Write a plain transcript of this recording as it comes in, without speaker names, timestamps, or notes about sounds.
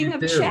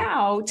Speaking of too.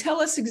 ciao,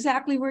 tell us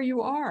exactly where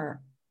you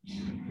are.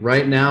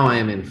 Right now, I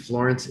am in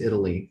Florence,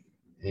 Italy,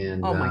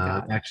 and Oh my I'm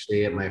God.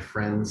 actually at my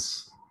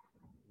friend's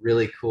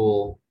really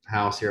cool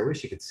house here. I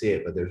wish you could see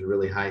it, but there's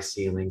really high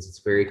ceilings. It's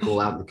very cool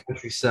out in the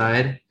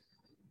countryside.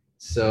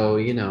 So,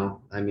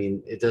 I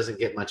mean, it doesn't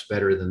get much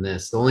better than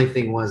this. The only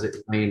thing was it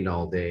rained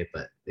all day,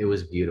 but it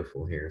was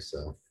beautiful here.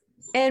 So,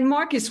 And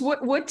Marcus,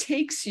 what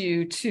takes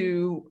you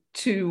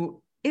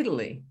to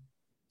Italy?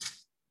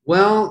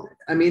 well,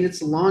 I mean,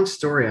 it's a long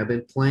story. I've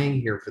been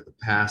playing here for the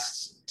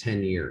past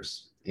 10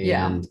 years.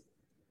 Yeah. And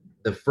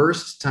the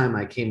first time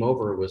I came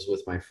over was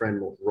with my friend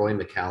Roy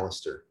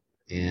McAllister.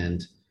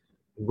 And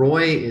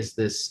Roy is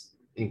this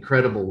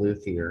incredible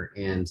luthier,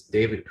 and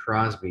David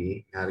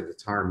Crosby had a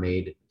guitar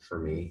made for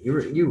me.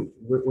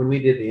 When we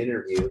did the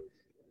interview.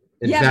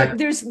 In Yeah, but fact,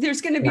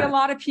 there's going to be a yeah,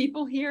 lot of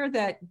people here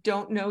that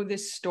don't know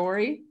this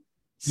story.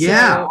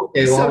 yeah. So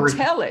Okay, well, so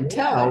tell it, yeah,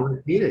 tell I'll it.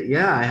 repeat it.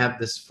 Yeah, I have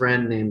this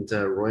friend named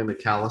Roy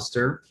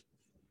McAllister,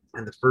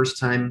 and the first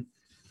time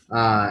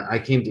I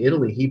came to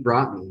Italy, he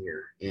brought me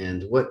here.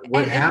 And what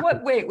And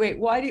happened? what wait,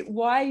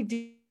 why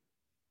did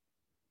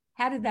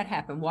how did that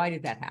happen? Why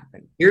did that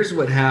happen? Here's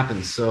what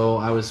happened. So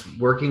I was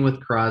working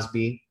with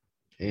Crosby,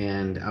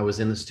 and I was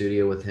in the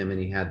studio with him, and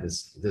he had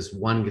this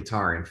one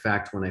guitar. In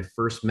fact, when I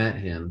first met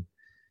him,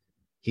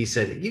 he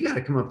said, "You got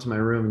to come up to my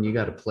room and you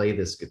got to play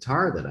this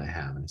guitar that I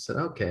have." And I said,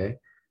 "Okay."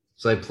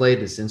 So I played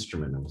this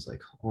instrument. I was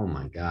like, "Oh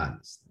my God."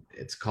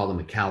 It's called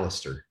a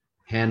McAllister,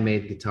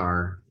 handmade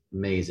guitar,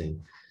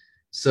 amazing.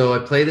 So I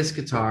play this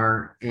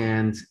guitar,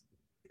 and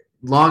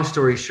long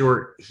story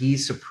short, he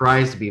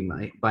surprised me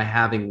by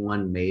having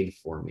one made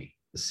for me,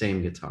 the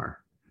same guitar.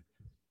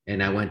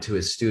 And I went to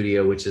his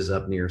studio, which is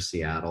up near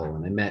Seattle,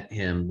 and I met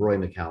him, Roy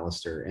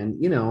McAllister. And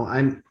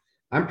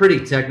I'm pretty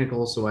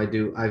technical, so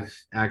I've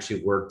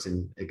actually worked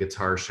in a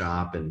guitar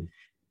shop, and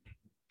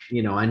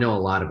I know a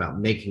lot about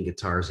making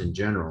guitars in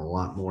general, a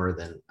lot more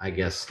than I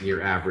guess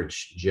your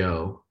average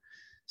Joe.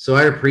 So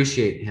I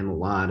appreciate him a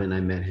lot, and I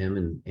met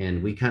him,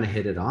 and we kind of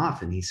hit it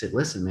off. And he said,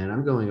 "Listen, man,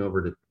 I'm going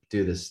over to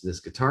do this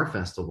guitar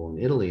festival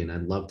in Italy, and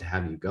I'd love to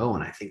have you go,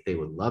 and I think they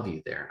would love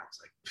you there." And I was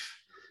like,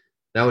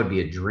 that would be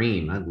a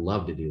dream. I'd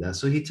love to do that.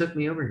 So he took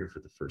me over here for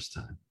the first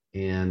time.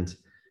 And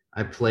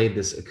I played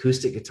this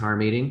acoustic guitar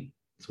meeting.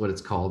 It's what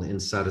it's called in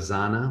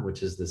Sarzana,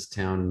 which is this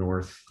town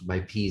north by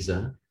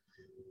Pisa.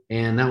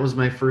 And that was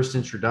my first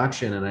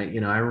introduction. And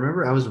I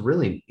remember I was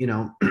really, it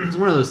was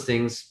one of those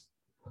things,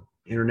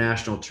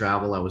 international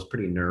travel. I was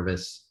pretty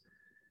nervous.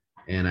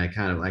 And I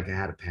kind of like, I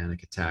had a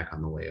panic attack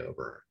on the way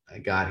over. I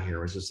got here,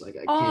 I was just like,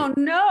 I Oh can't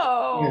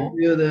no.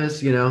 do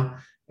this.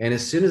 And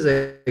as soon as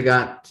I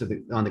got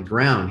on the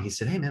ground, he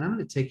said, "Hey man, I'm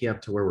going to take you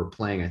up to where we're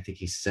playing." I think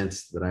he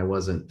sensed that I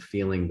wasn't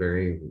feeling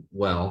very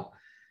well.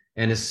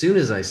 And as soon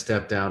as I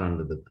stepped out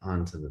onto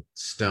the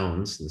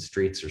stones, and the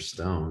streets are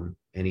stone,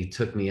 and he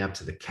took me up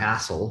to the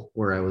castle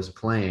where I was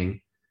playing,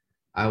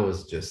 I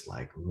was just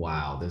like,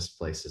 wow, this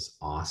place is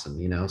awesome.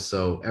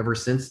 So ever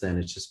since then,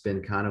 it's just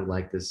been kind of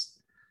like this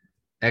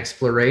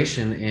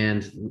exploration.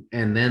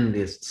 And then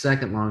the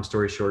second long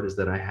story short is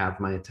that I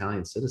have my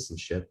Italian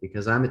citizenship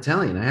because I'm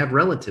Italian. I have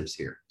relatives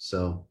here.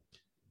 So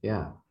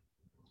yeah.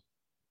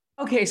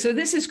 Okay, so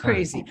this is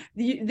crazy.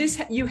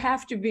 You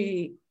have to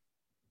be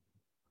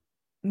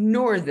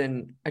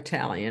Northern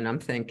Italian, I'm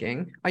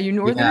thinking. Are you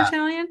Northern Yeah.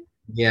 Italian?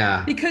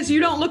 Yeah. Because you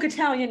don't look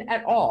Italian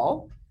at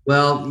all.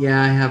 Well,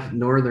 yeah, I have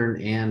northern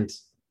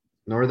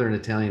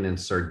Italian and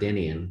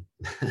Sardinian.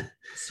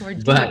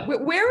 Sardinia.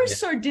 But Where yeah, is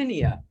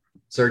Sardinia?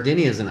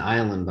 Sardinia is an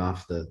island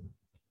off the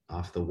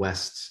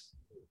west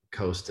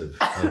coast of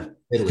Italy.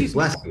 Excuse me.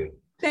 Bless you.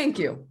 Thank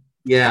you.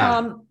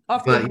 Yeah.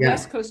 Off the But yeah,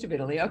 west coast of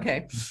Italy.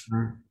 Okay.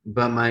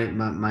 but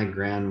my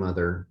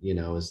grandmother,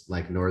 is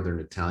like Northern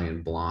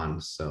Italian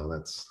blonde, so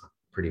that's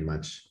pretty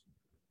much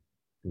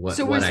what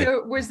So what I.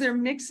 was there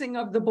mixing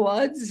of the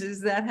bloods?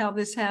 Is that how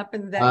this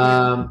happened that you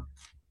Um,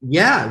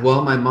 yeah,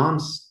 well, my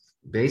mom's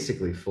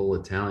basically full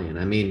Italian.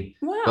 I mean,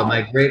 wow.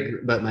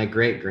 but my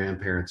great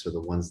grandparents are the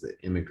ones that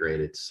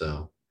immigrated,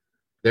 so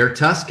they're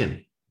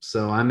Tuscan.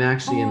 So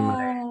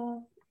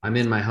Oh. I'm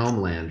in my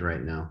homeland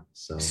right now.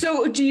 So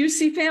So do you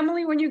see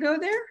family when you go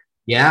there?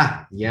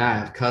 yeah, I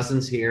have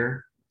cousins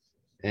here,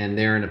 and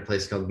they're in a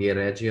place called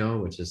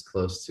Viareggio, which is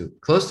close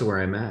to where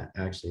I'm at.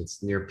 Actually,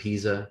 it's near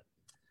Pisa.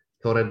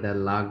 Torre del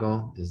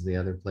Lago is the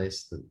other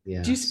place. Do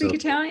Yeah. you speak So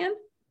Italian?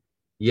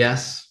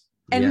 yes,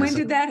 And when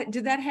yes,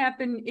 did that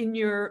happen in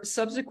your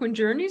subsequent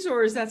journeys,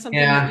 or is that something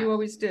that yeah. you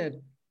always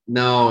did?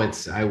 No,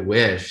 I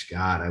wish,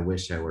 God, I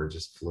wish I were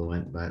just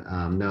fluent, but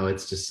no,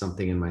 it's just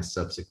something in my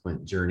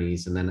subsequent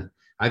journeys. And then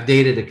I've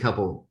dated a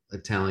couple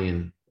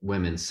Italian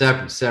women,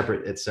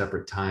 separate at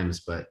separate times,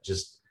 but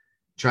just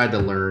tried to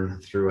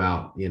learn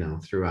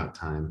throughout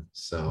time.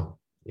 So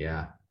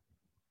yeah.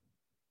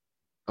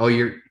 Oh,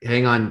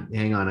 hang on,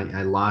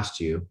 I lost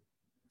you.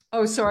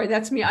 Oh, sorry,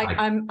 that's me.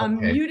 I'm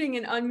Okay. muting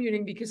and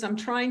unmuting because I'm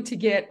trying to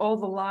get all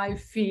the live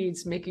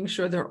feeds, making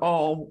sure they're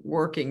all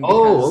working because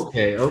Oh,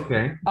 okay,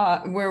 okay.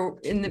 we're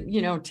in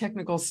the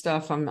technical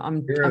stuff. I'm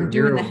You're I'm a doing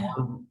you're a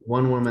the one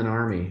one-woman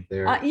army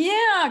there.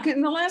 Yeah, 'cause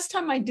the last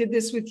time I did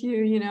this with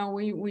you,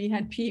 we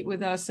had Pete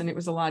with us and it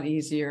was a lot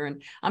easier.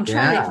 And I'm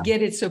trying to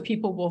get it so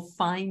people will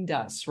find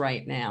us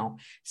right now.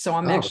 So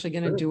I'm actually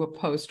going to do a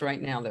post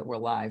right now that we're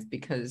live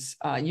because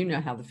you know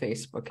how the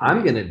Facebook.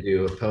 I'm going to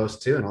do a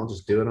post too, and I'll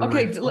just do it on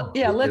my phone.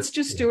 Yeah, let's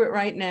just do it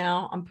right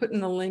now. I'm putting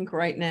the link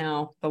right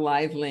now, the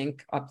live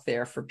link up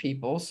there for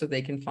people so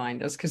they can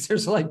find us because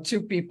there's like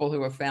 2 people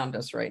who have found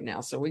us right now.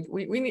 So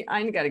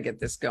I got to get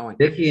this going.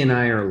 Vicki and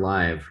I are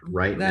live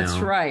right now. That's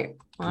right.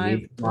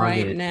 Live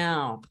right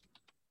now.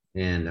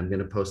 And I'm going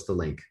to post the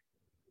link.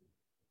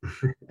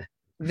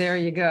 There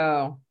you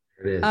go.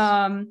 There it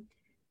is.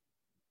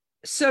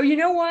 So you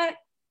know what?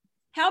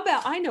 How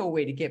about, I know a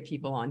way to get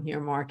people on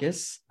here,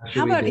 Marcus.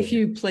 How about if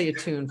you play a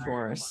tune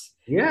for us?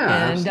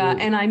 Yeah.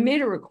 And I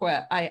made a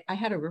request. I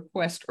had a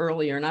request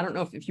earlier, and I don't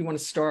know if you want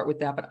to start with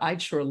that, but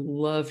I'd sure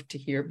love to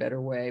hear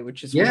Better Way,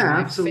 which is one of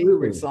my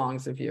favorite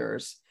songs of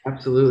yours.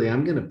 Absolutely.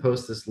 I'm going to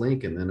post this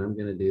link and then I'm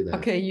going to do that.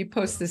 Okay, you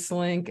post this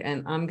link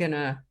and I'm going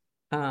to,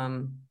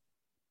 I'm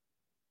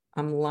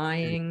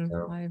lying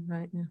live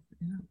right now.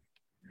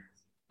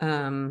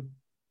 Yeah.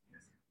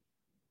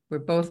 We're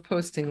both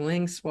posting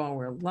links while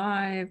we're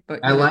live, but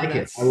I like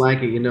it. I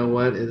like it. You know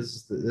what?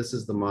 This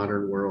is the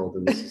modern world,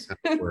 and this is how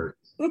it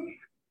works.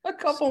 A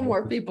couple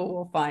more people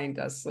will find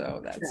us, so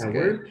that's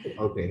good.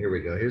 Okay, here we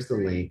go. Here's the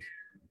link.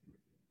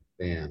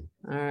 Bam.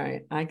 All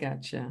right, I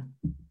got you.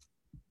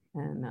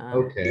 And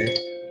okay.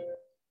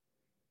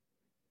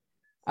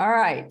 All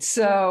right,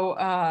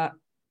 so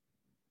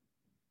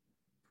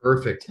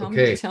perfect.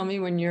 Tell me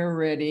when you're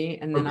ready,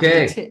 and then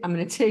I'm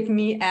going to take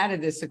me out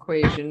of this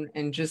equation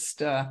and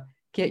just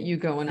get you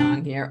going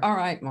on here. All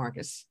right,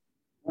 Marcus.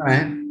 All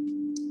right.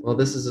 Well,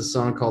 this is a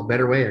song called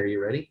Better Way. Are you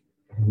ready?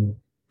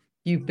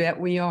 You bet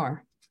we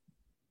are.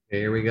 Okay,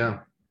 here we go.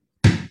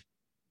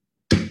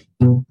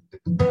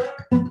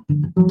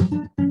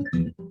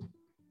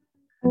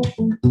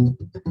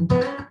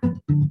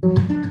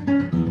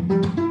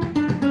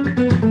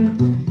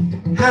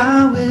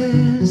 How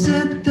is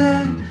it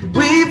that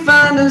we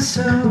find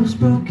ourselves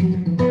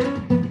broken?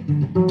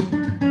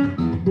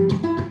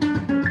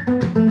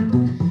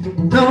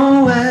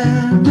 No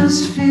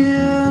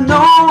atmosphere,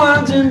 no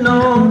words and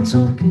no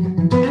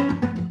talking.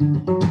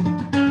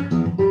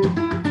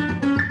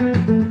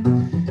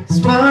 This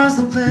was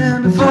the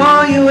plan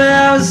before you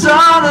ever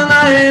saw the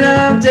light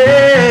of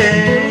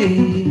day.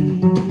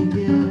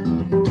 Yeah.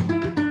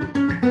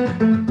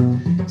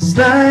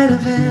 Sleight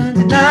of hand,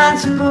 you're not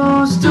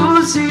supposed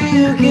to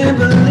see. You can't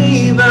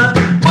believe a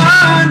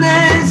word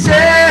they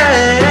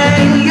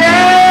say.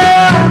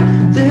 Yeah,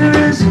 there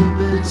is a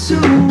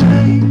better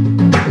way.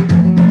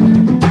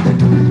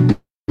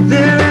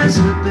 There is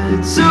a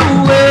better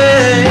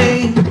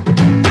way.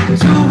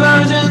 2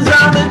 versions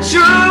of the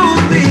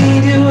truth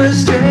lead you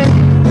astray.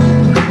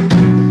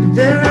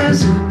 There is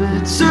a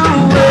better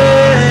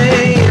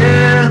way.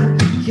 Yeah,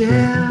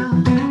 yeah.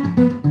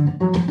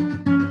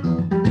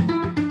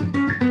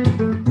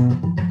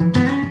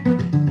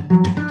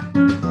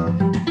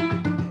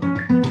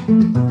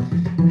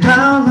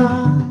 How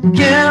long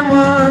can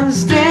one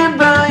stand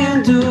by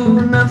and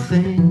do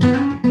nothing?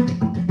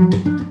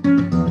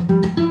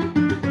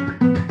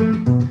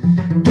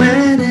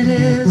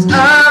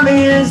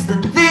 Obvious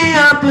that the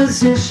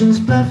opposition's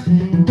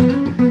bluffing.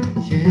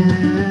 Yeah.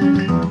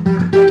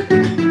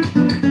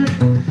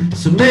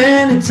 So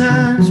many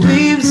times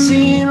we've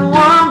seen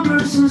one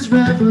person's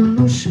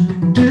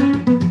revolution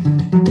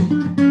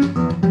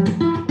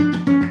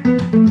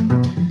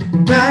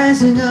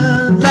rising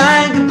up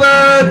like a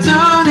bird,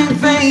 turning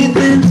faith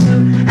into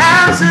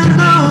absolution.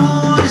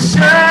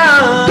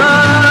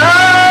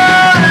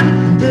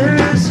 There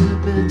is a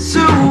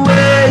better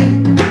way.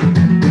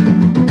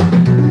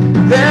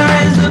 There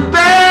is a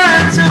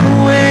better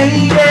way,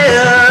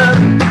 yeah.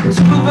 2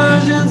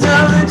 versions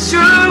of the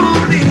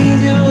truth lead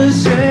you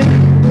astray.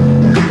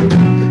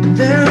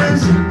 There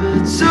is a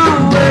better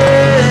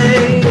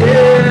way,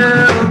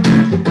 yeah.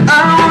 I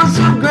want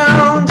some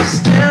ground to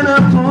stand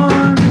up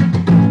on.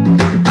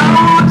 I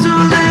want to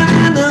live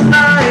in the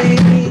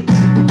light.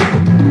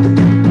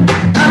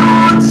 I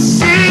want to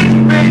see the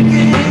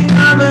breaking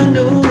of a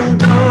new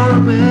dawn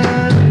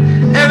where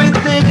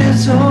everything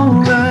is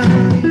alright.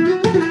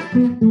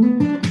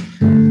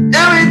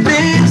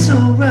 Everything's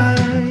alright.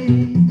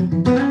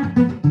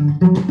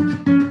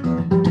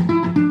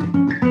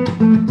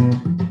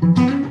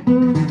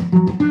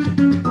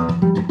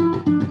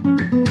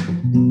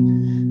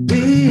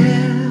 We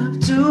have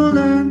to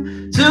learn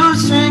to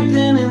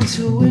strengthen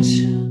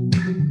intuition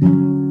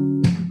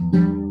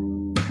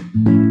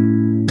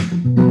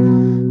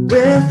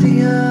with the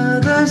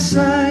other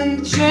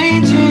side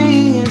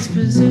changing its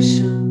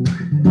position.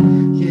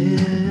 Yeah.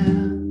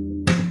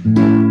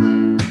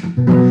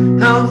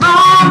 How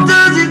long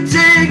does it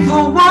take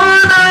for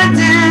one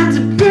idea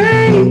to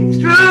break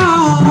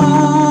through?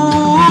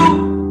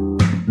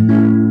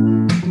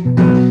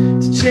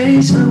 To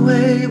change the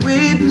way we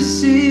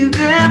perceive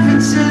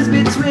differences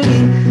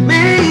between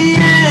me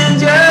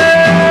and you.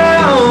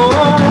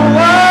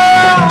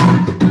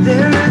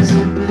 There is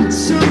a better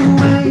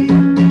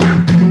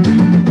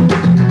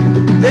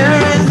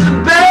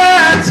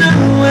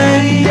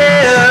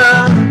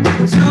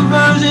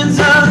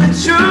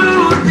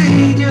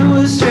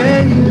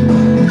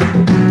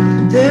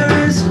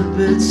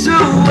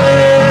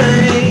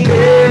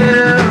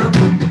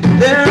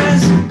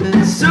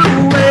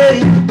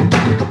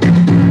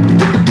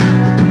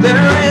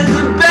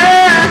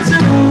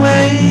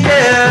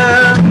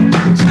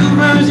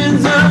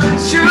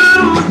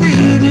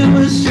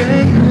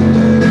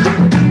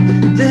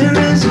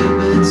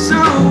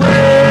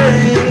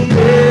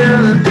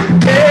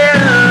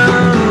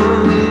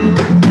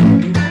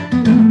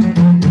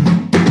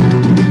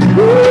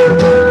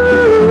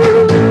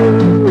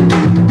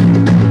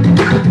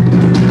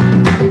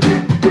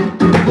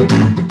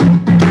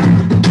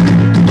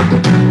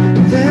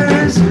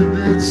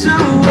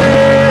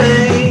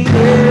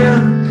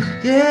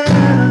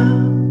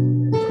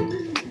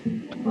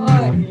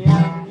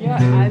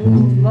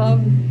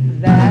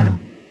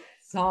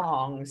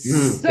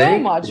so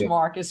much, you.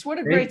 Marcus. What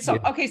a great song.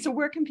 Okay, so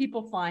where can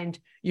people find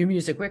your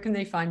music? Where can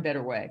they find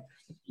Better Way?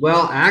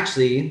 Well,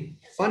 actually,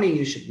 funny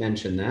you should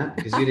mention that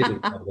because you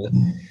didn't know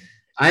it.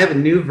 I have a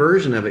new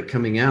version of it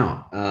coming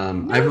out.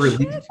 I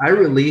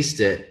released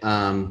it,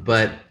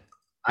 but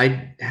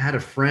I had a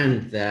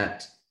friend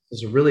that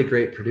was a really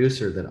great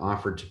producer that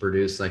offered to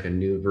produce like a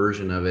new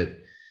version of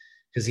it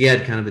because he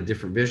had kind of a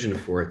different vision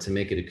for it to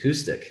make it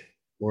acoustic,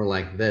 more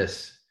like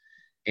this.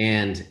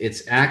 And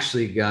it's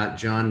actually got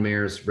John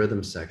Mayer's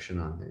rhythm section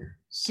on there.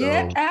 So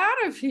get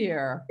out of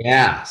here.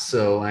 Yeah,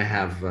 so I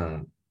have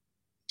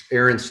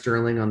Aaron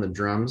Sterling on the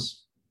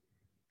drums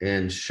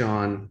and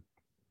Sean.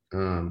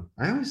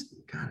 I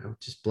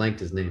just blanked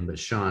his name, but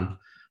Sean.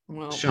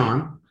 Well,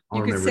 Sean.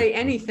 You could say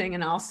anything,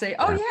 and I'll say,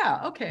 "Oh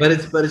yeah, okay." But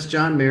it's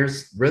John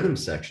Mayer's rhythm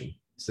section.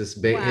 It's this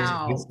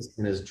wow.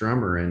 his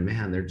drummer, and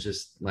man, they're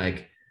just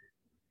like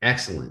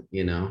excellent.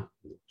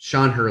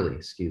 Sean Hurley.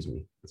 Excuse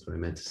me, that's what I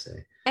meant to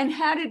say. And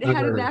how did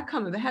that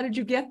come about? How did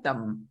you get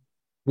them?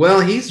 Well,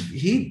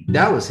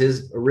 that was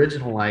his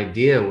original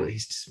idea.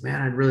 He's just,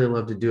 man, I'd really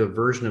love to do a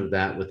version of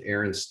that with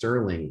Aaron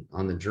Sterling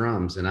on the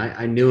drums. And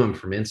I knew him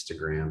from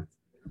Instagram.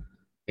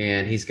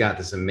 And he's got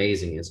this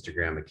amazing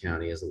Instagram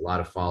account. He has a lot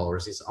of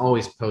followers. He's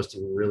always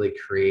posting really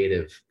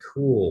creative,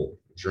 cool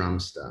drum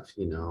stuff,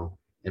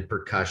 and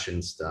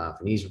percussion stuff.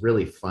 And he's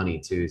really funny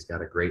too. He's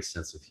got a great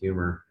sense of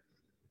humor.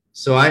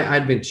 So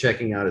I'd been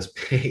checking out his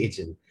page,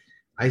 and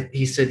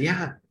he said,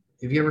 yeah,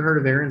 have you ever heard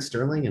of Aaron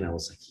Sterling? And I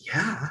was like,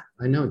 yeah,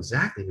 I know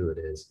exactly who it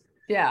is.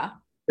 Yeah.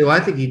 So I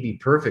think he'd be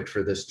perfect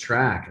for this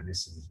track. And I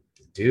said,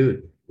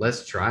 dude,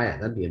 let's try it.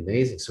 That'd be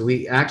amazing. So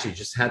we actually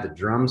just had the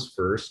drums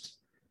first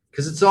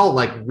because it's all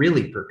like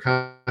really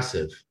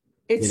percussive.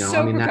 It's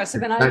so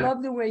percussive. And I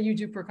love the way you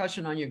do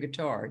percussion on your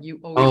guitar. You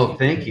always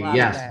thank you.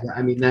 Yes.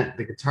 I mean,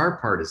 the guitar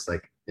part is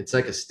it's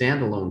like a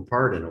standalone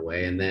part in a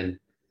way. And then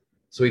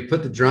so we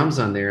put the drums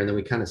on there, and then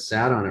we kind of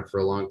sat on it for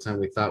a long time.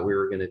 We thought we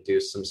were going to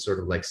do some sort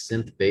of like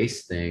synth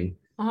bass thing.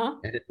 Uh-huh.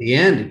 And at the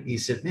end, he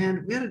said,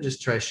 man, we got to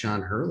just try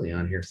Sean Hurley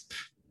on here.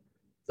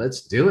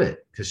 Let's do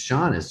it. Because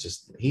Sean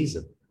he's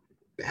a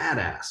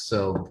badass.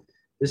 So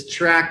this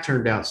track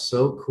turned out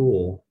so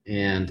cool.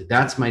 And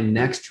that's my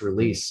next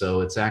release.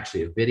 So it's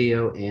actually a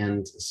video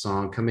and a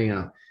song coming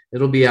out.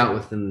 It'll be out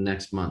within the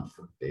next month,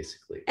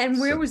 basically. And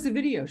where was the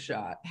video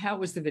shot? How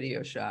was the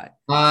video shot?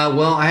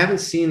 Well, I haven't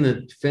seen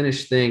the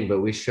finished thing,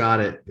 but we shot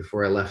it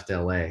before I left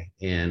LA,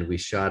 and we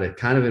shot it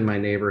kind of in my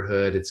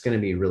neighborhood. It's going to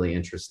be really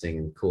interesting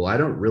and cool. I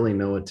don't really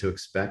know what to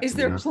expect. Is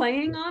there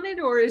playing on it,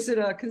 or is it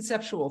a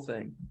conceptual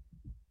thing?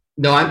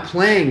 No, I'm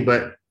playing,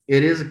 but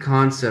it is a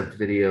concept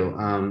video.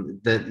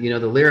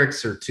 The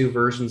lyrics are two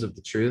versions of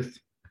the truth,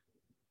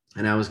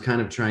 and I was kind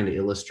of trying to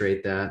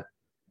illustrate that.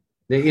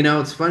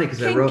 It's funny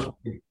because I wrote.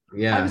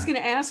 Yeah. I was going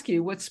to ask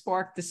you what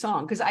sparked the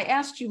song, because I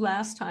asked you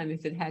last time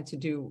if it had to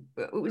do,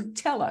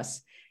 tell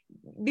us,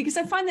 because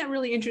I find that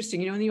really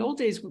interesting. In the old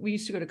days, we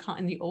used to go to,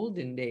 in the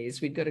olden days,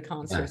 we'd go to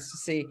concerts to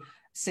see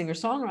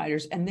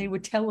singer-songwriters, and they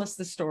would tell us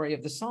the story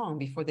of the song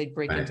before they'd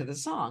break into the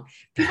song.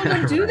 People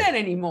don't do that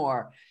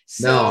anymore.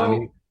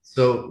 So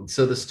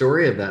the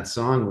story of that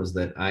song was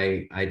that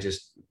I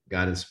just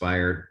got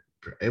inspired.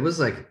 It was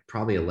like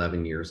probably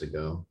 11 years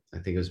ago. I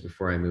think it was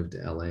before I moved to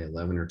LA,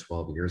 11 or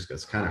 12 years ago.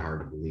 It's kind of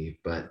hard to believe,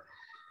 but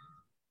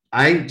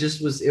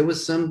it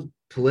was some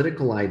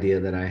political idea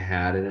that I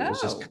had. And it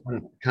was just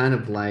kind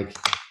of like,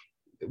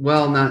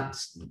 well,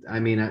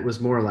 it was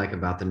more like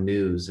about the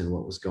news and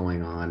what was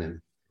going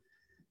on.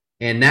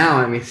 And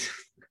now,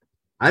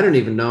 I don't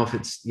even know if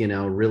it's,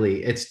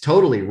 really, it's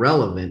totally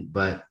relevant,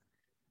 but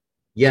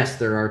yes,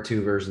 there are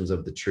two versions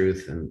of the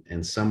truth,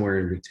 and somewhere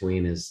in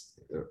between is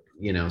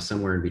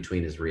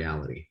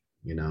reality.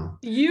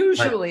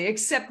 Usually,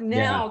 except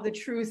now the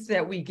truth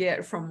that we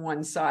get from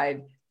one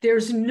side,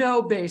 there's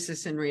no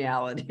basis in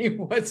reality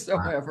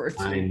whatsoever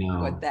to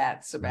what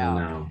that's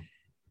about.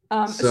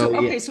 So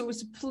it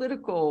was a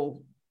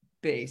political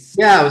base.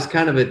 Yeah, it was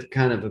kind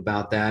of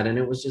about that, and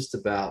it was just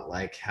about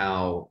like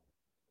how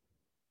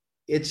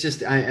it's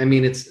just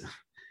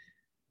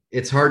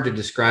it's hard to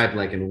describe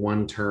like in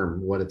one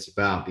term what it's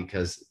about,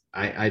 because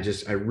I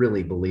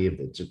really believe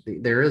that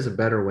there is a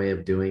better way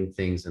of doing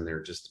things, and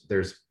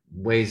there's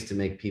ways to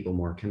make people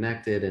more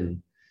connected,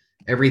 and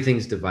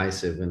everything's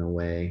divisive in a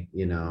way,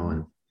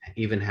 and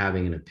even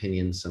having an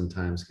opinion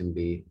sometimes can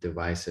be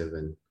divisive,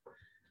 and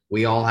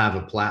we all have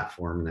a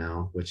platform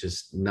now, which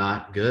is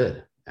not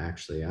good.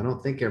 Actually, I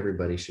don't think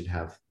everybody should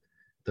have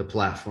the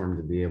platform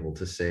to be able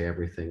to say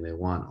everything they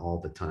want all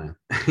the time.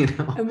 And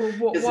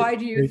why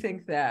do you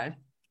think that?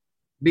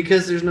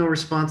 Because there's no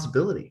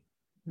responsibility,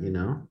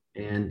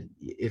 and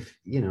if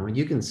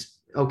you can,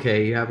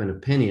 you have an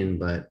opinion,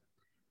 but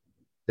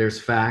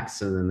there's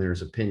facts and then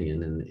there's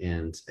opinion,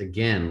 and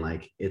again,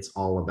 like it's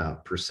all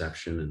about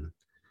perception.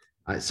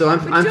 And so I'm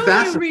fascinated.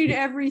 Don't you read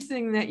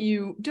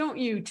everything don't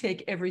you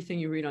take everything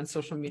you read on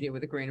social media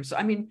with a grain of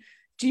salt?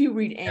 Do you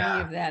read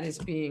any of that as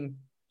being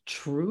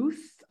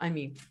truth?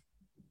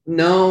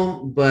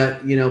 No,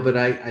 but but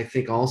I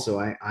think also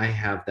I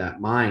have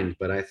that mind,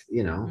 but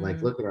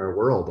like look at our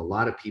world. A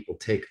lot of people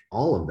take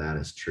all of that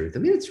as truth. I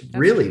mean, it's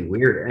really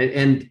weird.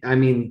 And I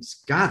mean,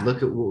 God,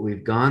 look at what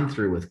we've gone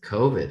through with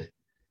COVID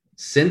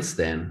since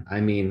then. I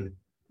mean,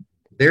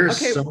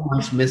 there's so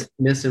much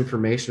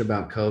misinformation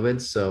about COVID.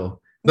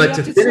 So, but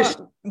to finish,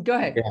 go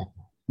ahead. Yeah.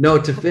 No,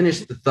 to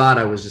finish the thought,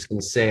 I was just going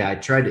to say, I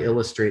tried to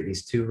illustrate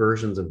these two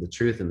versions of the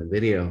truth in the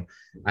video.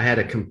 I had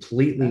a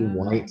completely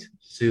white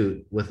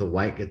suit with a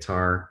white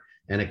guitar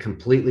and a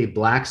completely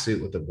black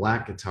suit with a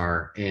black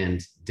guitar,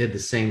 and did the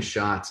same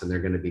shots. And they're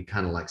going to be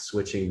kind of like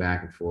switching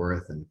back and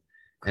forth. And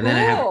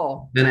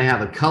then I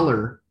have a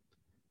color,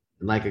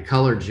 like a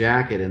colored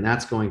jacket, and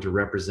that's going to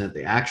represent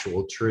the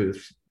actual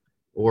truth,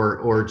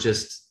 or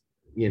just,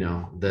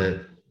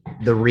 the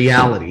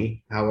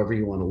reality, however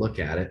you want to look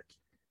at it.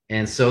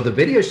 And so the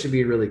video should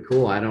be really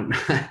cool. I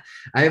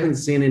haven't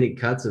seen any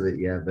cuts of it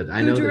yet, but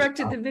I know. Who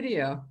directed the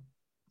video?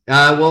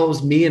 Well, it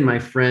was me and my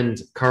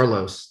friend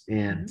Carlos,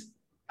 and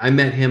I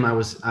met him. I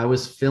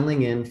was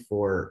filling in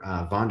for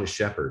Vonda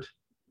Shepard,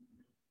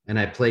 and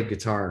I played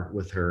guitar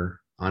with her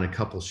on a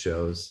couple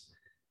shows,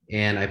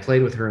 and I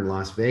played with her in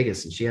Las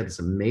Vegas, and she had this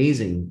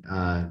amazing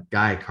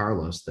guy,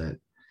 Carlos, that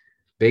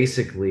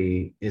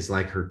basically is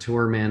like her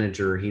tour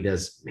manager.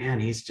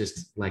 He's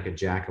just like a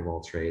jack of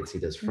all trades. He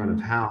does front of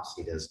house,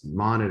 he does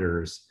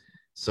monitors,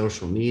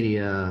 social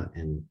media,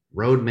 and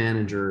road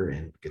manager,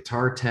 and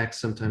guitar tech.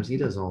 Sometimes he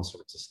does all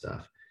sorts of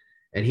stuff.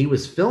 And he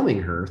was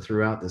filming her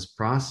throughout this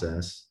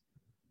process,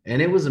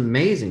 and it was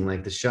amazing,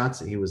 like the shots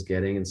that he was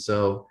getting. And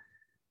so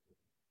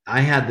I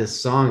had this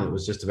song that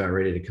was just about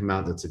ready to come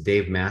out. That's a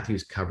Dave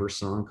Matthews cover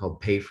song called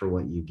Pay for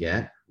What You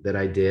Get, that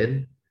I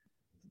did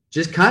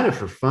just kind of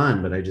for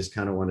fun, but I just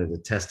kind of wanted to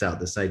test out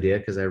this idea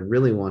because I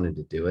really wanted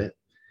to do it.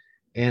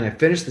 And I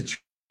finished the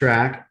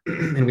track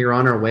and we were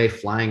on our way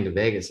flying to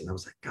Vegas. And I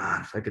was like,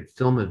 God, if I could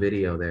film a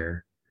video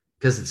there,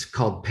 because it's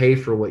called Pay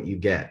for What You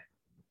Get.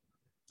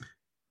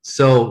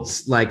 So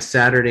like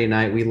Saturday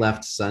night, we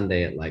left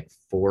Sunday at like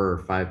 4 or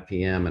 5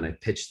 p.m. and I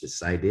pitched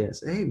this idea. I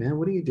said, hey man,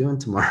 what are you doing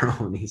tomorrow?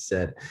 And he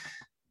said,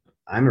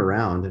 I'm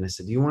around. And I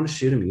said, do you want to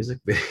shoot a music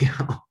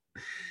video?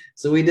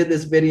 So we did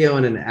this video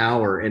in an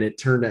hour, and it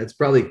turned out, it's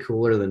probably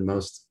cooler than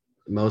most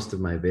of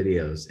my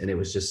videos. And it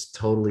was just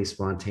totally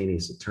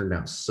spontaneous. It turned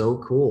out so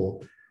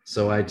cool.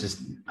 So I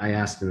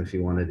asked him if he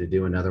wanted to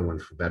do another one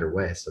for Better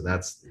Way. So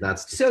that's the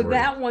story.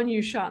 That one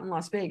you shot in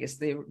Las Vegas,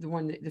 the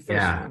first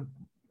one.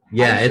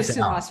 Yeah, I was just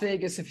in Las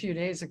Vegas a few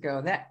days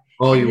ago.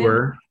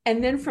 Were?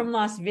 And then from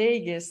Las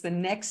Vegas, the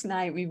next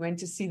night we went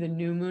to see the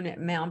new moon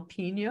at Mount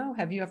Pino.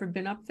 Have you ever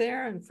been up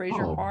there in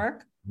Fraser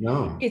Park?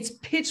 No. It's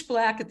pitch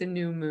black at the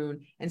new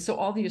moon. And so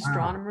all the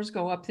astronomers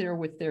go up there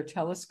with their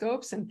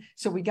telescopes. And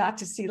so we got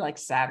to see like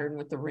Saturn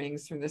with the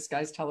rings through this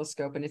guy's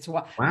telescope. And it's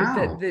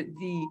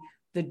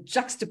the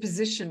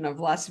juxtaposition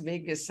of Las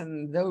Vegas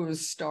and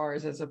those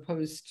stars as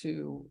opposed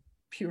to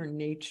pure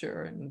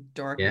nature and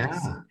darkness.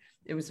 Yeah.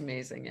 It was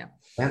amazing. Yeah.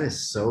 That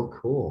is so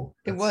cool.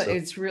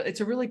 It's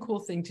a really cool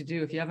thing to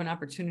do. If you have an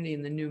opportunity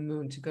in the new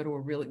moon to go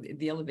to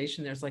the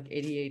elevation there's like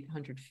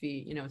 8,800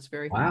 feet, it's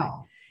very high.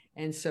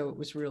 And so it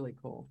was really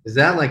cool. Is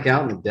that like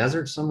out in the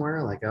desert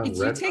somewhere? Like out in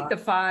you take the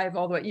 5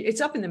 all the way.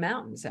 It's up in the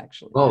mountains,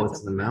 actually. Oh,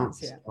 it's in the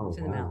mountains. Yeah, it's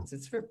in the mountains.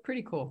 It's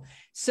pretty cool.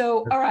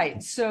 So, all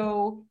right.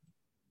 So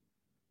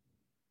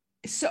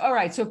all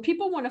right. So if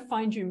people want to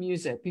find your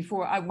music,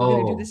 we're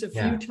going to do this a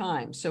few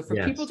times. So for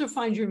people to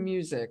find your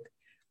music,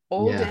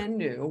 old and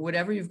new,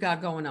 whatever you've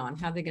got going on,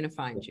 how are they going to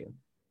find you?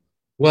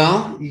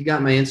 Well, you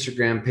got my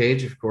Instagram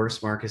page, of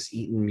course, Marcus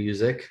Eaton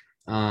Music.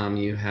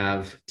 You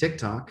have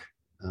TikTok.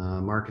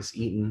 Marcus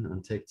Eaton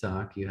on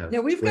TikTok. You have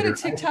we've Twitter. Got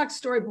a TikTok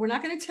story, but we're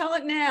not going to tell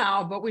it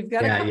now, but we've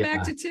got to come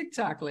back to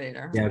TikTok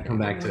later. Yeah, come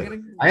back to it.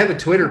 I have a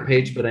Twitter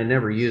page, but I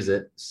never use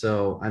it.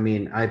 So, I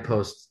mean, I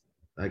post.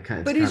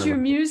 But is your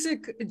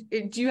music,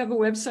 do you have a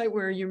website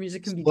where your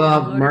music can be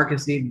downloaded?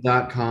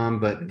 MarcusEaton.com,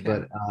 but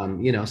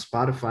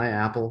Spotify,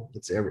 Apple,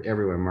 it's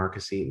everywhere,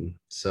 Marcus Eaton.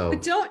 So,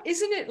 but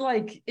isn't it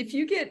like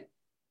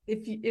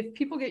if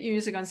people get your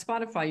music on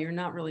Spotify, you're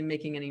not really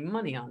making any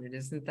money on it,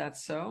 isn't that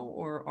so?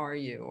 Or are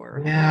you?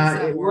 Or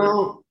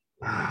oh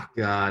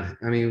God,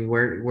 I mean,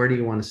 where do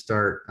you want to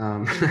start?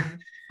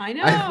 I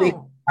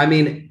know. I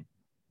mean,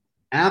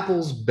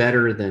 Apple's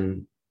better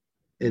than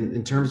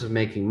in terms of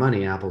making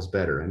money. Apple's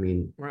better. I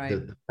mean,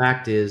 the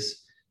fact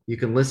is, you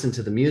can listen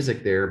to the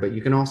music there, but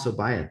you can also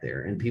buy it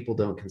there, and people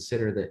don't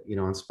consider that.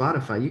 On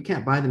Spotify, you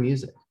can't buy the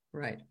music.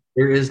 Right.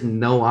 There is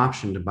no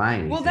option to buy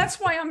anything. Well, that's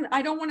why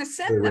I don't want to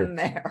send them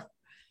there.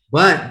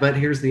 But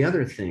here's the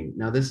other thing.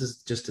 Now, this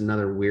is just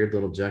another weird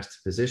little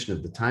juxtaposition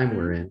of the time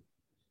we're in.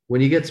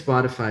 When you get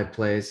Spotify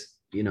plays,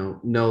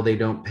 no, they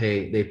don't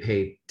pay. They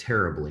pay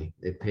terribly.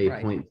 They pay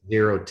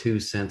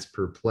 0.02 cents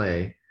per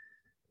play.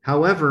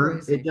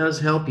 However, it does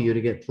help you to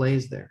get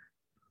plays there.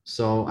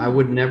 So I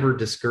would never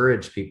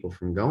discourage people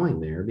from going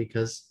there,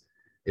 because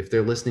if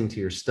they're listening to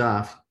your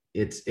stuff,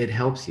 it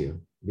helps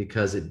you,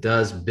 because it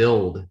does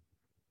build.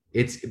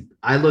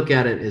 I look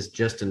at it as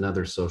just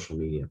another social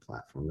media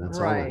platform. That's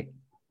all.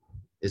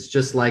 It's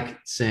just like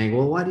saying,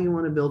 well, why do you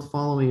want to build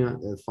following on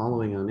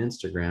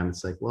Instagram?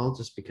 It's like, well,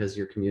 just because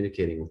you're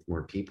communicating with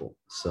more people.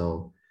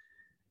 So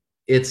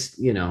it's,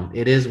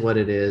 it is what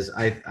it is.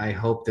 I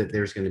hope that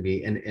there's going to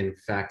be, and in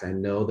fact, I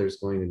know there's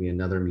going to be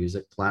another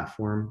music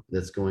platform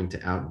that's going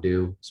to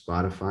outdo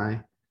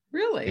Spotify.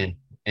 Really?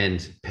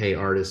 And pay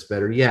artists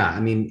better. Yeah, I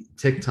mean,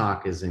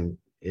 TikTok is in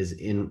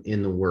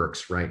the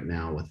works right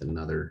now with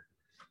another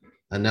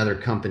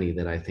company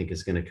that I think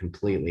is going to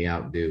completely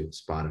outdo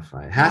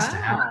Spotify. It has to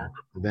happen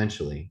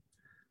eventually.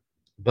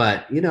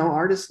 But,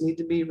 artists need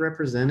to be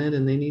represented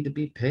and they need to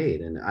be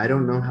paid. And I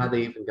don't know how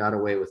they even got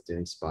away with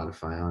doing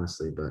Spotify,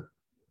 honestly, but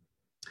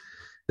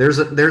there's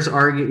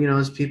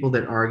people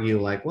that argue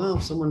like, well,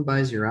 if someone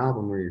buys your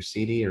album or your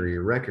CD or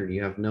your record,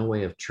 you have no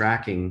way of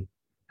tracking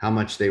how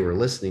much they were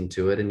listening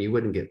to it, and you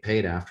wouldn't get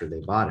paid after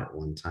they bought it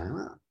one time.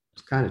 Well,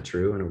 it's kind of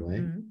true in a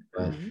way,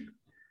 but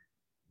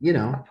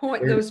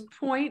those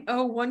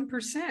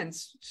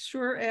 0.01%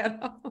 sure add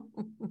up.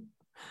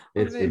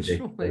 It's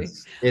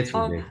ridiculous. It's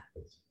ridiculous.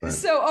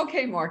 So,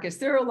 okay, Marcus,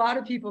 there are a lot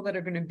of people that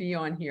are going to be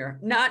on here,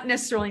 not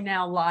necessarily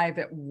now live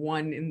at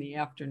 1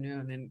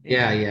 p.m.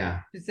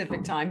 in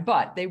Pacific time,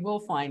 but they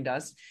will find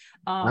us.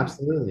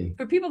 Absolutely.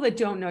 For people that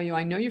don't know you,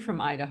 I know you're from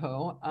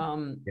Idaho,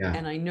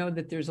 and I know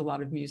that there's a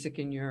lot of music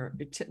in your.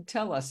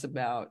 Tell us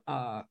about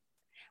how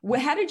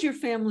did your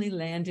family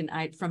land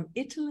from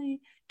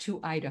Italy to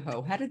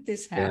Idaho? How did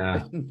this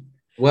happen? Yeah.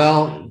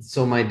 Well,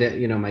 so my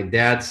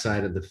dad's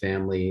side of the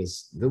family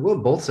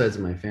both sides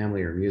of my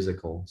family are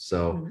musical.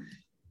 So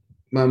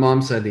my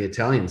mom's side, the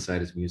Italian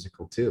side, is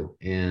musical too.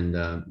 And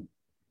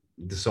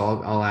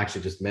so I'll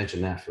actually just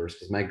mention that first,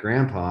 because my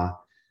grandpa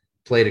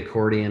played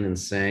accordion and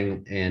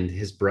sang, and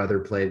his brother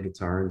played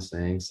guitar and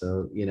sang.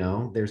 So,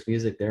 there's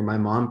music there. My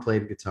mom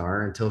played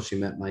guitar until she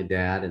met my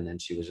dad. And then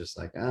she was just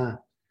like,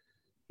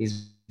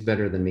 he's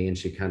better than me. And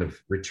she kind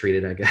of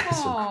retreated, I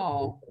guess.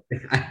 Oh.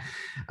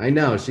 I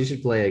know she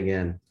should play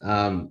again.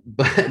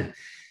 But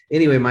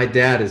anyway, my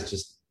dad is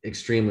just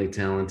extremely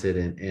talented.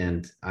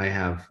 And I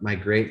have my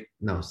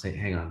grandparents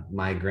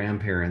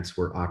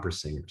were opera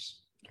singers.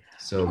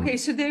 So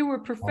they were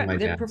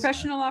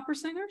professional opera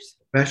singers?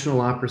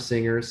 Professional opera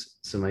singers.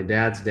 So my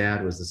dad's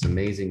dad was this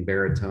amazing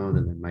baritone.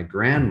 And then my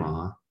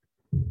grandma,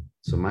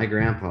 so my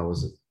grandpa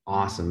was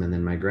awesome. And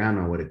then my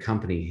grandma would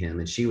accompany him,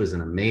 and she was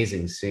an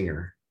amazing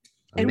singer.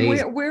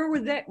 Amazing. And where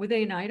were they? Were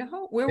they in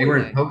Idaho? They were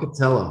in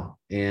Pocatello.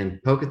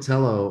 And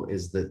Pocatello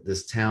is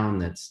this town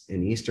that's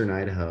in eastern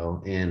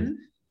Idaho. And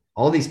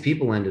all these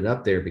people ended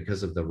up there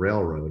because of the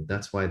railroad.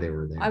 That's why they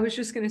were there. I was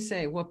just going to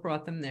say, what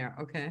brought them there?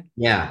 Okay.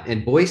 Yeah.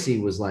 And Boise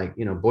was like,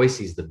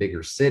 Boise's the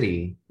bigger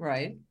city.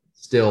 Right.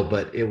 Still,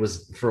 but it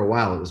was, for a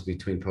while, it was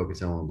between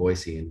Pocatello and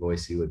Boise, and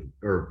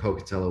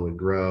Pocatello would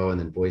grow, and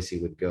then Boise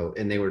would go,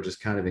 and they were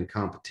just kind of in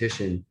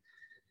competition.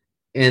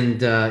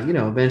 And,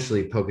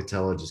 eventually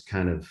Pocatello just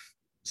kind of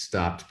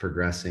stopped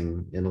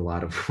progressing in a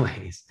lot of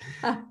ways.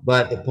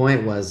 But the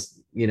point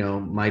was,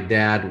 my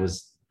dad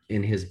was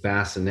in his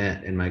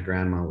bassinet and my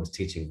grandma was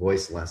teaching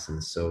voice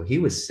lessons. So he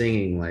was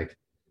singing, like,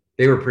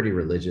 they were pretty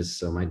religious.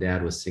 So my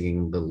dad was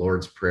singing the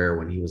Lord's Prayer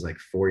when he was like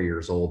 4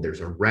 years old. There's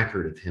a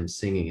record of him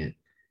singing it,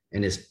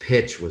 and his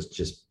pitch was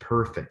just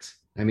perfect.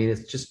 I mean,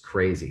 it's just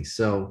crazy.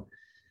 So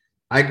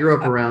I grew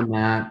up around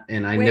that,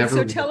 and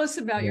So tell us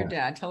about your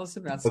dad. Tell us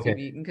about Steve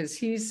Eaton, because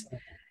he's,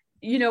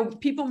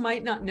 people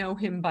might not know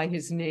him by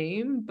his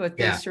name, but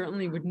they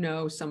certainly would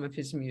know some of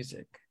his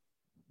music.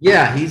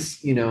 Yeah, he's,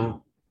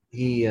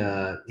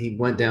 he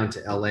went down to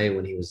LA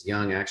when he was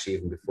young, actually,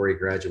 even before he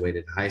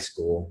graduated high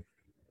school,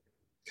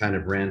 kind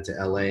of ran to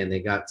LA, and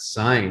they got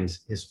signed.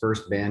 His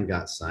first band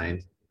got signed,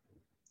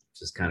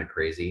 which is kind of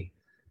crazy,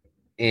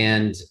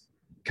 and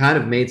kind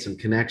of made some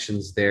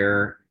connections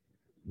there.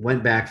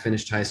 Went back,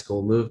 finished high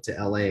school, moved to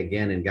LA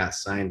again, and got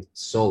signed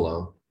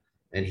solo.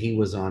 And he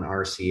was on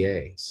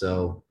RCA.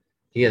 So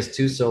he has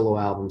 2 solo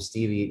albums,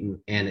 Steve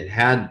Eaton, and it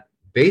had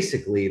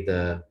basically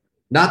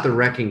not the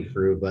Wrecking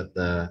Crew, but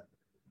the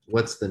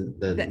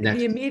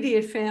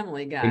Immediate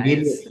Family guys.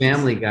 Immediate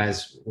Family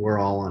guys were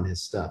all on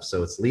his stuff.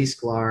 So it's Lee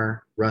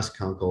Sklar, Russ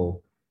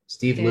Kunkel,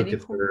 Steve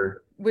Lukather.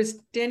 Was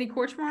Danny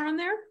Korchmar on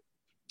there?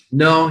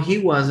 No, he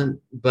wasn't.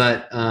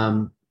 But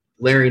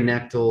Larry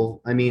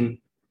Knechtel. I mean,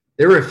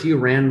 there were a few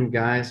random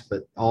guys,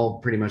 but all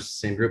pretty much the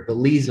same group. But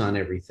Lee's on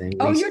everything.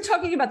 Oh, you're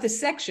talking about the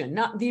Section,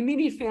 not the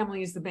Immediate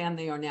Family is the band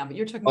they are now, but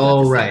you're talking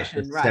about the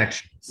Section, right?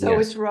 Section. So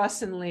it's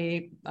Russ and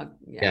Lee,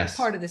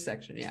 part of the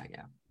Section. Yeah.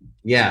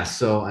 Yeah.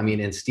 So, I mean,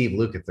 and Steve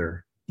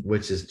Lukather,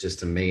 which is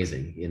just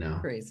amazing,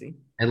 Crazy.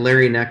 And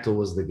Larry Knechtel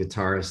was the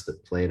guitarist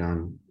that played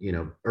on,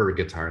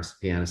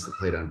 pianist that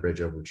played on Bridge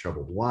Over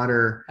Troubled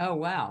Water. Oh,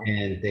 wow.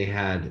 And they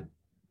had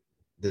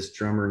this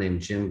drummer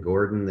named Jim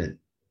Gordon that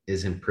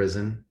is in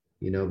prison.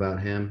 You know about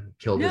him?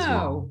 Killed his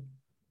mom.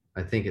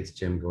 I think it's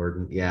Jim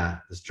Gordon. Yeah,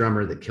 this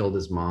drummer that killed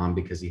his mom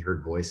because he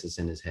heard voices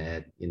in his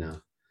head,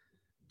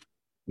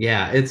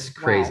 Yeah, it's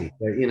crazy.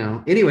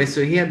 Wow. But, anyway,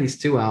 so he had these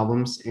 2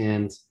 albums,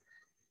 and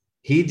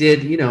he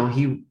did,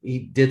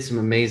 he did some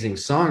amazing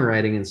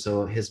songwriting. And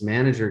so his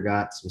manager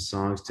got some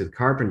songs to the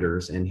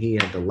Carpenters, and he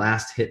had the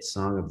last hit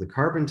song of the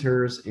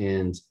Carpenters,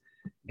 and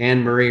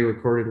Anne Murray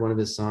recorded one of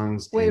his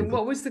songs. Wait, And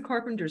what was the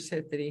Carpenters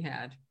hit that he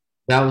had?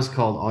 that was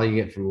called All You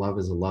Get from Love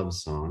Is a Love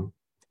Song.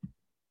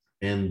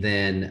 And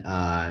then,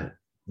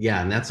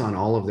 yeah, and that's on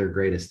all of their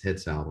greatest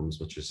hits albums,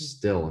 which is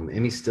still,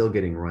 and he's still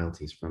getting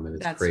royalties from it.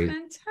 It's That's crazy.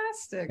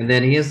 fantastic. And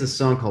then he has this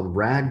song called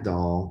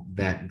Ragdoll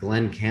that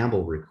Glenn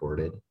Campbell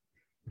recorded,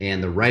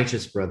 and the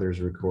Righteous Brothers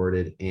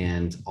recorded,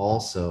 and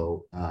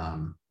also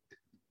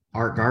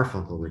Art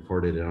Garfunkel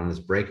recorded it on his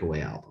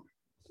Breakaway album,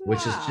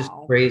 which is just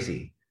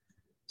crazy.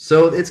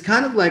 So it's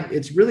kind of like,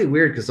 it's really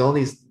weird because all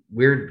these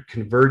weird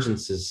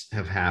convergences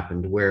have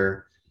happened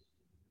where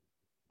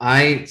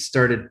I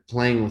started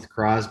playing with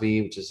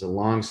Crosby, which is a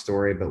long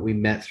story, but we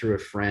met through a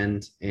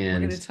friend.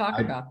 And we're going to talk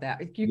about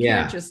that. You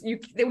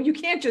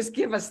can't just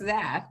give us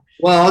that.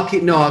 Well, I'll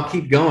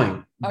keep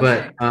going.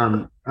 Okay.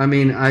 But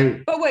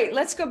but wait,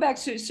 let's go back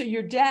to, so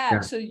your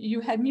dad, so you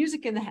had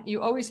music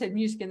you always had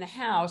music in the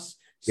house.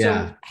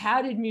 So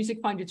how did music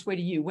find its way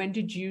to you? When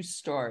did you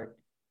start?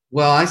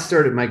 Well, I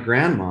started, my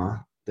grandma,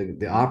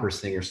 the opera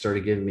singer,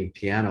 started giving me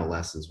piano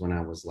lessons when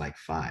I was like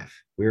 5.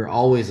 We were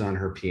always on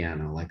her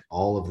piano, like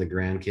all of the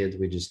grandkids.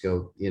 We just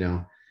go,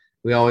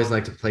 we always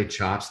like to play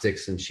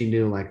chopsticks, and she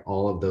knew like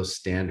all of those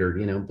standard,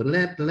 those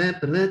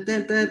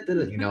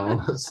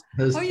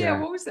oh yeah,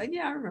 what was that?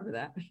 Yeah, I remember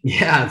that.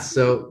 Yeah,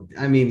 so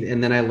and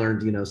then I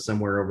learned,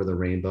 Somewhere Over the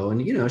Rainbow,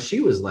 and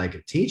she was like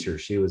a teacher.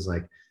 She was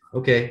like,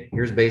 okay,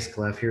 here's bass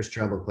clef, here's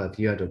treble clef.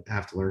 You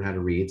have to learn how to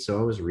read. So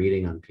I was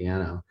reading on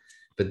piano,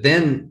 but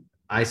then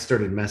I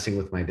started messing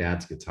with my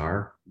dad's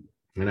guitar,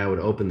 and I would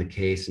open the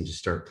case and just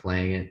start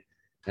playing it.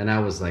 And I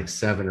was like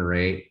 7 or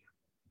 8.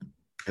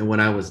 And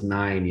when I was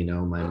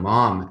 9, my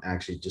mom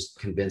actually just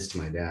convinced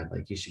my dad,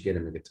 like, you should get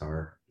him a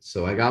guitar.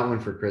 So I got one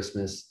for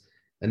Christmas,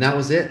 and that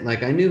was it.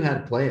 Like, I knew how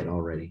to play it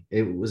already.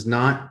 It was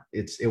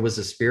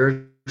a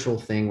spiritual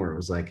thing where it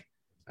was like,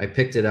 I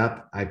picked it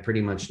up. I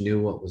pretty much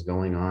knew what was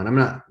going on. I'm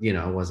not,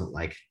 I wasn't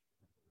like,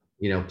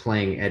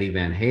 playing Eddie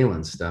Van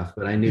Halen stuff,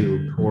 but I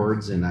knew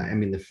chords. And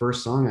the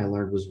first song I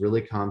learned was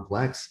really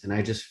complex. And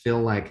I just feel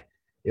like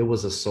it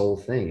was a soul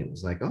thing. It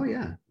was like, oh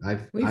yeah,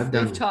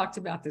 we've talked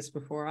about this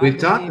before. We've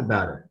talked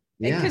about it.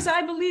 Yeah. Because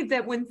I believe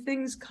that when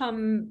things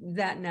come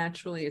that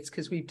naturally, it's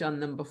because we've done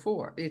them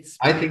before.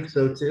 I think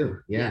so too.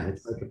 Yeah.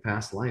 It's like a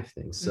past life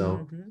thing.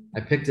 So I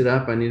picked it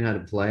up. I knew how to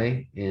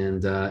play.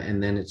 And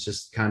then it's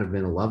just kind of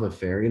been a love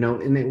affair,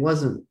 and it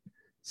wasn't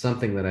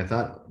something that I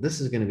thought, this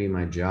is going to be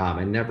my job.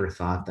 I never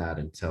thought that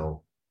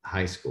until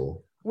high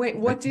school. Wait,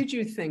 what did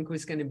you think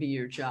was going to be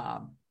your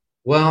job?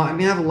 Well, I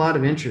have a lot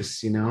of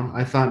interests,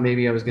 I thought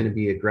maybe I was going to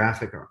be a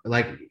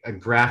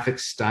graphic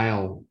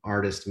style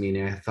artist,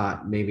 meaning I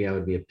thought maybe I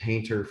would be a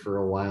painter for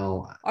a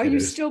while. Are you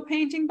still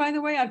painting, by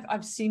the way?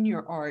 I've seen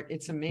your art.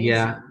 It's amazing.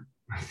 Yeah.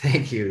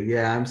 Thank you.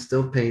 Yeah, I'm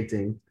still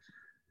painting.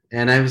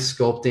 And I was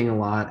sculpting a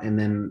lot. And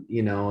then,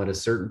 at a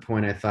certain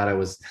point, I thought I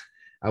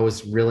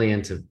was really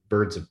into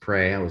birds of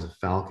prey. I was a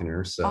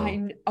falconer. So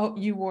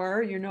you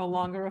were? You're no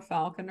longer a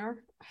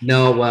falconer?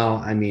 No,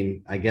 well,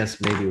 I guess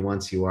maybe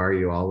once you are,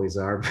 you always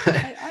are. But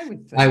I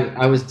would think.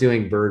 I was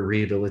doing bird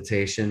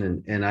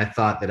rehabilitation, and I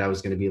thought that I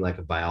was going to be like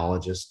a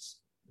biologist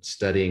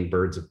studying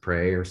birds of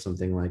prey or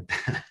something like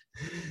that,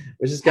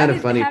 which is kind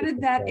of funny. How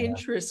did that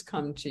interest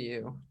come to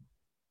you?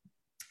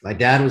 My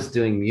dad was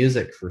doing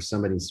music for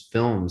somebody's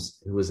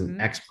films who was an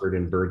expert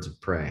in birds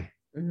of prey.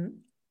 Mm-hmm.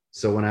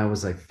 So when I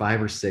was like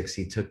 5 or 6,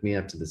 he took me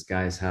up to this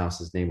guy's house.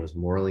 His name was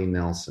Morley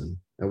Nelson.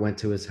 I went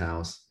to his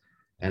house,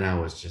 and I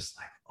was just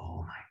like,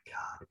 oh my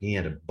God. He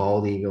had a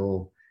bald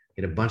eagle.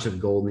 He had a bunch of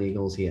golden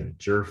eagles. He had a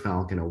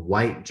gerfalcon, a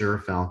white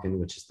gerfalcon,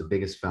 which is the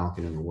biggest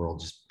falcon in the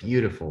world. Just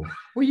beautiful.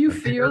 Were you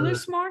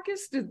fearless,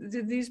 Marcus?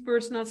 Did these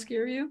birds not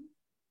scare you?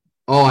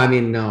 Oh,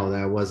 no,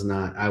 that was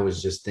not. I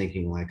was just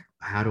thinking like,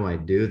 how do I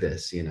do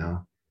this?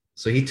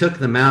 So he took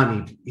them out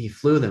and he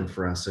flew them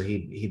for us. So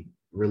he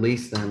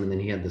released them, and then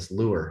he had this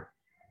lure.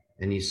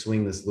 And you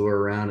swing this lure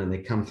around, and they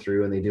come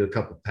through, and they do a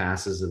couple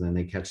passes, and then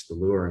they catch the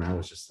lure. And I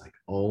was just like,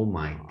 oh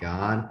my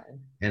God.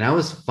 And I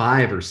was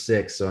 5 or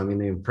 6. So,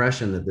 the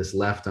impression that this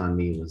left on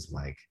me was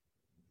like,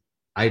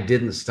 I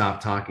didn't stop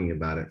talking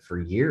about it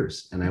for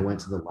years. And I went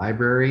to the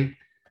library,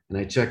 and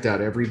I checked out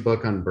every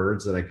book on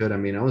birds that I could. I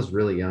was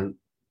really young.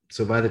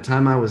 So by the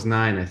time I was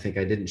 9, I think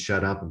I didn't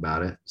shut up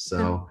about it.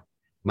 So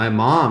my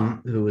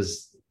mom, who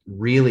was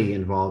really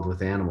involved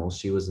with animals,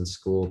 she was in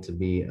school to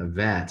be a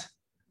vet,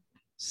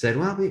 said,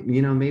 well,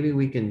 maybe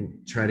we can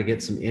try to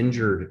get some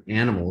injured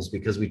animals,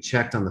 because we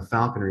checked on the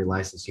falconry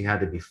license, you had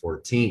to be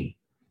 14.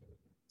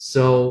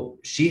 So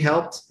she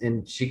helped,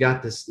 and she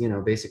got this,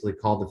 basically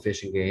called the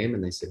Fish and Game,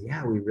 and they said,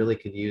 yeah, we really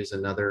could use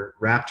another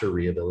raptor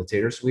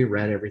rehabilitator. So we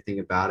read everything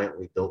about it.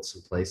 We built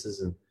some places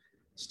and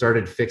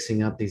started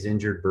fixing up these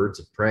injured birds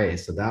of prey.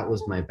 So that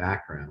was my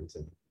background.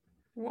 And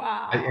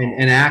wow.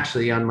 And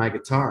actually on my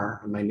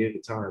guitar, on my new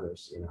guitar,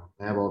 there's,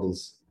 I have all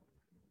these,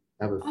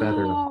 I have a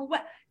feather. Oh,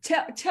 what?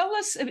 Tell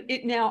us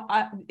it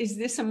now. Is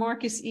this a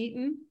Marcus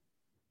Eaton?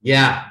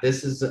 Yeah,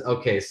 this is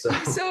okay. So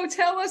So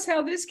tell us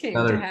how this came to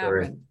another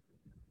story. happen.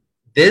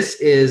 This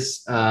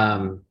is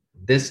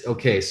this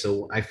okay.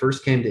 So I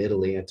first came to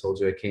Italy. I told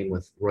you I came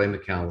with Roy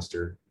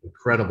McAllister,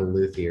 incredible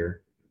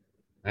luthier.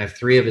 I have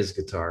three of his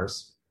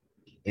guitars,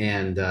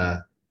 and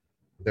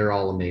they're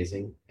all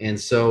amazing. And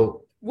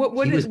so he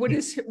was,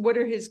 What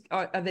are his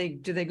are they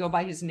do they go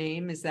by his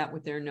name? Is that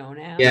what they're known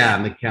as? yeah,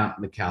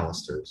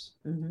 McAllister's.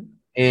 Hmm.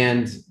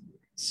 And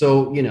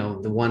so, you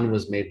know, the one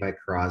was made by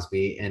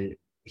Crosby, and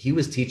he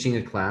was teaching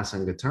a class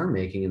on guitar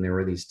making, and there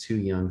were these two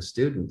young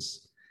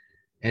students,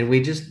 and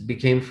we just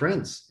became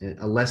friends.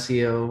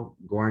 Alessio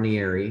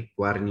Guarnieri,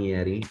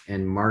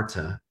 and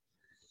Marta,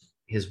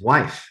 his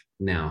wife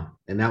now,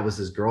 and that was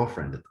his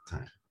girlfriend at the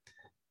time.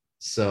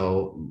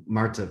 So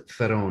Marta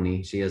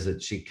Ferroni,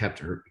 she kept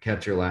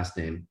her last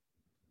name,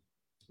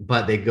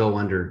 but they go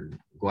under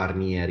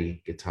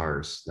Guarnieri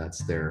Guitars. That's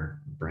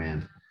their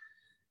brand.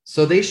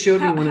 So they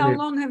showed me one of How their,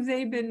 long have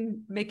they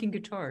been making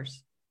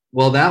guitars?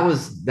 well, that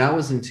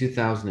was in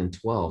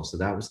 2012, so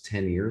that was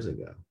 10 years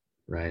ago,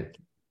 right?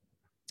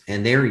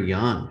 And they're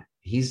young.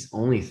 He's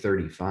only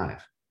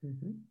 35.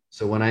 Mm-hmm.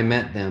 So when I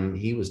met them,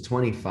 he was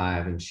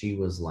 25 and she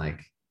was like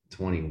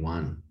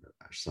 21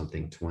 or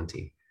something,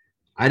 20.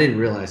 I didn't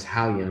realize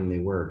how young they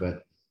were,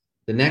 but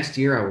the next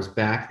year I was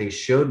back, they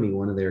showed me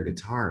one of their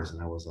guitars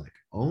and I was like,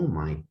 oh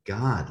my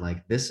God,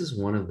 like this is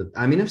one of the,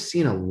 I mean, I've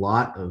seen a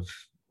lot of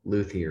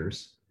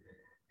luthiers,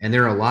 and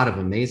there are a lot of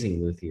amazing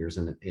luthiers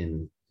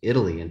in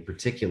Italy in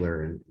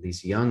particular, and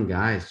these young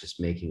guys just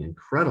making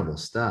incredible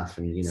stuff.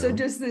 And, you So know,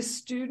 does the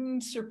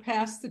student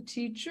surpass the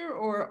teacher,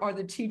 or are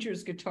the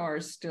teacher's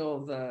guitars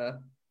still the?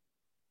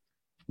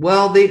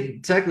 well, they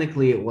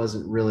technically he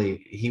wasn't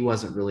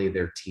really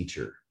their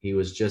teacher. It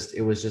was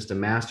just a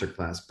master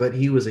class, but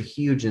he was a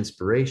huge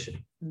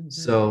inspiration. Mm-hmm.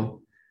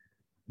 So,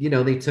 you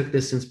know, they took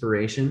this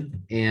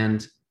inspiration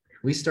and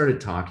we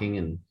started talking,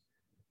 and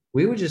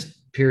we would just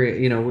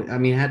period, you know, I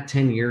mean, had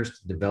 10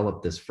 years to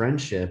develop this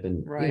friendship,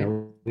 and, you Right.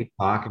 know, we'd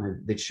talk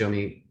and they'd show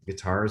me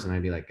guitars and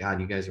I'd be like, God,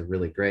 you guys are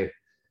really great.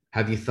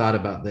 Have you thought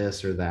about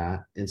this or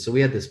that? And so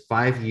we had this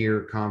 5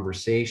 year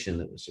conversation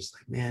that was just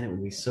like, man, it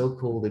would be so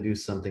cool to do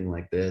something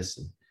like this.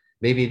 And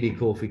maybe it'd be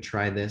cool if we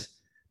tried this.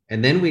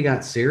 And then we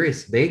got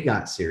serious. They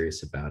got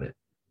serious about it.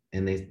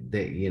 And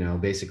they, you know,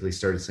 basically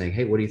started saying,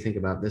 hey, what do you think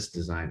about this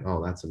design?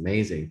 Oh, that's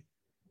amazing.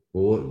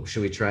 Well,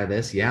 should we try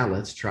this? Yeah,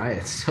 let's try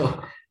it.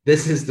 So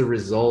this is the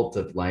result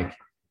of like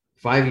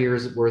 5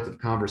 years worth of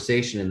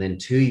conversation and then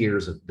 2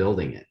 years of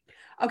building it.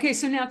 Okay,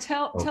 so now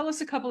Oh, tell us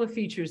a couple of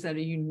features that are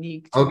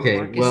unique to the okay.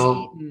 Marcus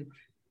Well, Eaton.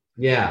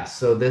 yeah.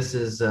 So this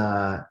is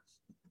the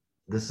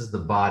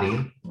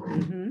body.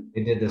 Mm-hmm.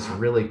 They did this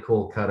really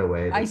cool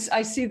cutaway. I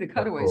see the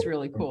cutaway is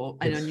really cool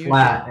and It's unusual.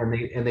 flat,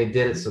 and they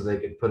did it so they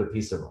could put a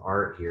piece of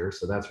art here.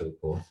 So that's really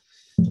cool.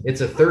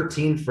 It's a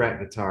 13 fret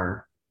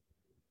guitar.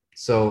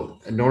 So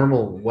a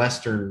normal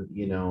Western,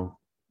 you know,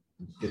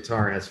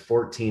 guitar has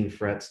 14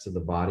 frets to the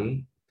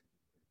body.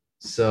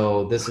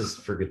 So this is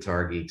for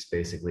guitar geeks,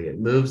 basically. It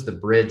moves the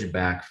bridge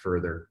back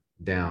further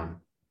down.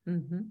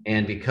 Mm-hmm.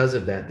 And because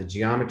of that, the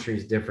geometry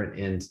is different.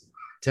 And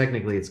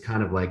technically it's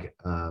kind of like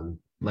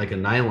a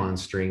nylon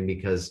string,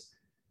 because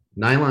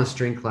nylon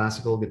string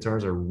classical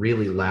guitars are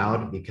really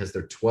loud because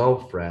they're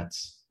 12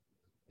 frets,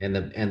 and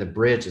the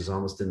bridge is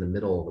almost in the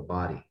middle of the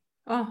body.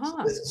 So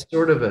Uh-huh. this is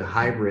sort of a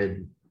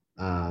hybrid,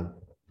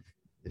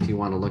 if you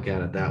want to look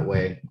at it that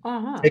way.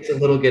 Uh-huh. Takes a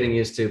little getting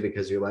used to,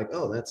 because you're like,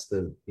 oh, that's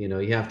the, you know,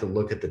 you have to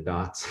look at the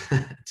dots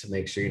to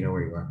make sure you know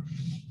where you are.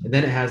 And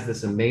then it has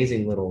this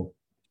amazing little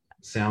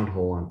sound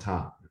hole on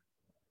top.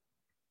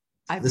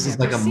 I've This is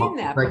never seen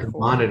it's that like a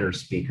before. monitor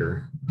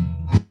speaker.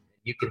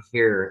 You can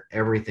hear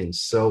everything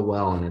so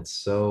well, and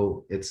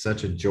it's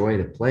such a joy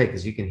to play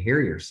because you can hear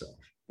yourself.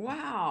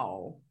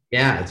 Wow.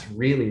 Yeah, it's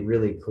really,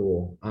 really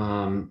cool.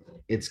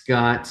 It's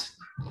got,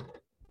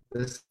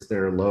 this is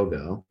their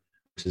logo,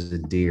 which is a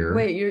deer.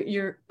 Wait,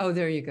 you're oh,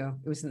 there you go.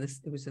 It was in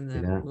See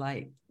the that?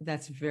 light.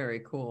 That's very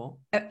cool.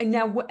 And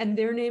now what, and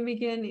their name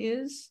again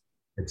is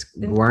It's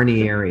the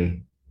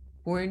Guarnieri.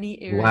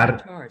 Guarnieri Guar,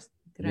 Guitars.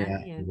 yeah,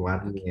 Granieri. Okay.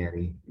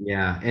 Guarnieri.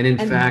 Yeah, and in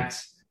And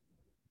fact,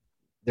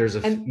 there's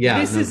a yeah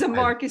this no is go a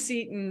ahead. Marcus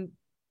Eaton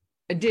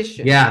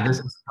edition. Yeah, this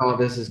is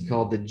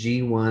called the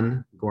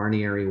G1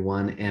 Guarnieri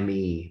 1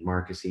 ME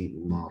Marcus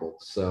Eaton model.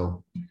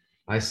 So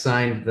I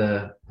signed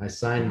the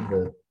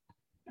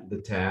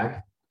tag,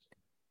 How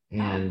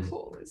and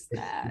cool is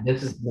that?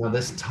 this is, no,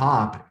 this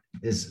top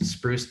is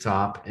spruce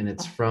top, and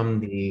it's from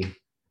the,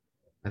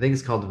 I think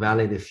it's called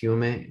Valle de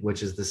Fiume,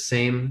 which is the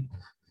same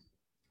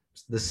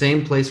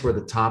place where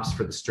the tops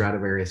for the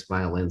Stradivarius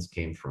violins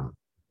came from.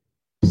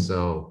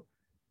 So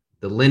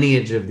the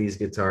lineage of these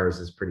guitars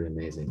is pretty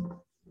amazing.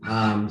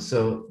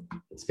 So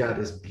it's got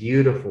this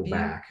beautiful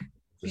back,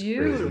 which is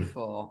crazy.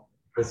 Beautiful.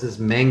 This is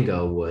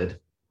mango wood,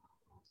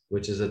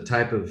 which is a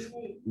type of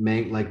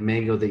like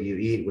mango that you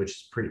eat, which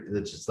is pretty,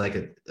 that's just like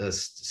a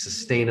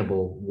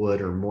sustainable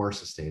wood, or more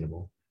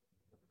sustainable.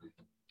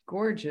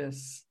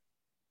 Gorgeous.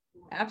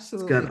 It's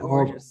Absolutely got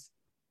gorgeous.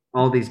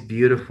 all these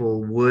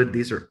beautiful wood.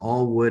 These are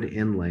all wood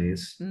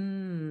inlays.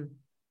 Mm.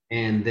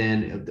 And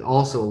then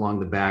also along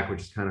the back,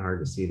 which is kind of hard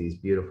to see, these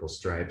beautiful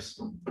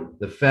stripes.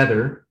 The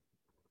feather,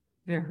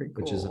 very cool,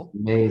 which is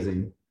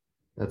amazing.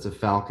 That's a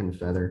falcon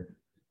feather.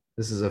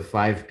 This is a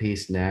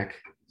 5-piece neck.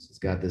 It's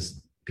got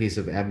this piece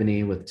of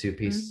ebony with 2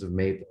 pieces of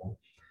maple.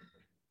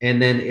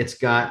 And then it's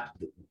got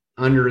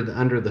under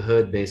the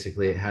hood,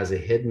 basically, it has a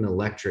hidden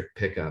electric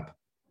pickup.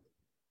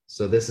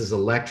 So this is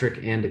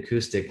electric and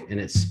acoustic, and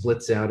it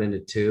splits out into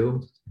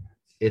 2.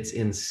 It's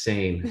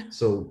insane.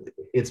 So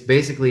it's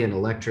basically an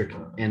electric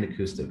and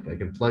acoustic. I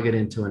can plug it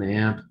into an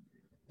amp,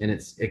 and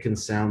it can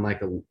sound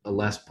like a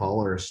Les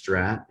Paul or a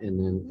Strat, and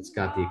then it's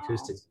got the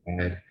acoustic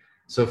side.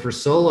 So for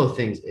solo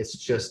things, it's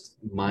just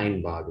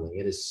mind-boggling.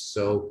 It is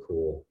so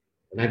cool.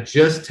 And I'm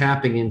just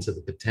tapping into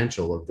the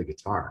potential of the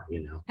guitar,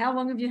 you know. How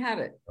long have you had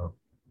it?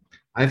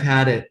 I've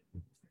had it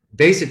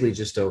basically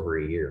just over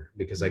a year,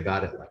 because I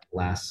got it like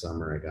last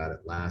summer. I got it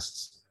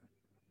last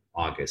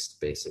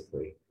August,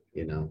 basically,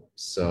 you know.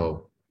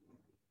 So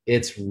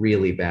it's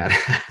really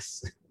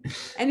badass.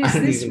 And is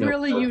this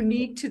really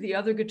unique to the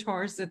other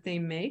guitars that they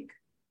make?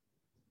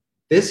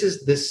 This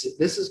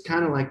is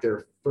kind of like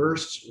their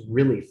first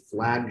really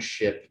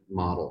flagship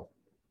model.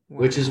 Wow.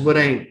 Which is what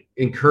I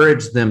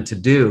encouraged them to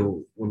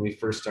do when we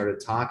first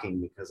started talking,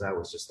 because I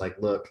was just like,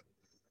 look,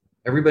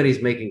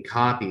 everybody's making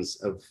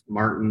copies of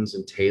Martins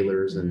and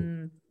Taylors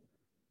and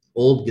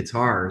old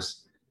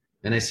guitars.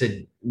 And I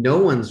said, no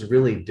one's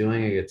really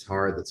doing a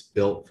guitar that's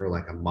built for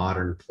like a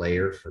modern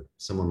player, for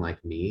someone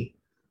like me.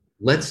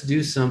 Let's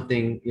do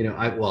something, you know,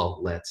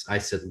 I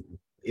said,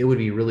 it would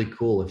be really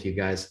cool if you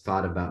guys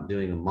thought about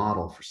doing a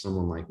model for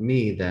someone like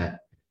me that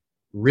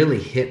really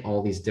hit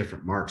all these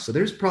different marks. So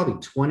there's probably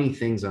 20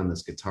 things on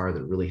this guitar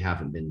that really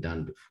haven't been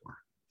done before.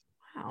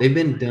 Wow. They've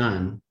been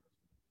done,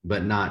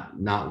 but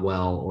not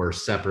well, or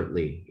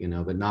separately, you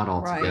know, but not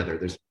all together.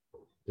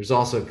 There's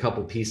also a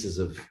couple pieces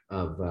of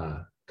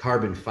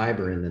carbon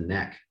fiber in the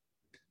neck,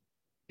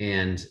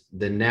 and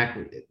the neck,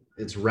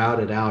 it's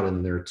routed out,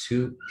 and there are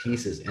 2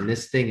 pieces, and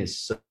this thing is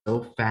so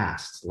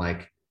fast,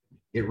 like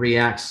it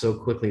reacts so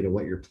quickly to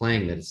what you're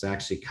playing that it's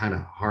actually kind of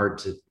hard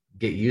to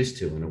get used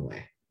to in a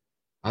way.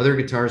 Other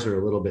guitars are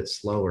a little bit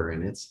slower,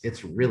 and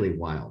it's really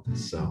wild.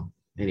 So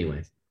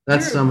anyway,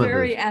 that's some of the... You're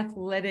a very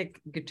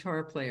athletic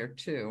guitar player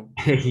too.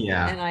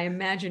 Yeah. And I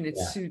imagine it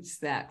suits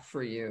that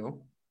for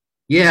you.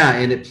 Yeah,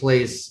 and it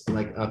plays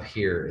like up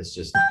here. It's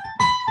just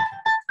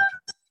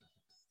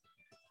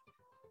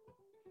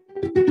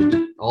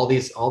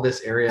all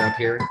this area up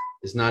here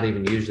is not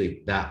even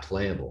usually that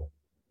playable.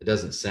 It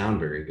doesn't sound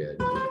very good.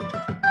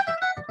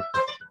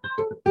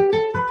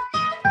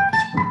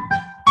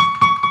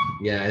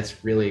 Yeah,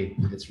 it's really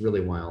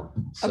wild.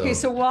 Okay,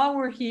 so while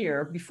we're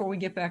here, before we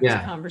get back to the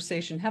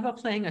conversation, how about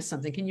playing us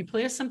something? Can you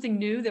play us something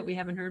new that we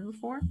haven't heard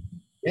before?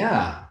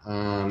 Yeah.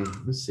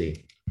 Let's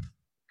see.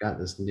 Got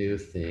this new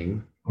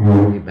thing.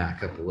 Let me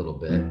back up a little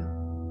bit.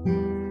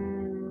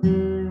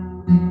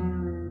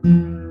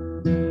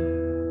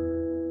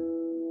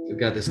 We've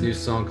got this new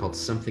song called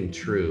Something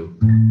True.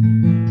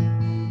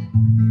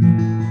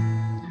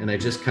 And I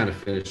just kind of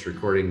finished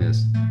recording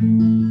this.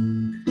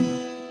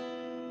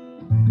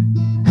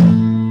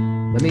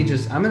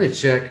 I'm going to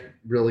check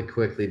really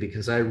quickly,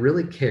 because I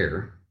really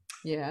care.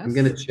 Yes. I'm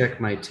going to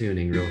check my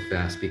tuning real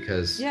fast,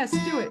 because yes,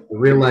 do it. I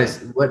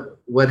realized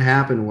what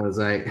happened was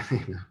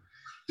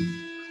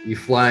you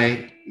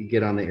fly, you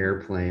get on the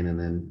airplane, and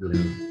then, you know,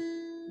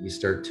 you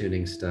start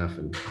tuning stuff,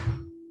 and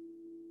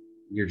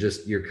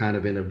you're kind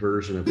of in a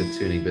version of the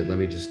tuning, but let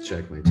me just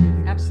check my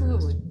tuning.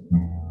 Absolutely.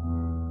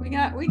 We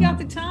got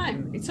the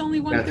time. It's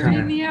only 1:30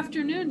 in the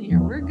afternoon here.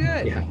 We're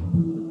good. Yeah.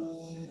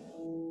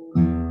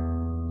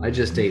 I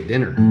just ate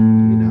dinner,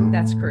 you know.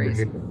 That's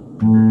crazy.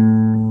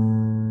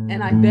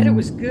 And I bet it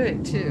was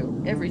good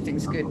too.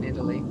 Everything's good in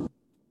Italy.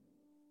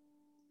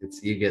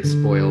 You get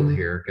spoiled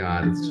here.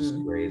 God, it's just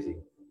crazy.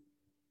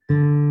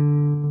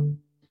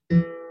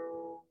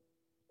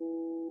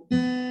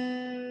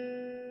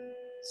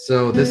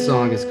 So this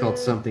song is called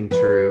Something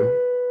True.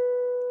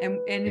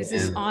 And is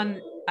this on,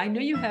 I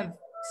know you have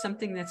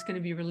something that's going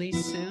to be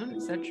released soon.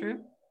 Is that true?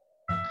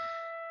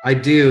 I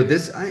do.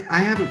 I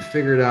haven't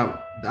figured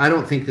out. I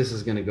don't think this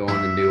is going to go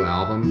on the new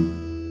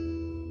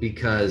album,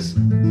 because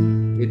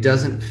it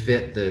doesn't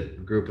fit the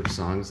group of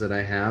songs that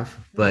I have.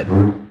 But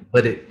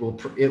it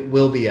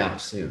will be out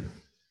soon.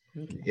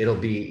 Okay. It'll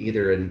be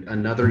either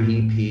another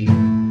EP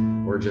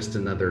or just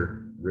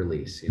another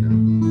release, you know.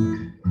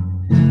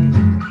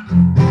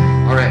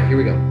 All right, here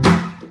we go.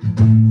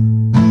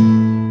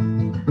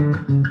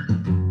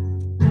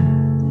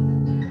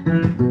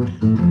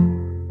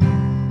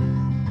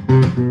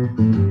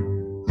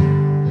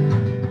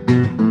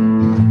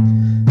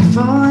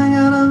 Falling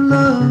out of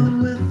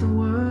love with the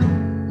world,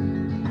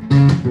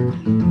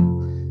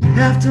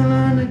 have to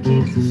learn to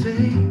keep the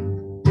faith.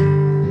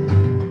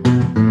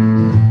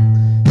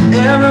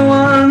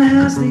 Everyone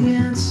has the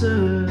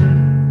answer,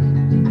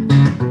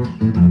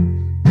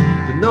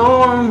 but no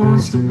one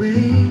wants to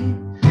wait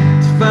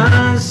to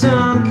find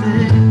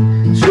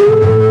something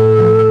true.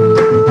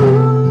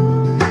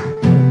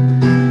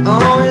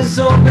 Always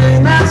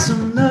hoping that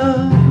some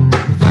love will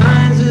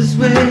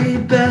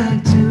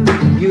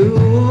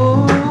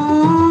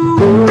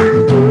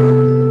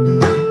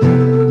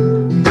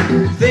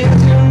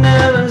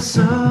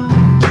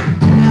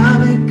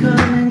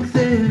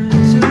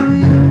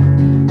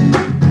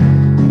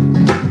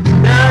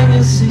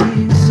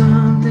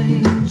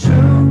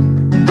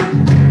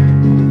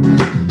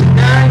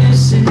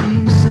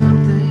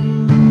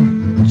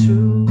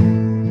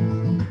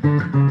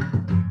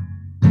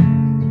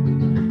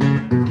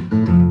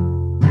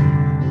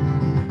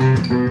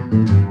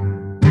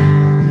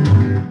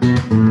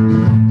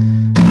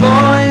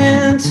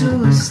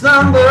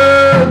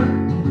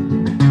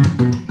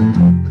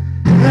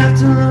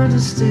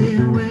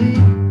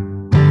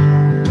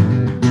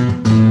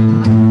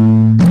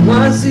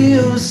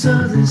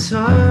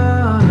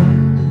guitar.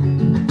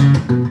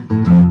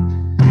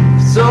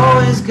 It's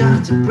always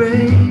got to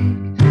break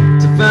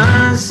to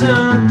find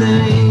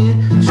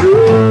something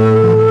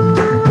true.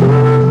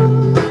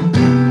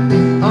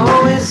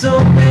 Always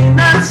hoping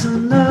that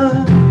some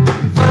love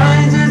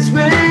finds its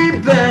way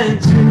back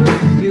to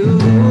you.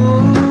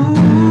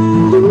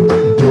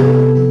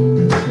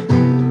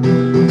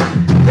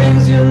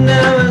 Things you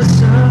never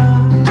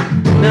saw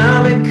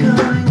now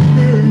becoming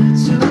clear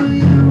to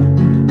you.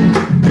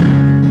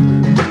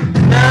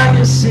 Now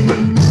you're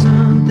seeing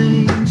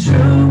something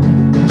true.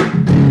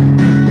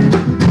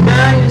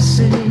 Now you're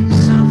seeing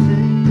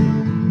something.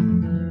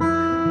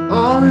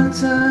 All the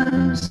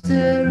time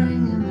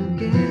staring in the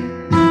gate.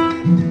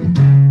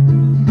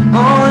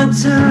 All the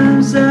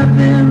times I've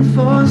been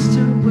forced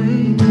to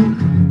wait.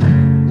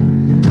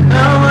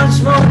 How much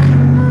more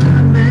can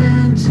a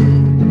man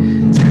take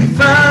to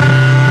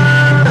find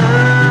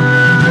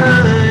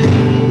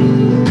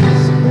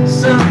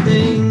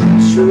something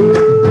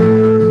true?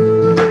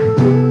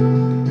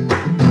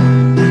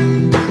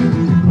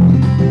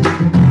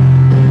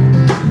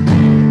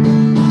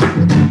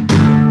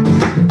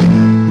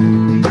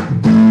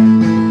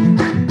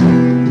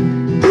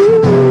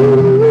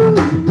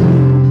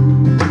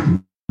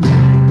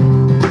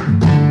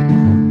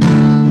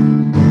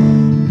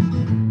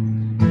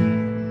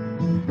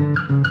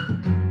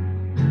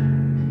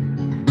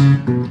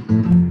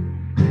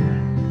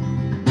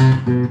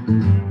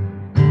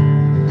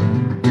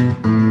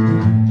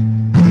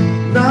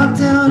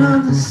 Lockdown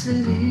of the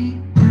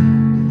city,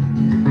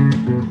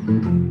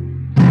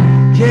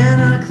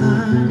 cannot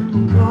climb the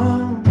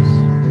walls.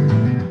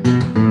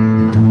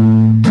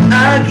 I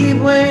keep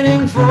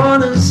waiting for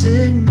the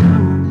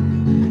signal,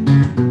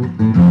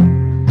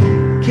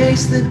 in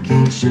case the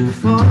gate should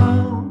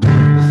fall.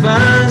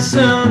 Find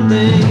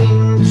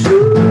something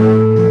true.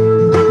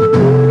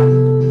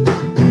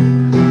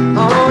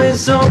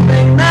 Always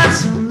hoping that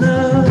some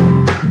love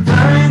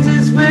finds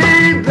its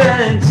way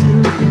back to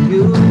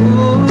you.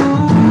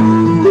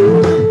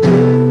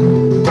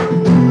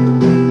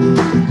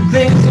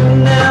 Things you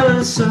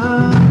never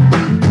saw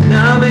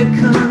now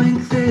becoming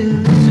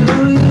clear to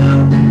you.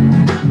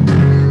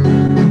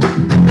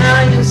 Now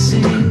you're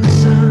seeing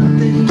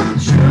something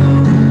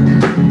true.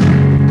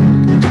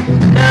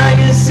 Now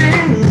you're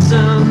seeing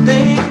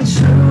something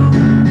true.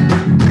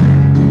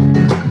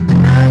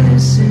 Now you're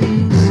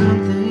seeing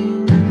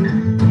something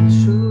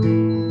true.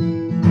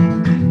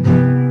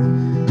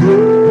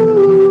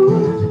 Ooh.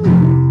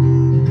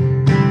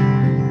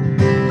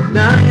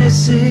 Now you're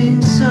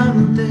seeing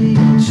something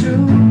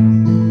true.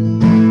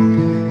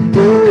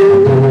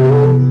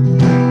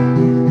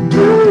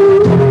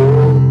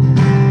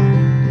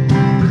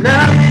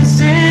 Now you're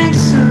seeing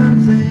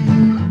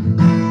something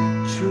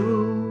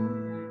true.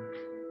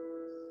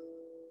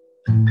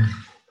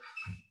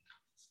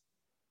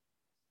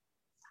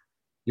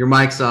 Your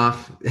mic's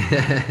off.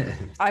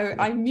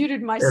 I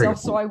muted myself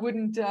so I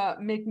wouldn't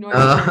make noise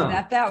during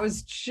that. That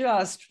was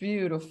just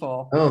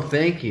beautiful. Oh,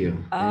 thank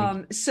you.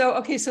 So,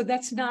 okay, so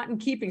that's not in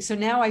keeping. So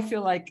now I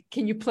feel like,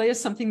 can you play us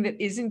something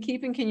that is in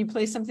keeping? Can you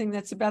play something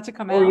that's about to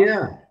come out? Oh,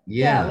 yeah.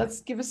 Yeah.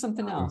 Let's give us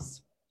something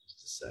else.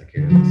 Just a sec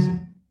here. Let's see.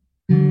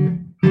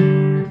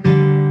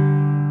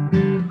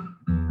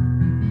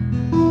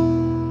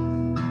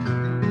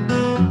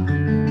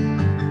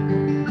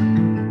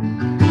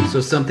 So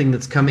something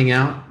that's coming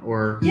out,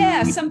 or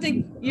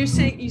something you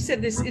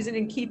said this isn't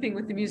in keeping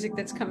with the music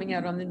that's coming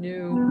out on the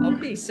new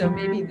LP. So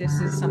maybe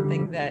this is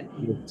something that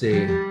let's see.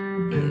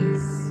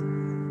 Is.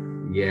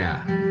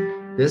 Yeah,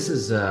 this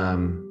is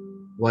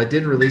well, I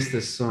did release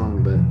this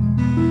song, but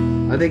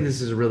I think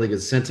this is a really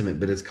good sentiment.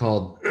 But it's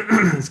called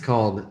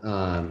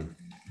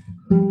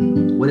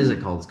what is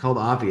it called? It's called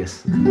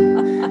Obvious.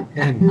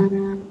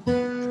 And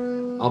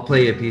I'll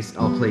play you a piece.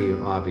 I'll play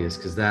you Obvious,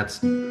 because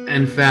that's,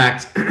 in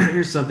fact,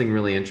 here's something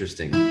really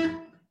interesting.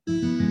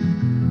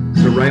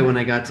 So right when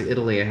I got to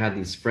Italy, I had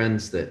these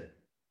friends that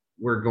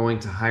were going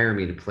to hire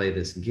me to play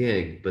this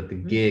gig, but the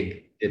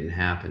gig didn't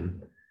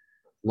happen.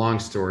 Long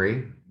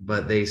story,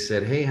 but they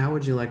said, hey, how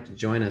would you like to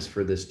join us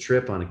for this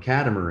trip on a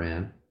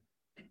catamaran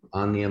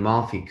on the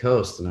Amalfi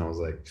Coast? And I was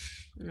like,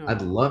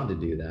 I'd love to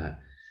do that.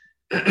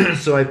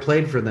 So I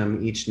played for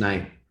them each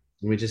night,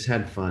 and we just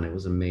had fun. It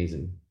was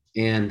amazing.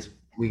 And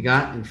we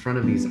got in front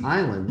of these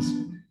islands,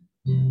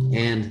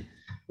 and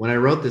when I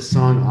wrote this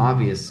song,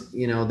 Obvious,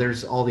 you know,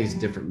 there's all these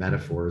different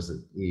metaphors that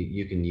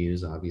you can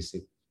use,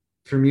 obviously,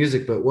 for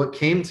music. But what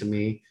came to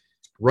me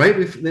right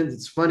before,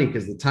 it's funny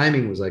because the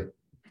timing was like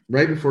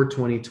right before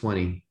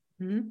 2020,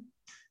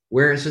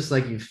 where it's just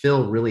like you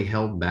feel really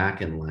held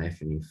back in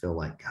life, and you feel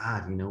like,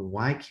 God, you know,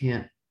 why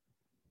can't,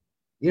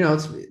 you know,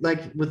 it's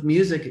like with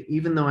music,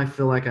 even though I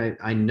feel like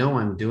I know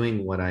I'm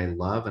doing what I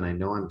love, and I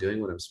know I'm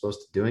doing what I'm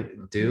supposed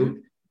to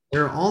do,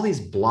 there are all these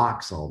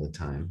blocks all the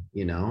time,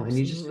 you know, and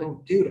you just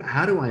go, dude,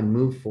 how do I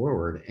move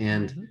forward?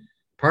 And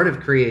part of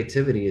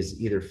creativity is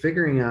either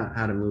figuring out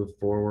how to move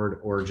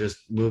forward or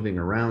just moving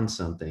around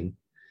something.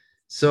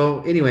 So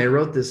anyway, I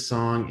wrote this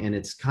song, and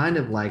it's kind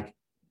of like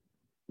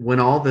when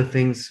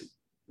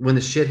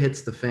the shit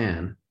hits the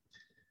fan,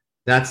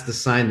 that's the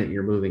sign that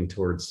you're moving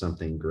towards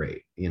something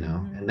great, you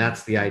know, and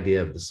that's the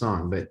idea of the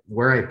song. But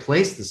where I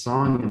placed the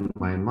song in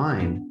my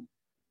mind,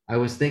 I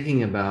was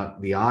thinking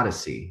about the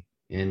Odyssey,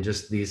 and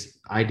just these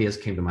ideas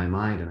came to my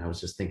mind. And I was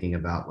just thinking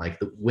about like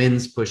the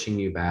winds pushing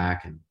you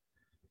back, and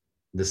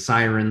the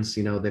sirens,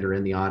 you know, that are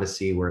in the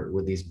Odyssey, where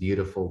with these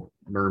beautiful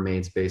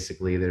mermaids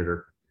basically that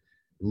are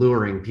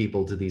luring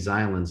people to these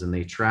islands, and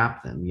they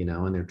trap them, you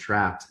know, and they're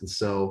trapped. And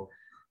so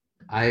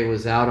I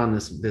was out on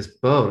this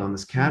boat, on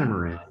this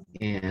catamaran,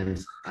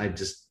 and I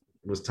just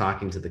was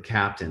talking to the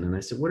captain, and I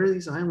said, "What are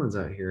these islands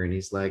out here?" And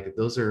he's like,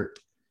 "Those are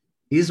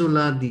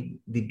Isola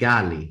di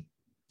Galli."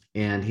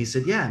 And he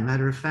said, "Yeah,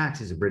 matter of fact,"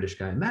 he's a British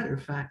guy. "Matter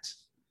of fact,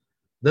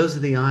 those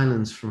are the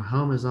islands from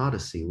Homer's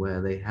Odyssey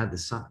where they had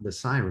the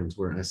sirens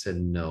were." And I said,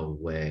 "No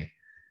way."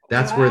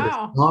 That's where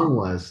the song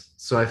was.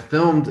 So I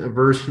filmed a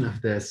version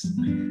of this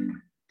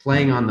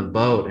playing on the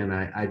boat, and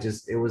I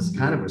just, it was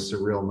kind of a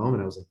surreal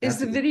moment. I was like, is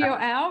the video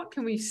out?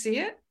 Can we see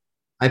it?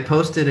 I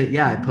posted it.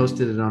 Yeah, I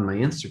posted it on my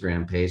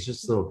Instagram page,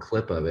 just a little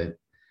clip of it.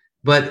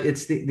 But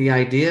it's the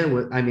idea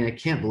with, I mean, I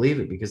can't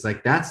believe it, because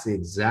like that's the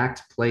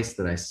exact place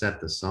that I set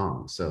the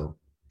song. So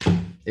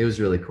it was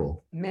really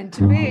cool. Meant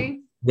to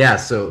be. Yeah,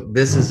 so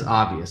this is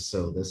obvious.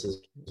 So this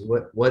is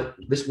what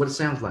it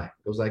sounds like.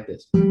 It goes like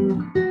this.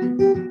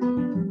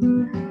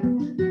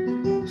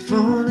 If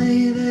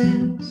only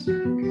this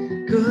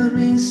could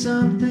mean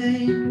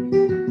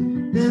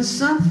something, then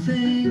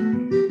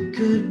something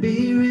could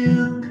be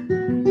real.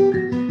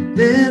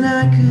 Then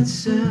I could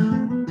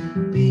sail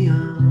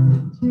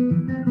beyond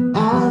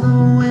all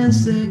the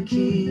winds that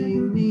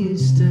keep me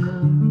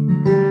still,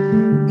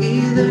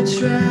 either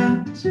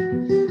trapped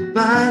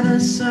by the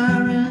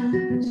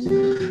sirens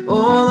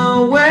or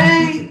the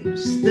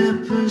waves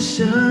that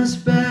push us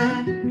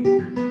back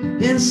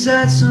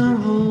inside some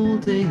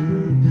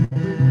holding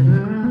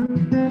pattern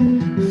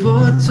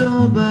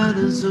foretold by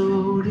the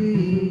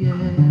zodiac.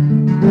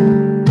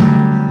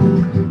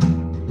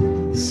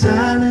 The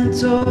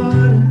silent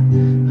order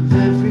of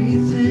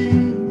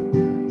everything,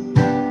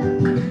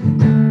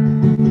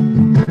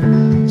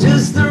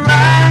 just the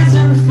rise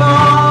and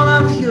fall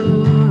of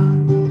your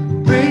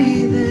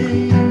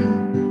breathing.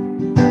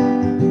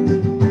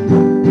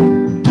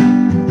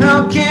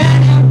 How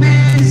can you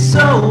be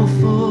so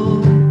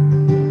full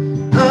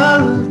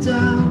of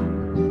doubt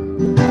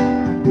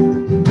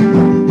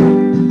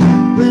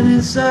when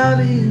it's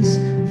obvious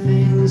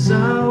things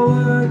are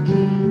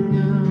working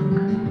out?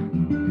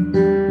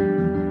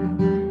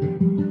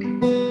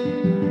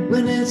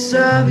 When it's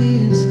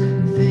obvious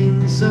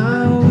things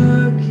are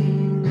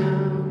working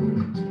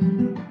out.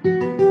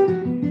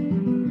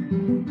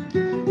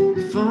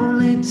 If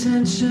only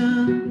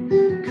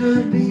tension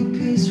could be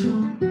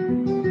peaceful,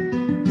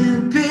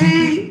 then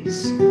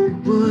peace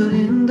would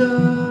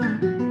endure.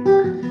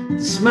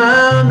 The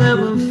smile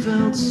never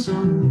felt so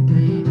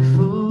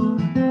painful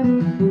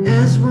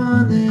as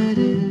one that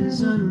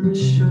is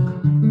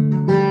unsure.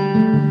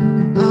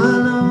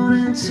 Alone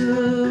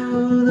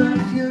into the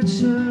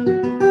future,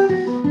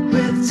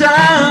 with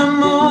time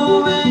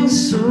moving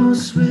so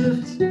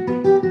swift,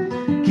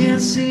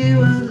 can't see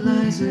what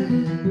lies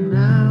ahead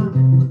now.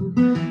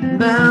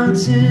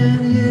 Mountain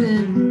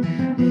hidden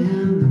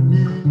in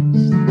the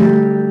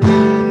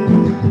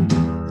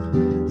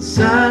mist,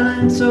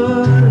 silent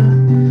order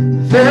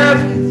of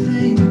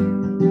everything,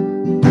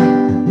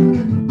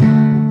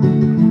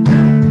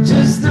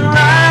 just the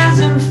rise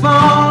and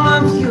fall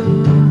of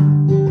your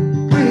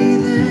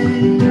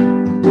breathing.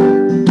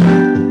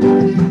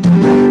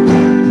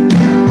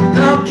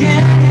 How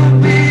can you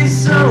be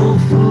so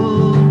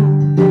full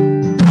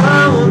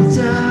of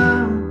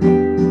doubt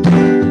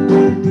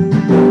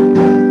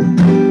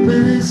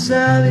when it's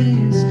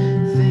obvious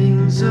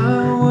things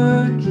are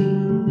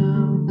working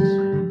out?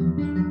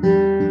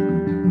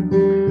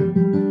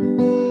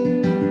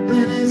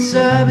 When it's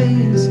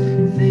obvious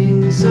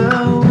things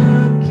are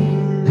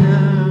working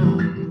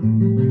out.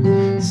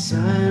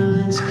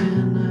 Silence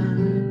cannot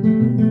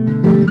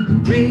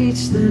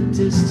reach the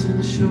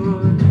distant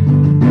shore.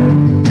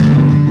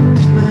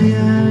 My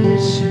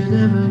eyes should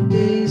never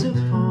gaze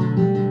upon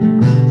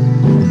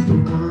the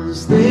ones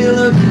they're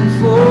looking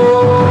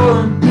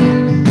for.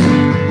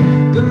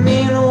 But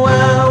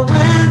meanwhile,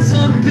 winds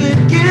are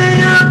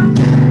picking up,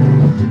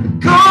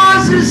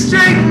 course is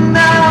straightened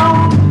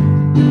out.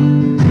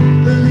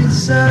 But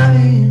it's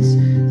obvious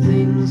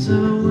things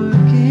are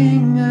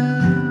working out.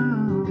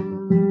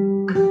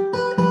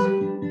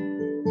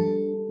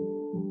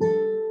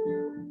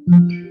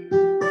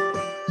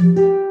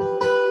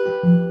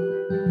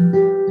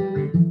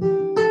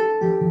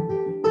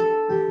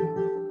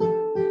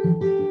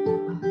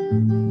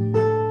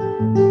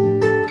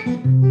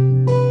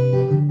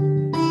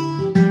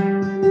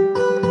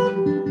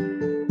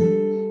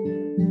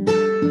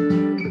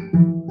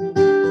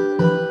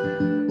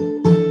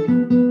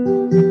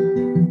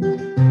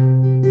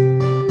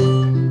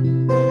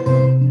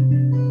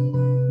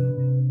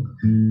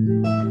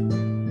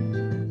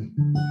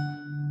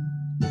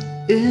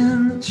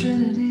 In the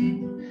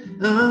trinity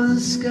of the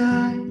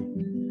sky,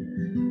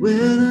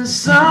 where the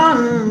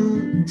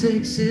sun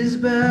takes his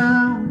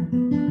bow,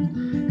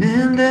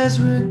 and as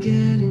we're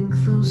getting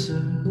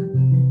closer,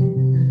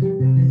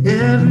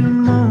 every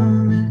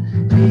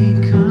moment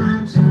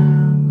becomes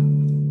now.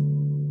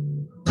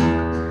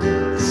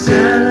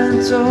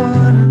 Silent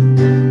order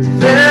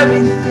of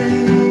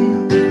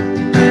everything,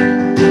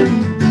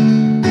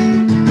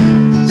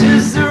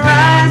 just the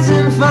rise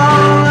and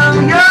fall of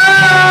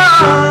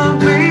your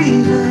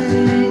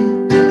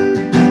breathing.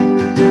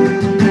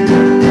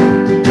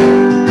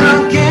 How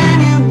can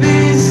you be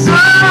so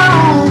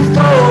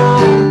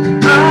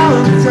full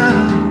of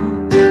doubt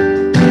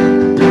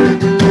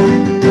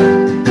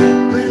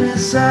when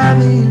it's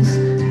obvious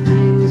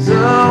things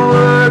are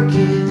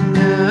working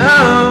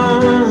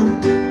out?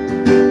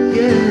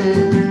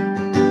 Yeah,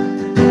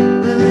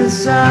 when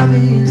it's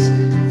obvious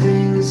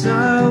things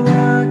are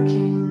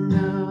working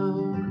out.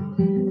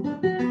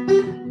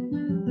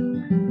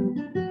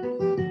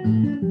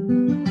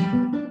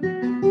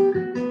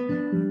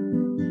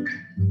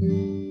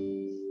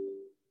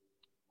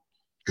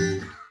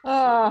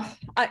 Oh,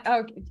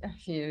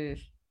 phew.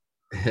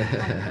 I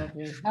love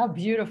you. How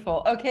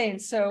beautiful. Okay,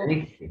 and so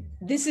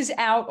this is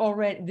out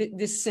already.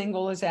 This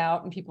single is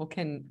out, and people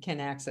can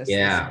access this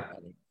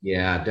already.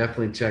 Yeah,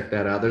 definitely check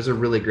that out. There's a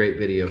really great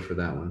video for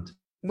that one.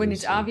 When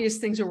it's obvious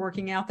things are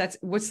working out,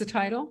 what's the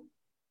title?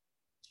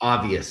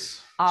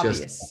 Obvious.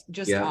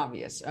 Just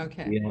obvious.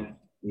 Okay.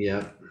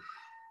 Yeah.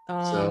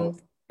 So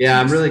yeah,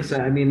 I'm really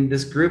excited. I mean,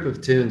 this group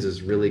of tunes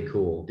is really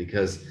cool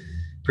because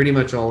pretty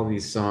much all of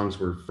these songs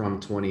were from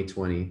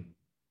 2020,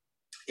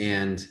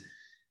 and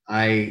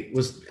I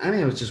was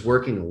just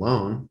working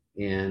alone,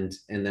 and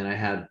then I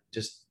had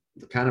just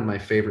kind of my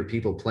favorite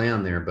people play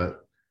on there.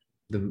 But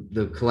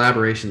the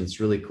collaboration that's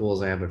really cool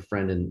is I have a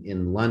friend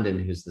in London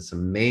who's this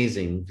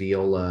amazing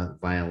viola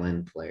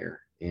violin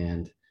player,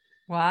 and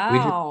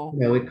wow,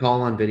 we'd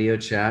call on video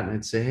chat, and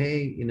I'd say,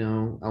 hey,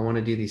 I want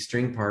to do these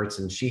string parts,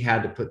 and she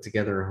had to put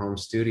together a home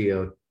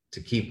studio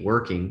to keep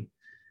working.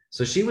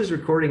 So she was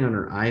recording on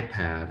her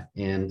iPad,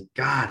 and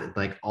God,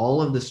 like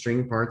all of the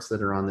string parts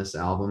that are on this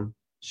album,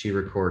 she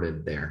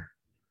recorded there.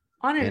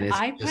 On an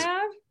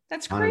iPad?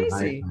 That's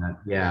crazy.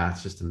 Yeah,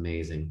 it's just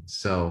amazing.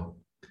 So,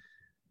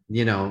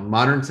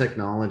 modern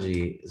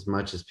technology, as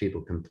much as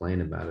people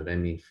complain about it, I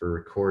mean, for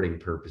recording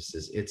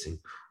purposes, it's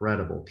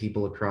incredible.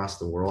 People across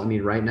the world. I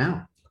mean, right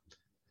now,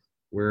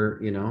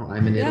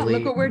 I'm in Italy.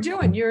 Look what we're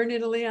doing. You're in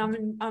Italy. I'm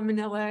in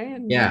LA,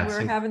 and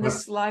we're having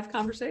this live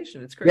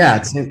conversation. It's great.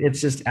 Yeah, it's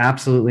just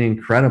absolutely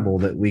incredible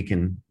that we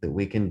can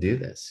do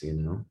this.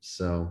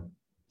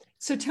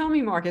 So tell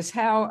me, Marcus,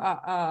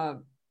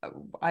 how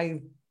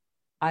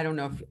I don't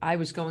know if I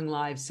was going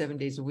live 7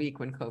 days a week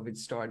when COVID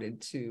started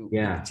to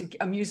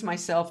amuse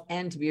myself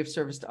and to be of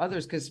service to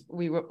others, because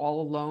we were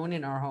all alone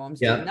in our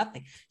homes doing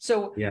nothing.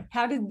 So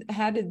how did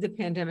the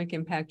pandemic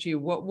impact you?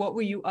 What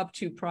were you up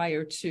to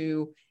prior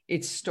to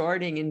it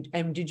starting?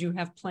 And did you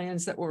have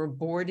plans that were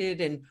aborted?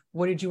 And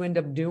what did you end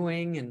up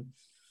doing? And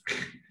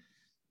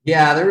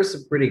there were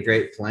some pretty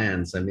great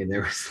plans. I mean,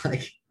 there was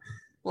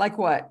like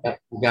what?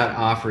 We got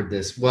offered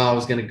this. Well, I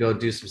was going to go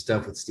do some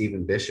stuff with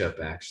Stephen Bishop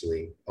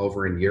actually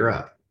over in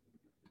Europe.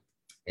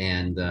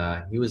 And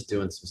he was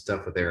doing some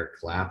stuff with Eric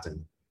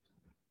Clapton.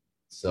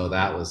 So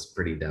that was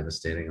pretty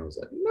devastating. I was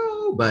like,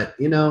 no, but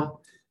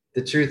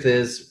the truth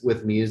is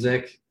with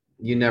music,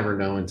 you never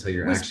know until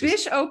you're actually.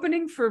 Was Bish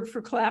opening for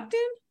Clapton?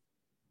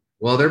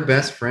 Well, they're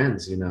best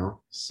friends,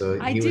 so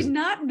I did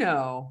not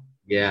know.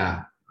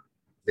 Yeah.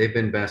 They've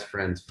been best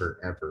friends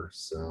forever.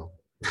 So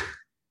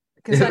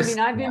because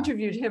I've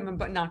interviewed him,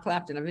 but not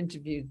Clapton. I've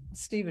interviewed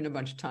Stephen a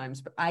bunch of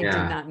times, but I did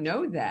not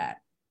know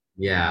that.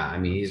 Yeah, I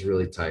mean, he's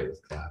really tight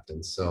with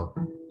Clapton. So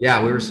we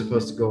were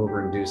supposed to go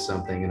over and do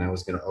something, and I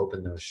was going to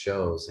open those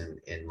shows, and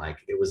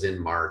it was in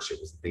March. It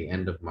was the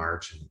end of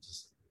March, and it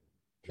just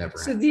never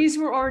happened. So these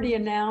were already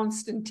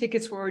announced and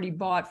tickets were already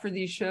bought for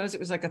these shows. It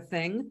was like a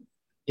thing.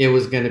 It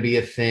was going to be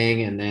a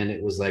thing, and then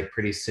it was like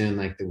pretty soon,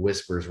 like the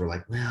whispers were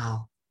like,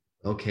 well,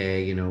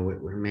 okay,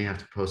 we may have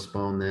to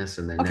postpone this.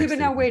 And then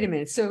now wait a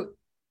minute. So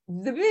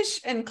the Bish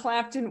and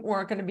Clapton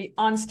were going to be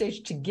on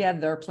stage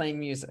together playing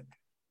music.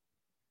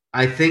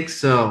 I think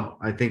so.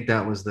 I think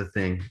that was the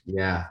thing.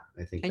 Yeah,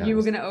 I think. And you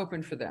were going to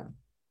open for them.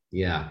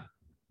 Yeah.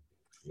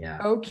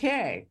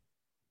 Okay.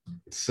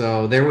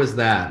 So there was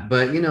that,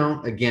 but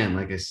again,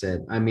 like I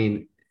said, I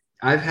mean,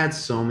 I've had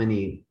so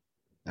many.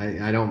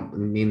 I don't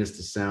mean this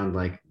to sound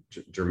like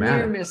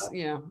dramatic. Just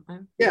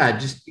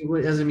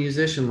as a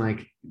musician,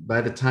 like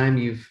by the time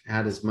you've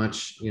had as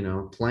much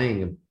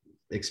playing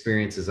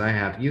experience as I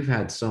have, you've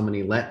had so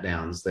many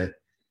letdowns that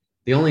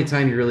the only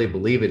time you really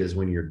believe it is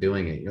when you're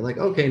doing it. You're like,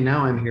 okay,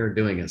 now I'm here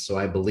doing it, so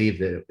I believe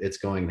that it's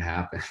going to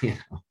happen.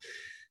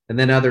 And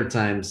then other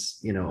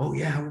times, oh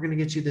yeah, we're gonna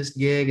get you this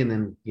gig, and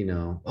then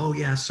oh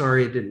yeah,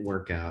 sorry, it didn't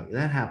work out.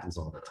 That happens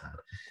all the time.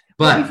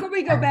 But before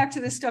we go back to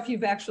the stuff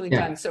you've actually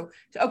done, so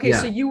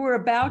you were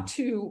about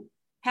to.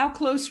 How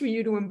close were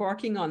you to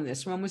embarking on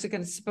this? When was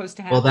it supposed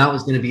to happen? Well, that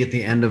was going to be at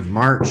the end of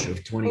March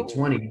of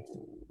 2020.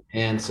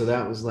 And so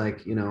that was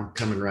like,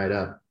 coming right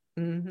up,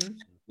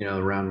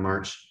 around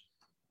March.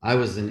 I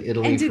was in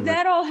Italy And did for my,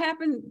 that all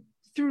happen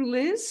through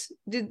Liz?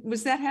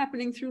 Was that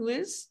happening through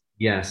Liz?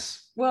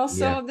 yes. Well,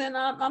 Yeah. so then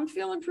I'm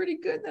feeling pretty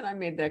good that I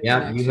made that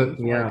Yeah. You connection hooked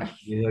me for up.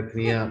 you. You hooked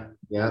me up.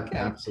 Yeah, Okay.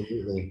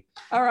 absolutely.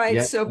 All right.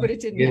 Yeah. So, but it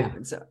didn't Yeah.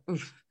 happen. So,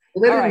 oof.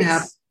 Well, that All didn't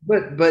right.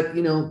 happen. But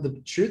you know,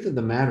 the truth of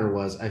the matter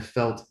was I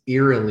felt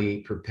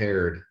eerily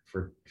prepared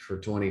for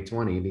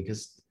 2020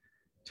 because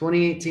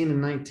 2018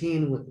 and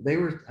 19 they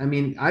were, I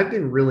mean, I've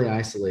been really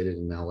isolated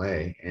in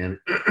LA, and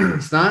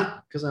it's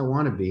not because I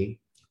want to be.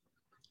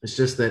 It's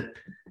just that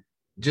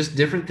just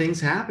different things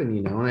happen,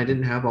 you know, and I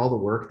didn't have all the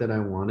work that I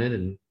wanted.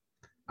 And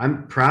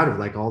I'm proud of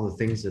like all the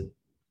things that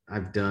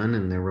I've done,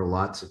 and there were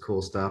lots of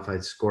cool stuff. I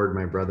scored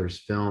my brother's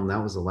film.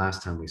 That was the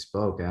last time we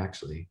spoke,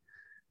 actually.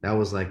 That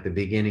was like the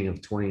beginning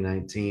of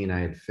 2019. I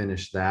had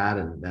finished that,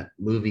 and that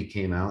movie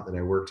came out that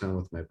I worked on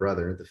with my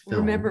brother, the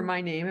Remember film.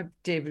 My Name of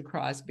David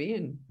Crosby,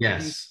 and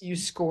Yes. you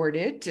scored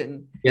it,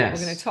 and we're going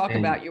to Yes. talk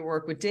And about your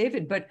work with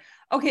David. But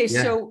okay,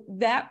 yeah. so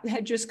that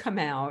had just come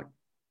out,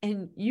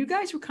 and you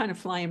guys were kind of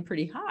flying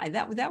pretty high.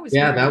 That was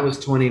Yeah, very that was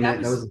that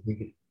 29. That was was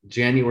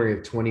January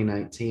of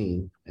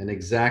 2019. And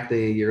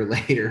exactly a year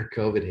later,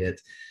 COVID hit.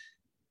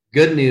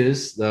 Good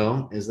news,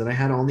 though, is that I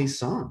had all these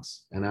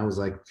songs. And I was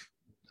like,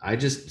 I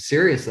just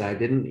seriously, I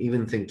didn't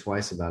even think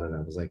twice about it.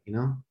 I was like, you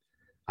know,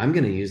 I'm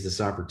going to use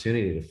this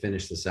opportunity to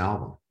finish this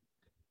album.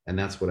 And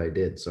that's what I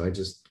did. So I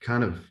just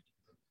kind of,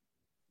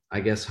 I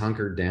guess,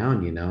 hunkered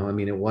down, you know. I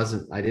mean,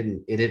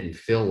 it didn't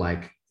feel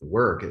like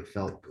work. It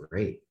felt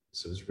great.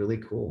 So it was really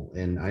cool.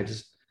 And I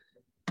just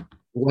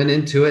went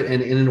into it,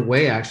 and in a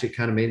way actually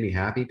kind of made me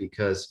happy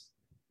because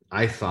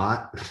I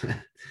thought,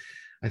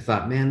 I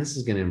thought, man, this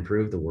is going to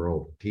improve the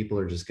world. People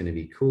are just going to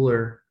be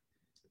cooler.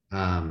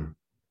 Um,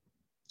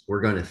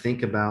 we're going to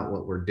think about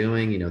what we're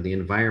doing. You know, the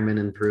environment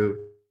improved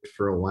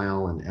for a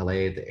while in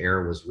LA. The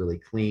air was really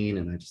clean.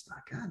 And I just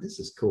thought, God, this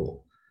is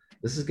cool.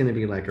 This is going to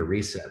be like a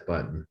reset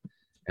button.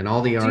 And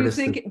all the artists.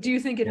 do you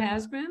think it Yeah,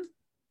 has been?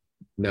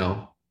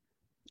 no,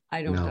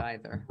 I don't no,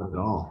 either. not at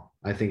all.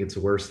 I think it's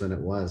worse than it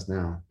was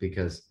now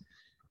because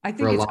I for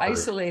think a it's lot of,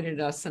 isolated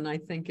us, and I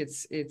think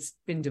it's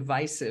been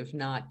divisive,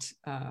 not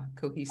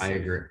cohesive.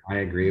 I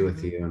agree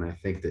with Mhm. you. And I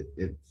think that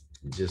it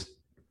just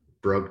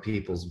broke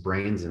people's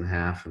brains in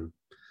half. And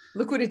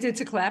Look what it did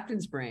to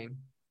Clapton's brain.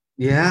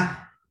 yeah,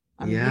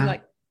 I mean, he yeah,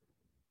 like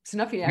it's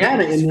enough. He yeah.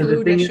 actually just And the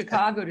flew to thing is,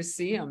 Chicago to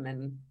see him,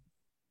 and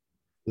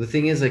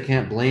I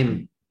can't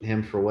blame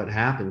him for what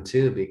happened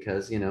too,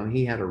 because you know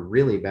he had a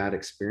really bad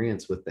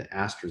experience with the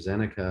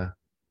AstraZeneca,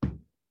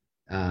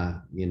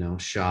 you know,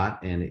 shot,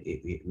 and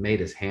it made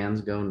his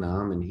hands go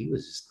numb, and he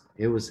was just,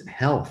 it was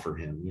hell for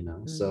him, you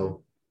know. Mhm.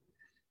 So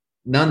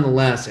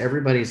nonetheless,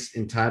 everybody's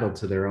entitled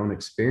to their own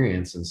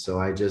experience, and so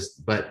I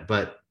just,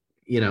 but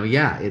you know,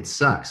 yeah, it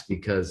sucks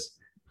because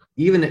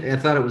even I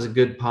thought it was a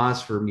good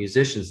pause for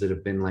musicians that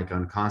have been like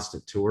on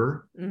constant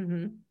tour,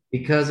 Mhm.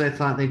 because I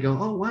thought they'd go,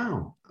 oh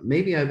wow,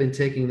 maybe I've been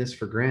taking this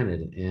for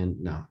granted, and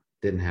no,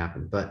 didn't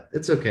happen. But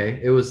it's okay.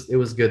 It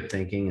was good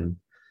thinking, and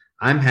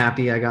I'm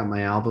happy I got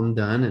my album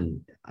done,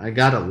 and I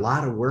got a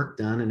lot of work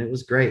done, and it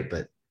was great.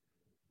 But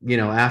you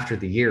know, after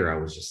the year,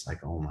 I was just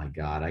like, oh my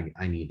god,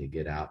 I need to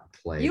get out and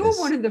play You were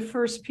one this. of the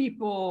first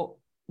people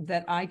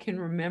that I can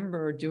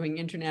remember doing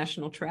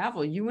international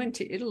travel. You went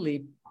to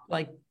Italy,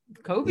 like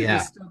COVID was Yeah,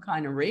 still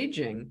kind of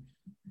raging.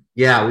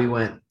 yeah, we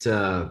went.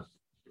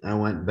 I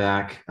went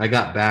back. I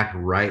got back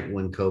right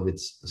when COVID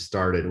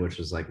started, which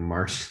was like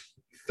March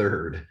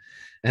 3rd,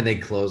 and they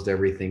closed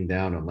everything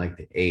down on like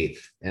the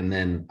 8th. And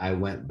then I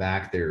went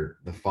back there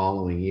the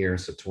following year,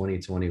 so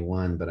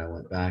 2021. But I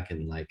went back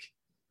in like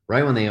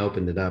right when they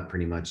opened it up,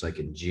 pretty much like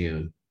in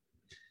June.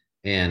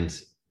 And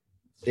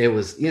it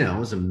was, you know, it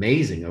was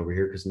amazing over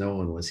here because no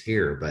one was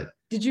here. But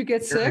Did you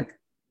get sick?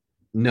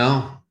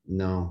 no,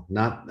 no,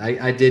 not.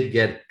 I did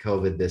get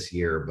COVID this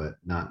year, but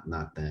not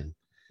then.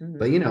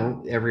 But Mhm. you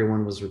know,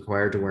 everyone was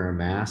required to wear a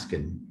mask,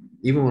 and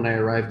even when I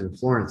arrived in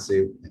Florence,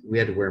 we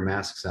had to wear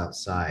masks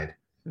outside.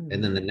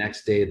 And then Mhm. the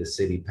next day, the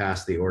city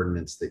passed the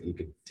ordinance that you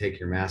could take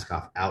your mask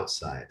off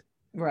outside.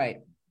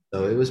 Right.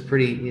 So it was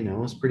pretty, you know,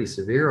 it was pretty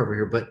severe over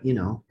here. But you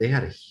know, they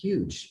had a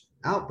huge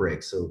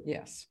outbreak, so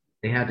Yes.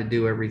 they had to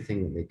do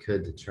everything that they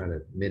could to try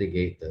to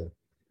mitigate the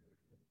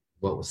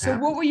what was So what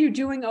happening. were you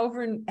doing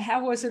over and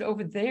how was it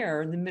over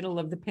there in the middle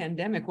of the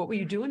pandemic? What were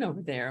you doing over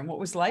there, and what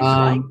was life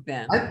like I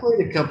then?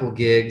 played a couple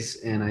gigs,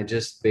 and I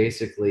just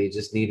basically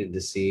just needed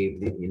to see,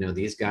 you know,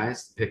 these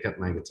guys pick up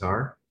my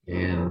guitar,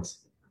 and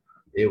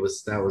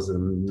that was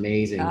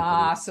amazing.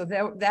 Ah, so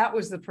that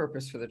was the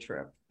purpose for the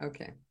trip.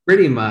 Okay.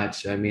 Pretty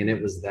much. I mean,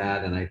 it was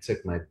that, and I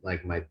took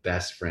my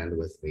best friend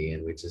with me,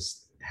 and we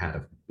just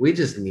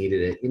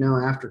needed it. You know,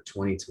 after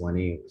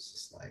 2020, it was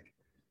just like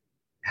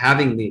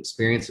having the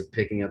experience of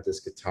picking up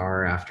this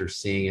guitar after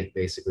seeing it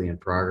basically in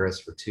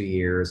progress for 2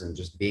 years, and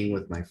just being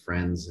with my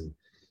friends and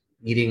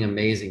eating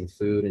amazing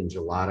food and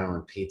gelato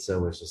and pizza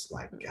was just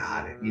like,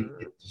 God,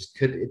 Mm.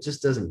 it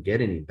just doesn't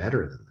get any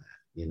better than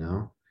that, you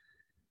know?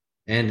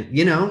 And,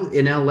 you know,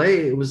 in LA,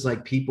 it was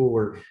like people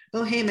were,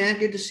 oh, hey, man,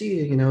 good to see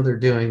you. You know, they're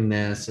doing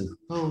this. And,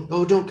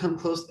 oh, don't come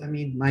close. I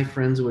mean, my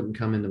friends wouldn't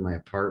come into my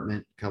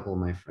apartment, a couple of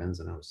my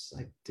friends. And I was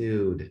like,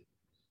 dude,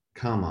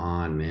 come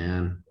on,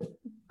 man.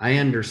 I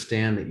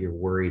understand that you're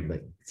worried,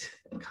 but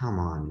come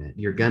on, man.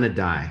 You're going to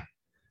die.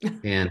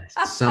 And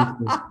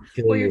something's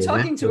kill well, you. you're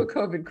talking to a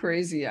COVID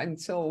crazy.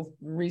 Until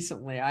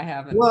recently, I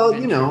haven't. Well,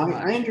 you know,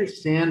 I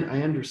understand.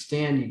 I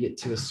understand you get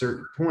to a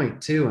certain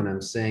point too. And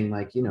I'm saying,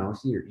 like, you know, if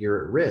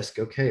you're at risk,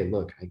 okay,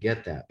 look, I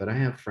get that. But I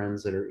have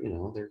friends that are, you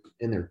know, they're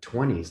in their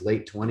 20s,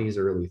 late 20s,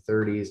 early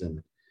 30s.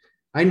 And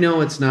I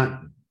know it's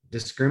not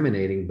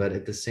discriminating, but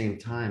at the same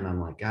time,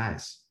 I'm like,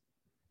 guys,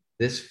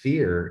 this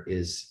fear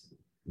is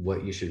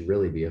what you should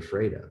really be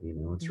afraid of. You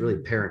know, it's really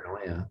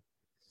paranoia.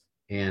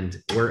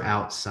 And we're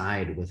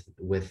outside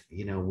with,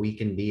 you know, we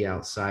can be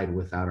outside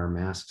without our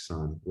masks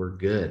on. We're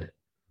good.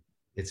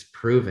 It's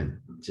proven.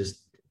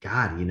 Just,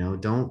 God, you know,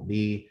 don't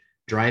be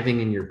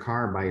driving in your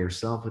car by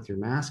yourself with your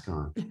mask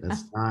on.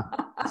 It's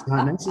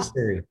not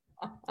necessary.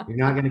 You're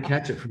not going to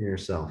catch it from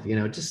yourself, you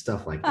know, just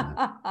stuff like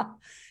that.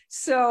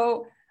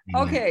 So,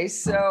 okay.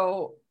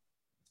 So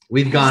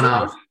we've gone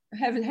off.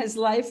 Has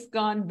life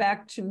gone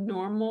back to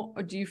normal,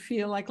 or do you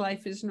feel like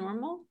life is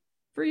normal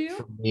for you?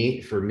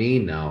 For me,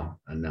 no,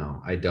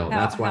 I don't.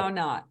 That's why. How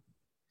not?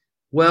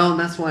 Well,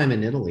 that's why I'm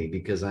in Italy,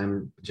 because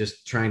I'm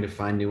just trying to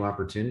find new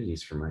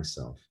opportunities for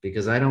myself,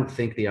 because I don't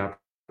think the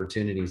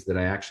opportunities that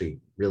I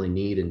actually really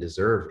need and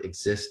deserve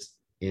exist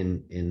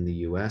in the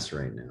US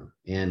right now.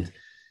 And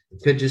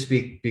it could just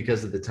be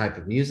because of the type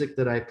of music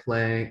that I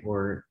play,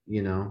 or,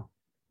 you know,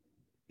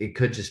 it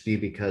could just be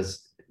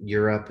because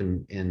Europe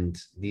and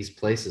these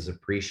places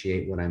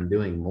appreciate what I'm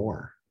doing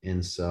more.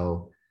 And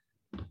so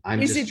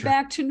is it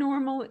back to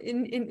normal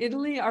in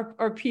Italy?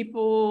 Are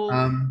people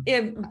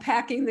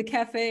packing the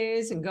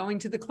cafes and going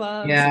to the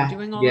clubs and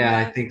doing all of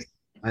that?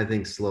 I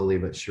think slowly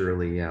but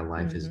surely,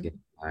 life is getting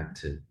back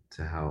to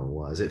how it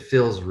was. It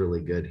feels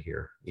really good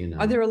here, you know.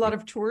 Are there a lot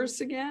of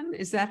tourists again?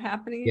 Is that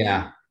happening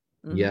again?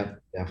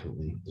 Yep,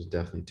 definitely. There's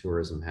definitely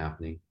tourism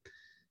happening.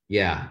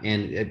 Yeah,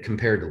 and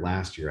compared to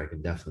last year, I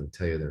can definitely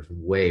tell you there's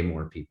way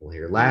more people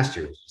here. Last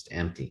year was just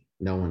empty.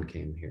 No one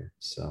came here.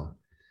 So,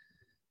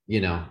 you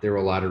know, there were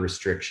a lot of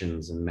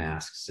restrictions and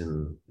masks,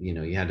 and, you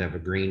know, you had to have a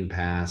green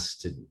pass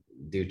to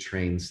do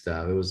train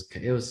stuff.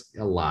 It was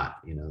a lot,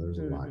 you know, there was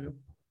a lot,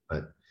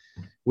 but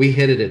we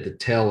hit it at the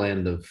tail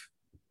end of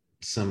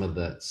some of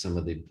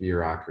the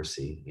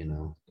bureaucracy, you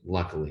know,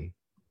 luckily.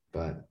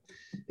 But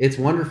it's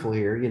wonderful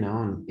here, you know.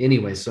 And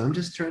anyway, so I'm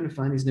just trying to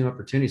find these new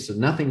opportunities. So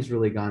nothing's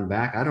really gone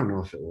back. I don't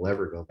know if it will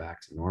ever go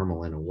back to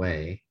normal in a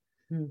way.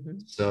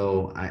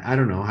 So I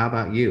don't know. How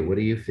about you? What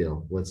do you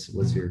feel? What's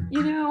your?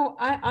 You know,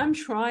 I'm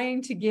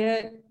trying to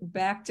get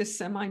back to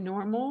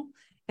semi-normal,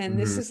 and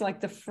this is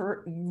like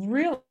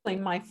really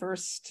my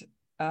first.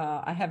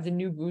 I have the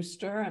new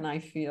booster, and I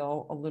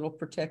feel a little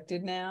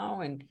protected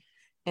now,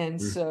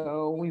 and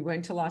so we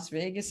went to Las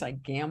Vegas. I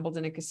gambled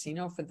in a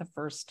casino for the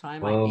first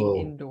time. I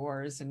ate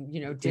indoors and, you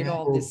know, did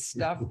all this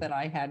stuff that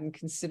I hadn't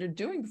considered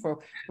doing before.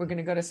 We're going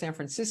to go to San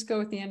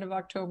Francisco at the end of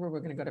October. We're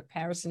going to go to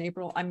Paris in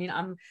April. I mean,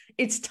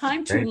 it's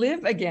time to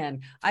live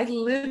again. I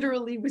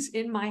literally was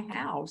in my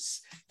house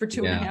for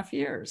 2.5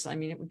 years. I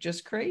mean, it was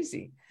just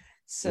crazy.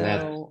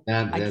 So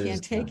I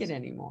can't take it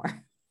anymore.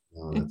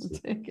 I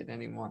can't take it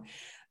anymore.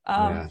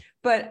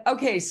 But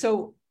okay,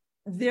 so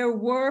there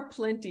were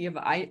plenty of,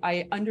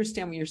 I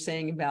understand what you're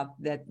saying about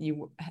that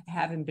you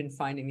haven't been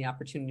finding the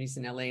opportunities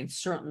in LA, and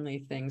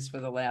certainly things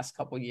for the last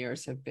couple of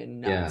years have been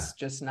nuts,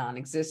 just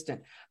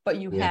non-existent, but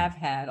you have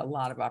had a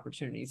lot of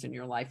opportunities in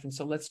your life. And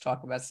so let's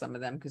talk about some of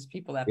them, because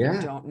people out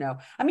there don't know.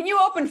 I mean, you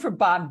opened for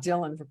Bob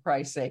Dylan, for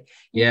Christ's sake.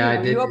 I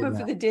did. You opened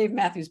for the Dave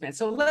Matthews Band.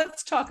 So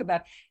let's talk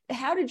about,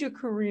 how did your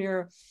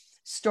career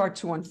start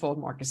to unfold,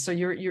 Marcus? So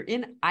you're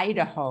in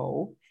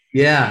Idaho.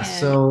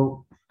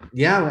 So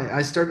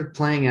I started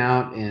playing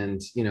out, and,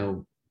 you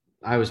know,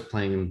 I was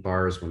playing in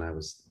bars when I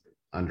was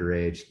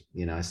underage.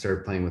 You know, I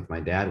started playing with my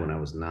dad when I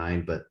was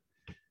 9, but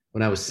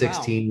when I was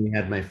 16, we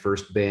had my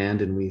first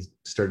band, and we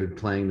started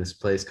playing this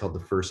place called the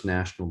First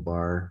National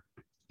Bar.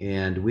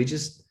 And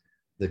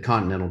the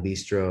Continental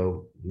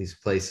Bistro, these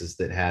places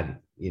that had,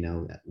 you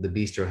know, the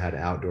bistro had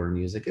outdoor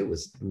music. It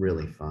was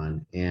really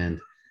fun. And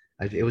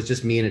it was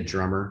just me and a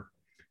drummer,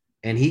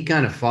 and he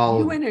kind of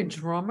followed. You and a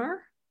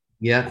drummer?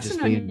 Yeah, that's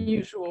an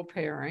unusual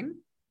pairing.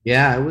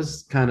 Yeah, it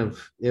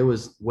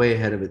was way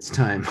ahead of its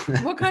time.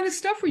 What kind of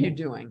stuff were you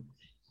doing?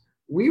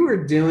 We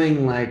were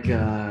doing like,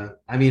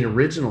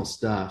 original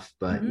stuff,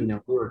 but, you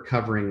know, we were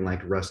covering like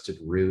Rusted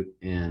Root,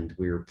 and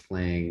we were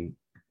playing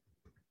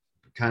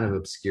kind of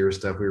obscure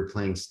stuff. We were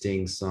playing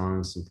Sting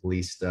songs, some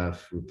Police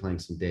stuff. We were playing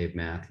some Dave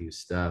Matthews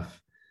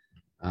stuff.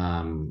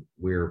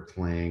 We were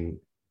playing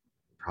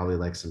probably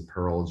like some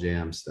Pearl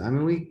Jam stuff. I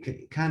mean,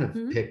 we kind of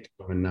picked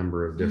from a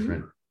number of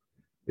different.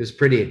 It was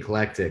pretty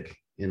eclectic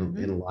in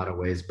a lot of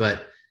ways,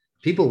 but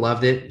people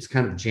loved it. It's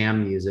kind of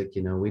jam music,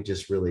 you know. We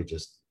just really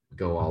just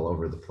go all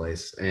over the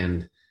place.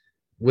 And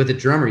with a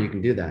drummer, you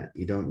can do that.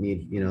 You don't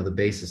need, you know, the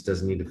bassist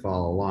doesn't need to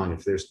follow along.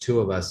 If there's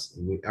two of us,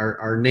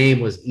 our name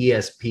was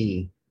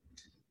ESP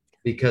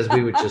because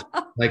we would just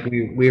like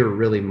we were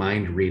really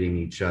mind reading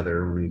each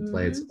other when we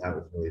played. So that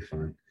was really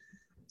fun.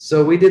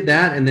 So we did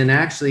that, and then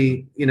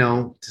actually, you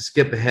know, to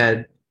skip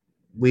ahead,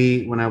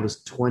 when I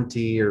was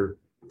 20 or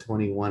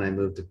 21, I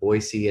moved to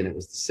Boise, and it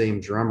was the same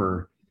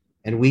drummer,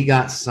 and we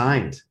got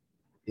signed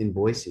in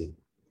Boise,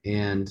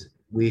 and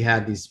we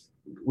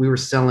were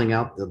selling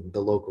out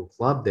the local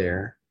club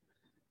there,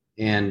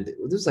 and there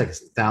was like a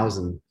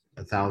thousand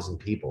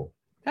people.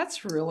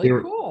 That's really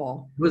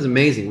cool. It was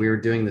amazing. We were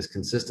doing this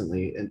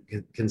consistently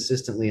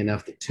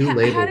enough that two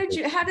labels.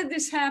 How did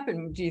this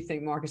happen? Do you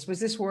think, Marcus? Was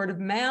this word of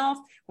mouth?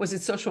 Was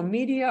it social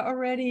media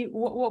already?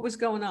 What was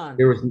going on?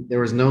 There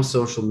was no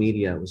social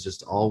media. It was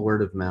just all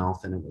word of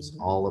mouth, and it was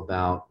all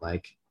about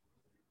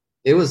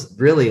it was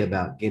really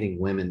about getting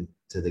women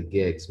to the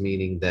gigs,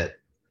 meaning that,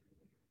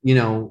 you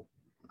know,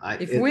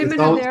 if women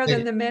are there,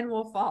 then the men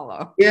will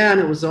follow. Yeah, and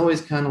it was always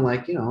kind of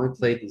like, you know, I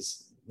played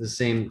the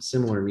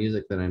similar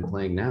music that I'm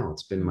playing now.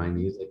 It's been my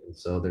music, and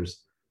so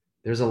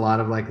there's a lot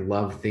of like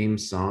love themed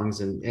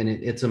songs, and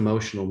it's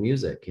emotional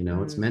music, you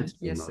know. It's meant to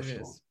be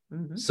emotional.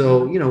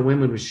 So, you know,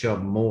 women would show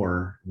up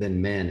more than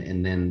men,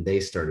 and then they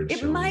started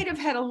showing. It might have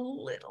had a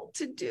little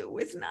to do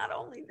with not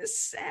only the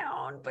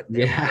sound, but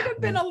there might have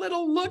been a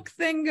little look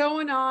thing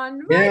going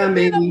on.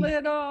 Maybe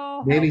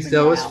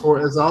so.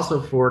 It was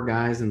also 4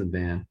 guys in the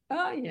band.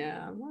 Oh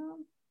yeah. Well,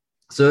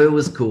 so it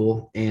was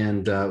cool,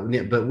 and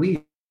but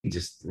we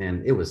just,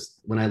 man, it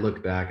was, when I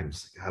look back, I'm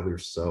just like, God, we were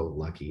so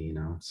lucky, you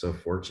know, so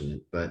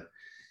fortunate. But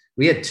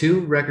we had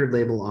 2 record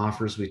label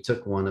offers. We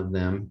took one of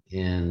them,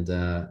 and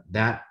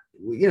that,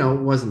 you know,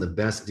 it wasn't the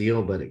best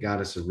deal, but it got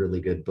us a really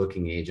good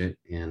booking agent.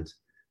 And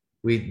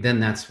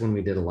that's when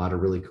we did a lot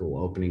of really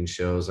cool opening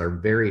shows. Our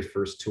very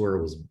first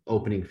tour was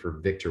opening for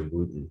Victor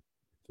Wooten,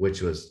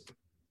 which was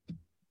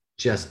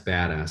just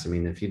badass. I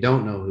mean, if you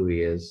don't know who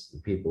he is,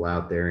 the people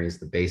out there, he's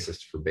the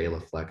bassist for Bela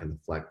Fleck and the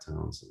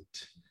Flecktones. And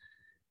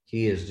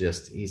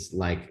he's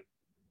like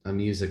a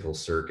musical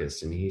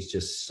circus. I mean, he's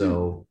just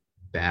so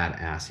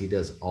badass. He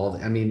does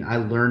I mean, I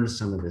learned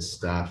some of this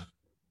stuff.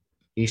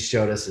 He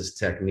showed us his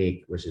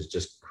technique, which is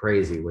just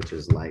crazy, which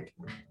is like,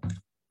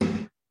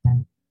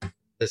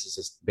 this is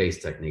his bass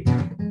technique.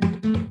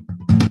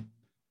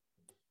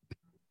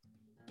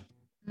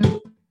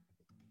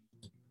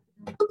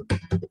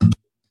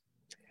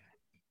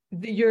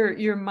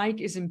 Your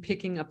mic isn't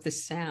picking up the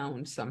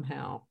sound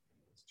somehow.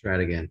 Let's try it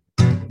again.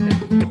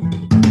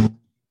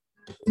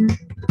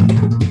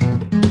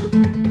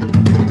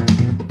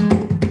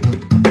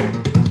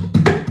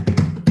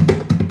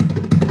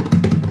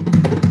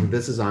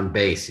 This is on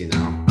bass, you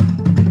know.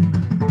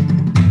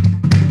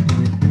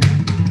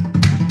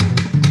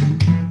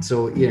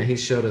 So yeah, he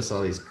showed us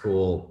all these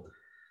cool,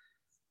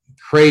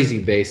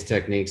 crazy bass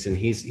techniques, and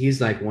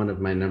he's like one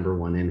of my number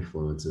one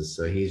influences.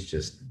 So he's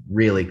just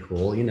really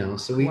cool, you know.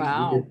 So we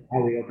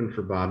opened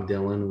for Bob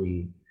Dylan.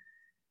 We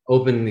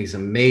opened these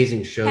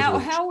amazing shows.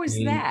 How was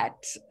that?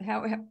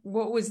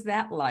 What was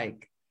that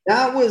like?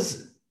 That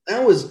was,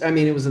 I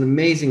mean, it was an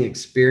amazing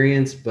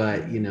experience,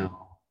 but you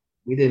know,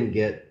 we didn't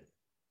get,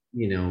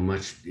 you know,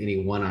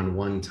 any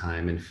one-on-one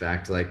time. In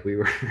fact, like we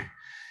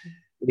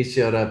we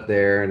showed up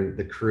there and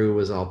the crew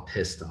was all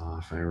pissed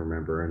off, I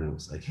remember, and I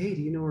was like, hey,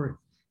 do you know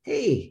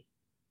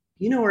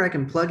where I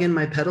can plug in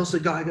my pedals? The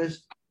guy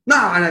goes, no,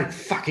 I don't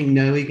fucking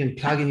know you can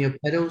plug in your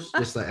pedals.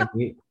 Just like, I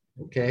mean,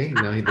 okay, you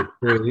know, the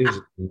crew, he was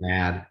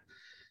mad.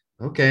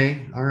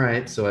 Okay, all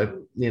right. So I,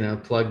 you know,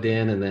 plugged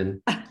in, and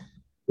then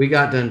we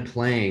got done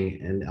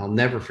playing, and I'll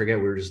never forget,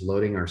 we were just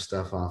loading our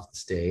stuff off the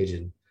stage,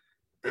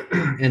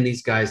 and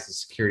these guys, the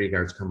security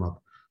guards, come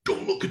up.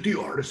 Don't look at the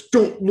artist.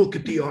 Don't look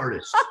at the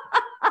artist.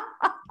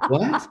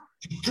 What?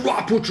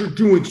 Drop what you're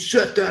doing.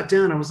 Shut that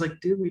down. I was like,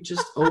 dude, we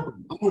just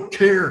opened. I don't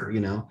care, you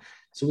know.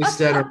 So we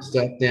set our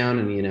stuff down,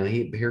 and you know,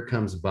 here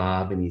comes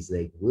Bob, and he's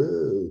like,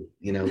 whoa,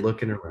 you know,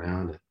 looking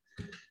around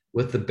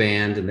with the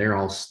band, and they're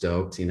all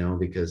stoked, you know,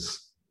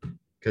 because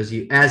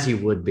you, as you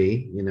would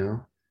be, you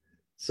know.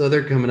 So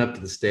they're coming up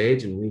to the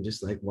stage, and we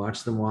just like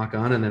watched them walk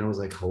on, and then I was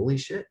like, holy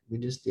shit, we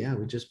just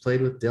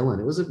played with Dylan.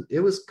 It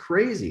was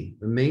crazy,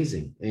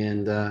 amazing.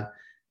 And the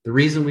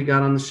reason we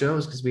got on the show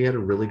is because we had a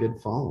really good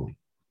following.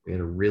 We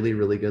had a really,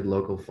 really good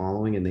local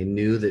following, and they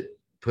knew that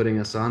putting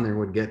us on there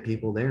would get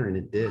people there, and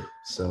it did.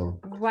 So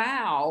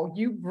wow,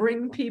 you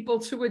bring people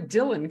to a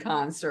Dylan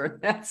concert.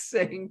 That's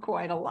saying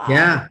quite a lot.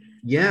 Yeah.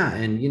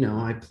 And you know,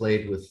 I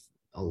played with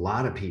a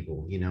lot of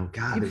people, you know.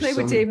 God, you played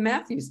with Dave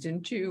Matthews,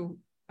 didn't you?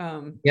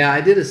 Yeah, I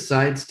did a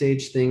side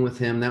stage thing with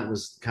him. That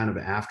was kind of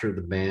after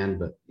the band,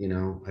 but you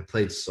know, I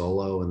played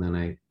solo, and then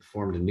I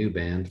formed a new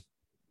band.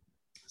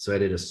 So I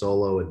did a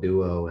solo, a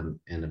duo,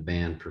 and a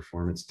band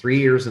performance 3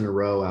 years in a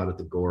row out at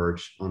the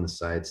Gorge on the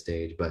side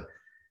stage. But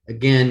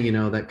again, you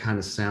know, that kind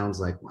of sounds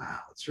like, wow,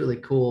 it's really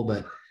cool.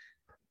 But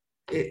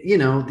it, you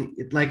know,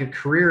 like a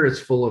career is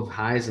full of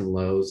highs and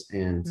lows.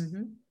 And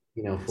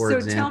you know, for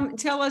example,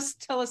 tell us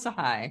a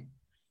high.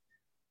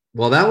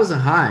 Well, that was a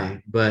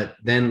high, but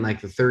then like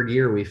the third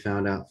year we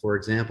found out, for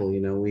example,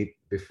 we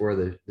before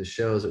the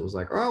shows, it was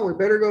like, oh, we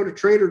better go to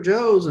Trader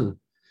Joe's and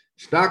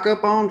stock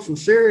up on some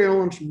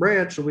cereal and some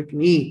bread so we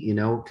can eat,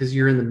 because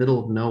you're in the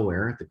middle of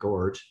nowhere at the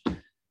gorge.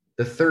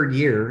 The third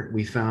year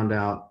we found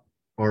out,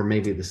 or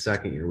maybe the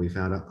second year we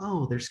found out,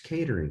 oh, there's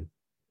catering.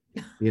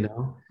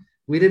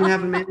 We didn't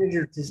have a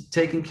manager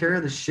taking care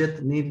of the shit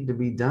that needed to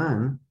be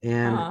done.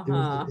 And it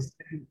was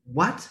like,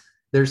 what?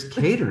 There's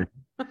catering.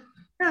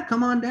 Yeah,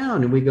 come on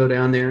down. And we go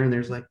down there and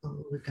there's like,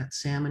 oh, we've got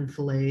salmon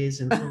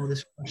fillets and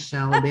this fresh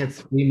salad. They had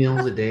 3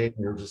 meals a day.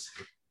 And we're just,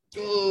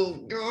 oh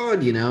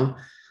God, you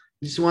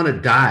just want to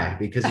die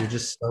because you're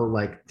just so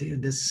like,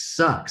 dude, this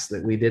sucks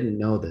that we didn't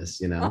know this.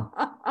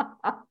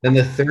 Then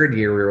the third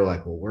year we were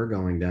like, well, we're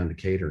going down to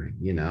catering,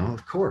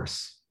 of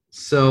course.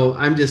 So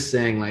I'm just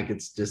saying, like,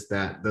 it's just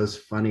those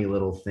funny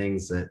little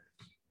things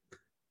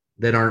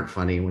that aren't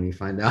funny when you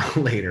find out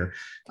later.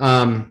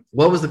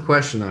 What was the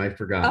question that I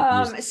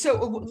forgot? So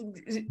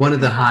one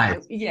of the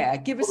highs. Yeah,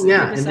 give us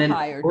a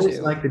high or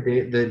two. Like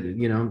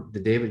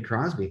the David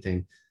Crosby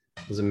thing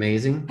was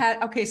amazing.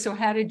 So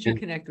how did you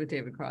connect with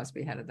David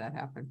Crosby? How did that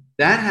happen?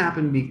 That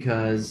happened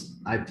because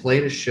I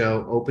played a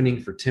show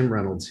opening for Tim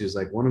Reynolds, who's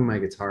like one of my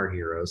guitar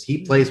heroes.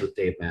 He plays with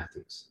Dave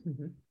Matthews.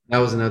 Mm-hmm. That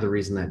was another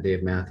reason that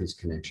Dave Matthews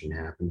connection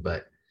happened.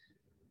 But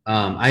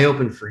I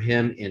opened for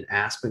him in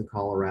Aspen,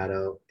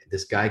 Colorado.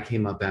 This guy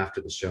came up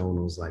after the show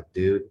and was like,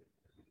 dude,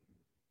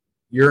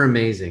 you're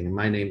amazing. And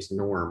my name's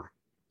Norm.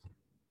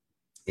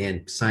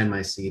 And signed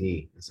my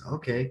CD. I said,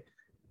 okay.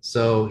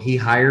 So he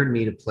hired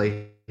me to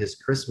play his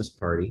Christmas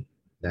party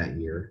that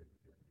year.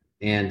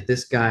 And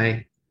this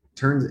guy,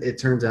 it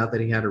turns out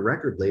that he had a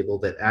record label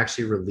that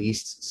actually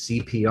released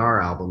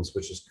CPR albums,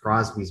 which is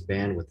Crosby's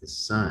band with his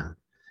son.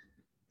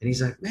 And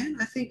he's like, man,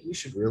 I think you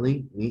should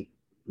really meet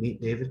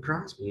David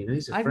Crosby.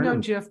 He's a friend. I've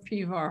known Jeff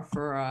Pivar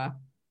for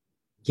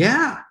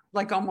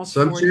like almost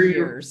 40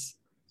 years.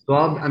 So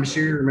I'm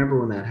sure you remember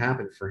when that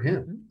happened for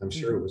him. I'm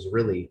sure it was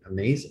really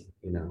amazing,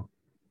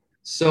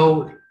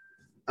 So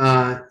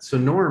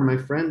Norm, my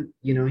friend,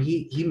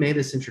 he made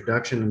this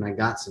introduction and I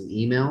got some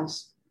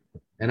emails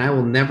and I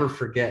will never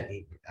forget.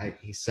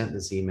 He sent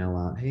this email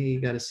out. Hey, you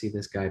got to see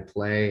this guy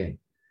play. And,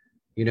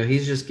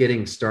 he's just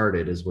getting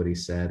started is what he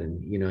said.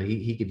 And,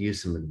 he could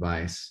use some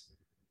advice.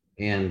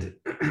 And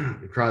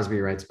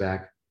Crosby writes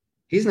back,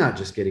 he's not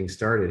just getting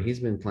started. He's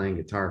been playing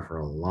guitar for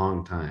a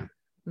long time.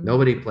 Mm-hmm.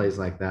 Nobody plays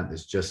like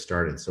that's just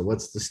started. So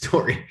what's the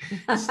story?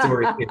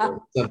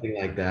 Something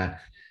like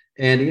that.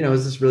 And, it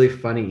was this really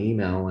funny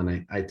email.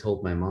 And I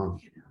told my mom,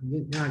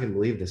 you're not going to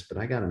believe this, but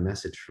I got a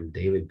message from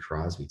David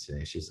Crosby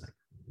today. She's like,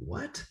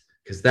 what?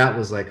 Because that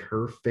was like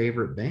her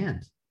favorite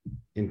band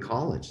in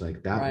college.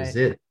 Like that was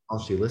it. All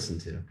she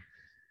listened to.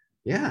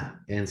 Yeah.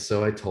 And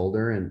so I told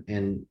her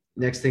and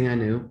next thing I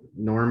knew,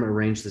 Norm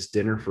arranged this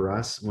dinner for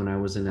us when I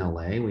was in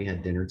LA. We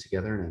had dinner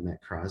together and I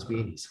met Crosby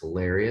and he's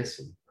hilarious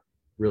and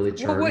really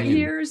charming. What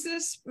year is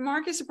this,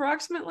 Marcus,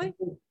 approximately?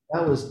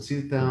 That was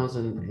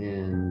 2000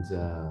 and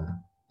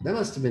that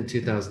must have been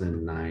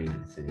 2009,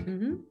 I think.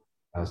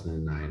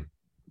 2009.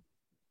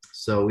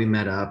 So we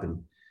met up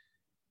and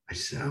I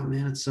said, oh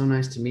man, it's so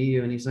nice to meet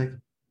you. And he's like,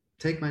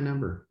 take my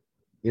number.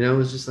 It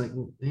was just like,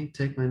 well, hey,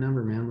 take my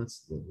number, man.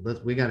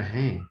 We got to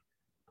hang.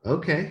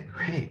 Okay,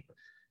 great.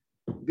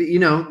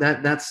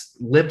 But, that's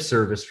lip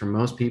service from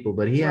most people,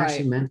 but he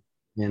actually meant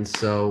it. And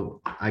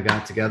so I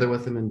got together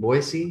with him in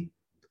Boise.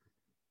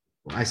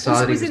 I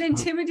saw was it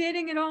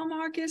intimidating at all,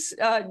 Marcus,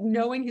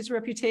 knowing his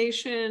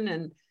reputation?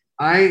 And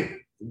I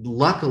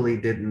luckily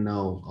didn't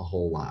know a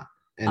whole lot.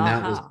 And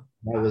that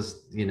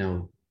was,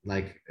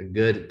 like a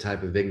good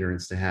type of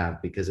ignorance to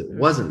have because it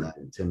wasn't that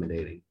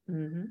intimidating.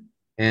 Mm-hmm.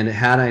 And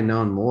had I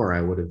known more,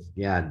 I would have,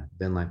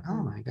 been like,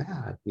 oh my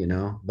God,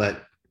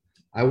 but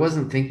I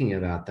wasn't thinking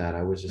about that.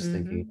 I was just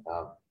thinking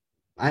about,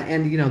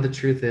 the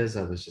truth is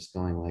I was just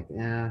going like,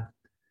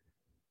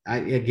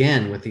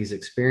 again, with these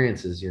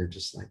experiences, you're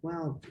just like,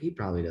 well, he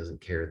probably doesn't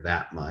care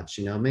that much,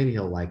 maybe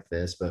he'll like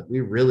this, but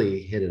we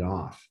really hit it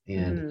off.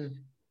 And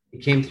he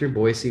came through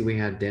Boise, we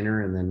had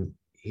dinner, and then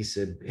he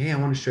said, hey, I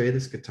want to show you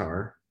this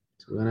guitar.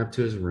 So we went up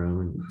to his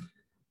room and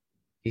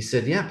he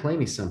said, yeah, play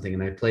me something.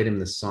 And I played him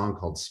this song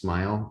called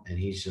Smile. And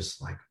he's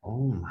just like,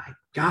 oh my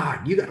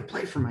God, you got to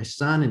play for my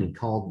son. And he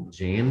called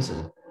James.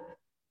 And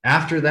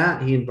after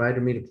that, he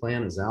invited me to play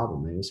on his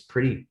album. It was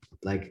pretty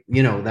like,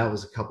 that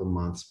was a couple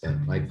months, but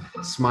like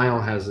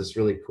Smile has this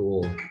really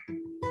cool,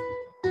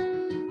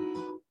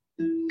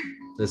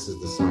 this is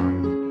the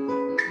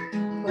song.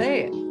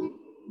 Play it.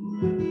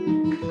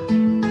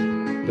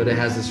 But it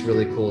has this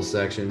really cool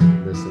section.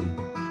 Listen.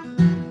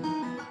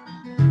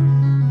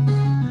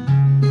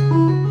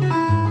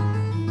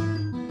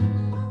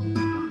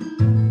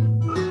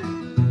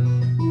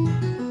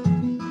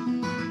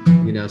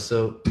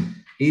 So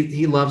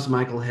he loves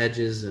Michael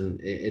Hedges, and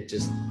it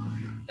just,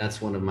 that's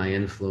one of my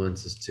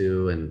influences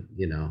too. And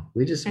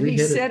he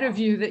said of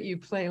you that you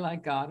play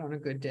like God on a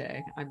good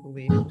day, I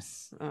believe.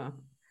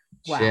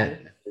 Wow.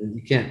 shit.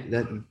 You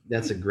can't,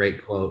 that's a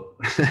great quote.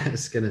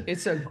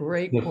 It's a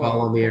great Gonna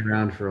follow quote. me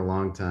around for a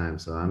long time.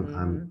 So Hmm.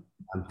 I'm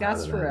proud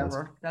That's of that.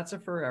 forever. That's a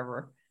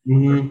forever.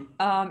 Mhm.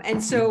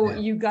 And so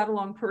you got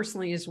along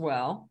personally as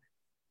well.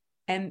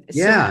 And so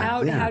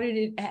Yeah, yeah. how did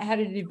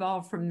it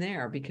evolve from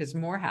there? Because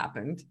more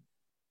happened.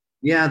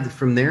 Yeah,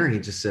 from there, he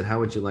just said, "How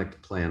would you like to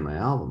play on my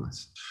album?" I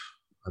said,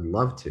 "I'd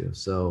love to."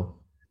 So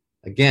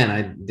again,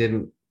 I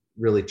didn't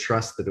really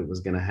trust that it was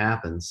going to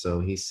happen. So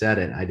he said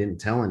it. I didn't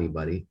tell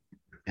anybody.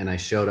 And I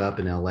showed up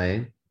in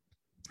LA.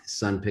 His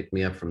son picked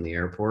me up from the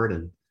airport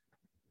and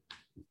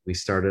we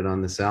started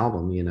on this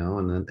album,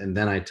 and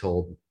then I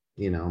told,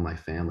 my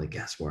family,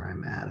 guess where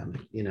I'm at? I'm,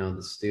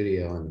 the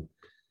studio. And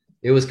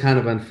it was kind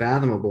of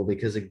unfathomable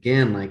because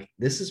again, like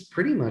this is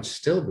pretty much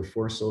still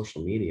before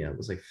social media. It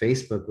was like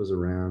Facebook was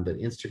around, but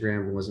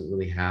Instagram wasn't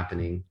really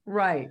happening.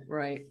 Right,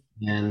 right.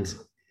 And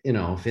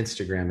if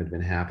Instagram had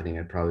been happening,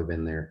 I'd probably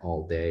been there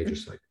all day,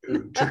 just like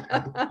check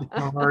out the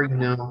guitar.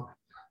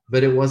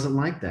 But it wasn't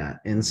like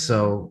that. And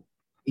so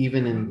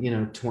even in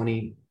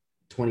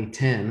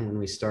 2010 when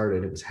we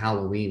started, it was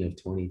Halloween of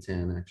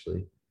 2010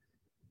 actually.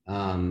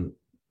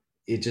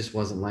 It just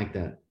wasn't like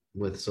that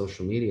with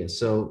social media.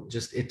 So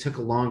just it took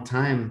a long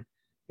time.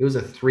 It was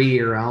a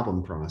 3-year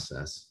album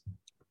process.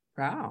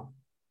 Wow.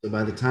 So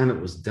by the time it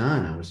was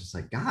done, I was just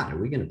like, God, are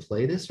we going to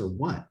play this or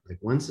what? Like,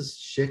 when's this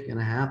shit going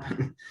to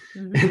happen?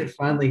 Mm-hmm. And it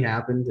finally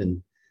happened.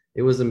 And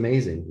it was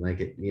amazing. Like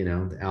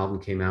the album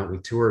came out. We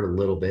toured a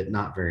little bit,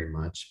 not very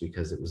much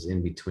because it was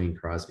in between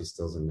Crosby,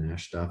 Stills and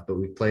Nash stuff, but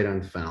we played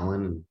on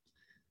Fallon and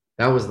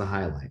that was the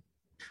highlight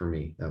for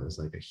me. That was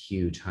like a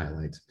huge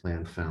highlight to play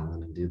on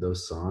Fallon and do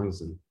those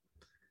songs and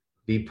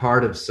be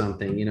part of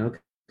something,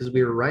 because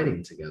we were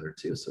writing together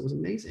too. So it was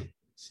amazing.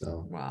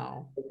 So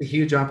wow, it's a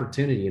huge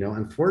opportunity,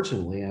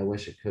 Unfortunately, I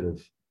wish it could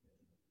have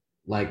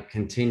like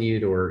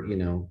continued or,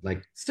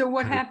 like. So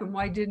what happened?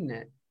 Why didn't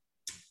it?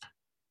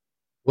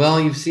 Well,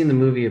 you've seen the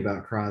movie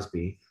about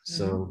Crosby,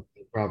 so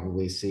you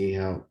probably see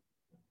how,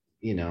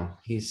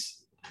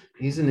 he's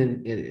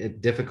a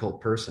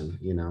difficult person,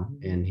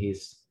 and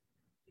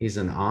he's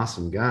an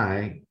awesome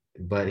guy,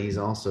 but he's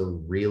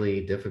also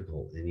really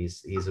difficult, and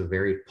he's a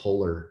very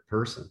polar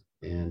person,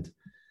 and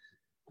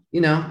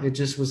it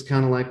just was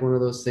kind of like one of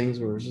those things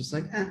where it was just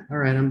like, all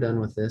right, I'm done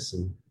with this,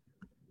 and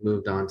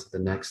moved on to the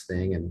next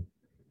thing. And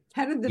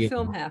how did the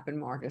film happen,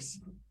 Marcus?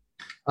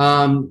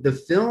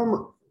 The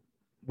film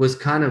was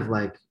kind of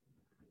like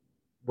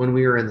when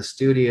we were in the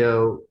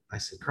studio, I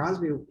said,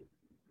 Crosby,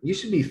 you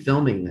should be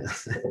filming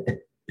this.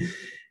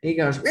 He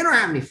goes, we don't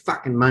have any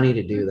fucking money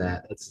to do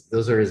that.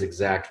 Those are his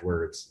exact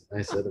words.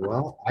 I said,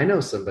 well, I know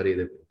somebody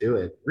that would do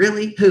it.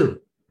 Really? Who? I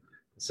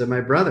said,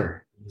 my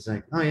brother. He's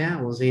like, oh yeah,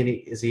 well, is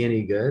he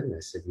any good? And I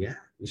said, yeah,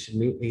 you should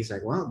meet. He's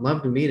like, well, I'd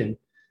love to meet him.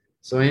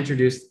 So I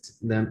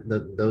introduced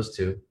those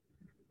two.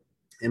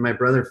 And my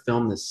brother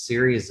filmed this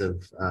series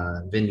of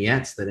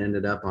vignettes that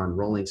ended up on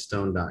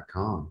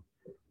rollingstone.com.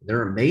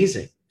 They're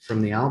amazing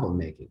from the album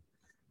making.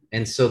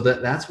 And so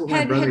that's what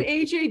my brother... Had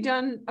AJ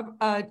done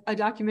a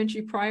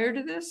documentary prior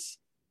to this?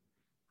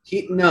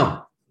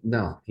 No,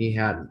 he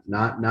hadn't.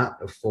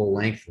 Not a full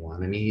length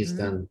one. I mean, he's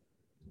done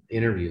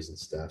interviews and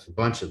stuff, a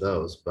bunch of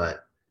those.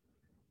 But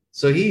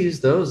so he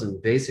used those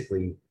and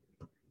basically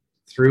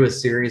through a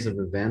series of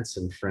events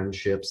and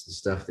friendships, the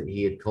stuff that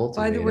he had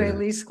cultivated. By the way,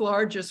 Lee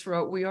Sklar just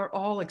wrote, "We are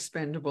all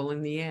expendable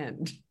in the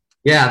end."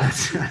 Yeah,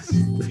 that's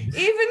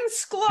even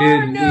Sklar.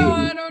 Dude, no,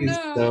 I don't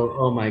know. So,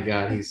 oh my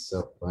God, he's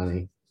so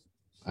funny.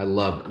 I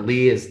love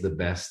Lee is the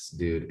best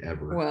dude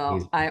ever.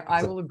 Well,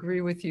 I will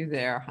agree with you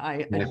there.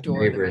 I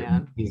adore the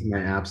man. He's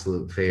my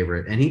absolute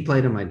favorite. And he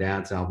played on my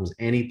dad's albums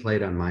and he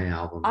played on my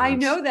album. I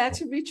know that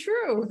to be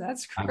true.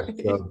 That's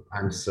great.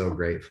 I'm so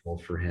grateful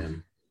for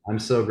him. I'm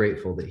so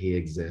grateful that he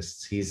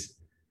exists. He's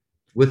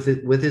with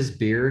his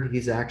beard,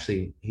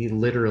 he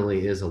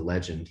literally is a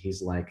legend.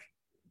 He's like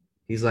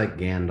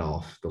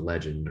Gandalf the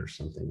legend or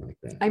something like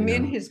that. I'm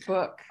in his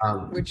book,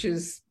 which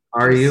is...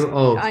 Are you?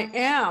 Oh, I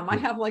am. I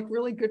have like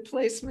really good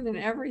placement and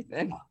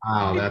everything.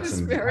 Oh, that's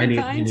very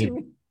kind to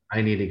me.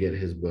 I need to get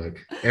his book.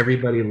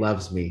 Everybody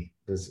Loves Me.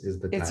 This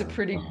is the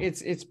title.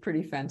 It's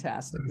pretty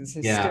fantastic. It's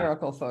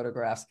hysterical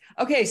photographs.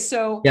 Okay,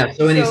 so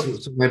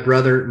so my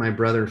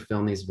brother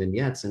filmed these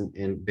vignettes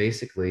and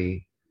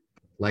basically,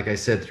 like I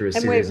said, through a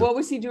series. And wait, what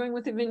was he doing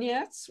with the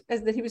vignettes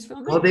that he was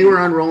filming? Well, they were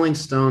on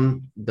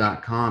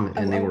rollingstone.com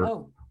and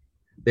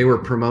they were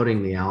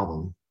promoting the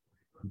album.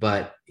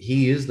 But he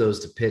used those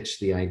to pitch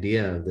the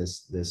idea of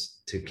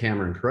this to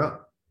Cameron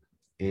Crowe,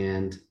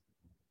 and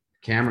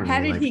Cameron.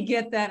 How did he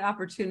get that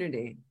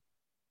opportunity?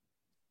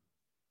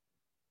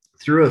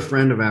 Through a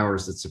friend of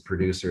ours that's a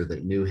producer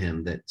that knew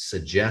him that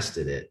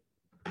suggested it.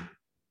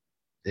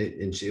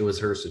 It was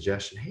her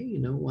suggestion. Hey, you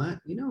know what?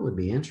 It would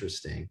be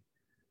interesting.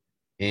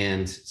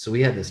 And so we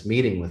had this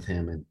meeting with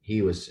him, and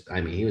he was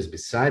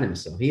beside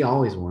himself. He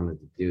always wanted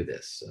to do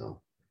this,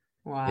 so.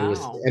 Wow.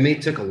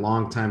 It took a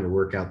long time to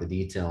work out the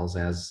details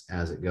as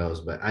it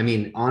goes. But I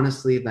mean,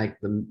 honestly, like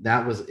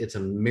it's a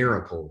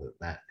miracle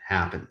that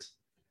happened.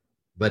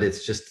 But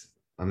it's just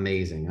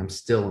amazing. I'm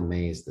still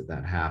amazed that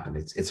that happened.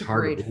 It's It's a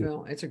hard to great believe.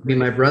 film. It's a I mean,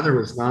 great my brother film.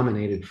 was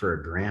nominated for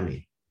a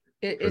Grammy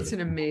for It's the,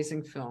 an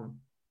amazing film.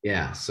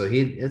 yeah. So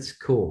it's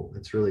cool.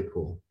 It's really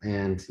cool.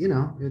 And you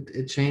know,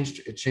 it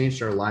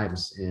changed our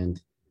lives.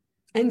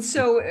 And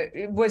so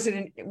was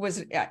it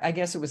I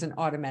guess it was an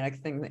automatic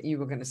thing that you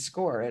were going to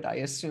score it. I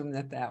assume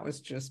that that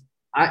was just.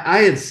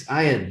 I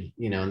had,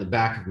 you know, in the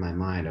back of my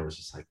mind, I was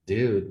just like,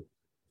 dude,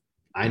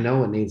 I know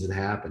what needs to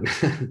happen.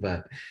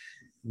 But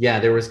yeah,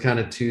 there was kind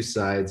of two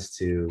sides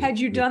to. Had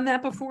you done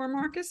that before,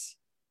 Marcus?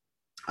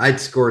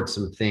 I'd scored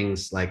some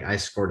things, like I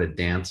scored a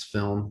dance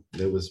film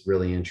that was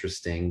really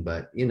interesting,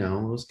 but you know,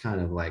 it was kind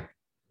of like,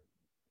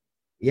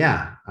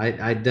 yeah,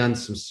 I'd done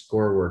some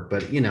score work,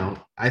 but you know,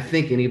 I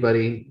think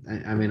anybody,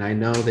 I mean, I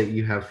know that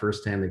you have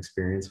firsthand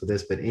experience with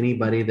this, but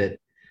anybody that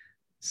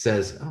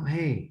says, oh,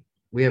 hey,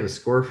 we have a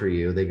score for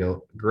you, they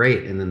go,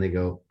 great. And then they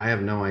go, I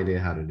have no idea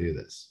how to do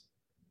this.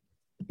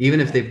 Even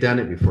if they've done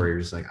it before, you're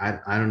just like,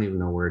 I don't even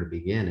know where to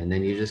begin. And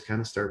then you just kind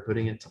of start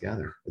putting it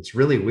together. It's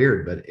really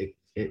weird, but it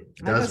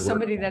I know does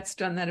somebody work. that's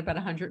done that about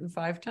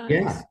 105 Yeah,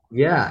 times.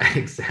 yeah,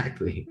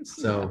 exactly.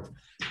 So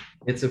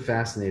it's a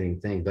fascinating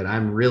thing, but I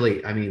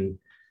mean,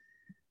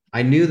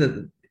 I knew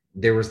that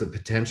there was the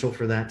potential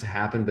for that to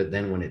happen, but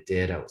then when it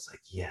did, I was like,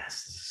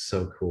 yes, this is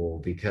so cool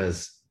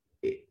because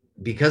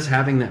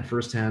having that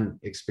firsthand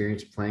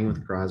experience playing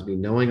with Crosby,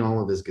 knowing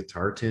all of his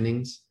guitar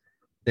tunings,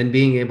 then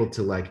being able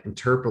to like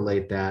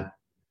interpolate that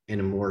in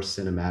a more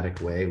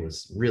cinematic way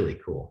was really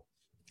cool.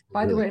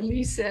 By the Really. way,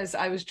 Lee says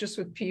I was just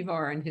with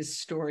Pivar and his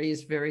story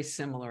is very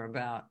similar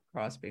about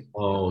Crosby.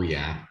 Oh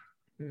yeah.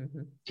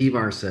 Mm-hmm.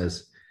 Pivar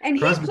says And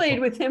he Crosby. played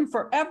with him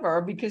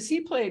forever because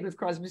he played with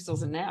Crosby,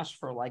 Stills and Nash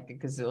for like a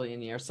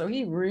gazillion years. So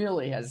he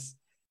really has.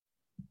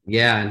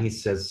 Yeah, and he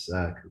says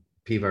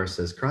Pivar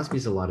says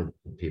Crosby's a lot of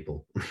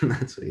people.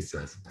 That's what he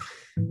says,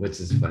 which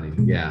is funny.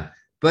 Yeah,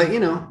 but you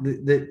know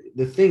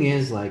the thing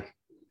is, like,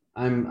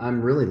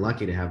 I'm really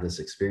lucky to have this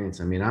experience.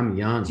 I mean, I'm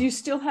young. Do you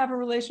still have a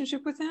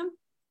relationship with him?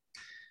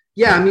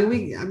 Yeah, I mean,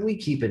 we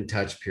keep in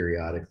touch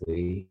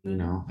periodically, you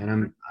know,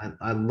 Mm-hmm. and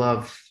I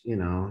love, you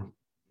know,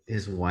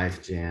 his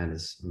wife Jan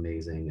is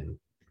amazing, and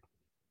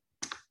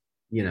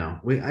you know,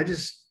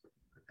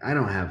 I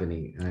don't have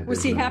any. Was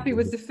There's he no. happy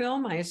with the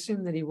film? I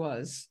assume that he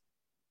was.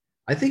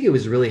 I think he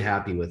was really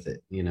happy with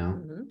it. You know,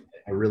 Mm-hmm.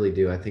 I really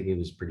do. I think he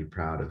was pretty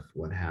proud of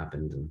what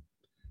happened, and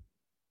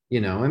you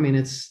know, I mean,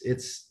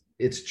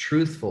 it's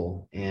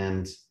truthful,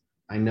 and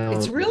I know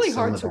It's that really some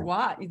hard of to that.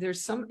 watch.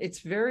 It's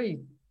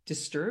very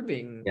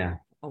disturbing. Yeah,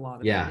 A lot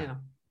of it. yeah, Yeah.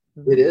 it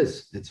Mm-hmm.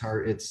 is. It's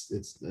hard.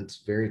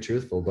 It's very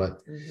truthful,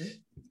 but Mm-hmm.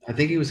 I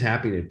think he was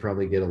happy to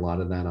probably get a lot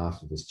of that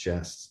off of his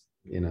chest,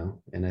 you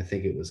know, and I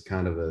think it was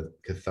kind of a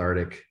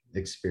cathartic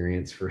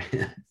experience for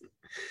him.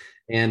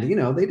 And you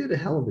know, they did a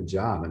hell of a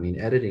job. I mean,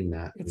 editing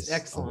that It's is a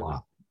excellent.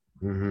 lot.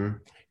 Mm-hmm.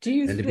 Do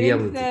you And to be think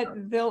able to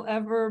that they'll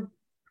ever?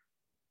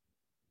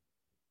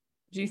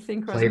 Do you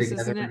think play Crosby,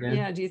 together isn't it? again,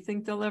 Yeah. Do you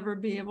think they'll ever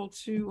be able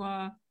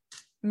to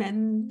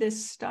mend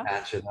this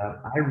patch stuff? it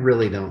up. I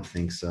really don't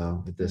think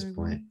so at this Mm-hmm.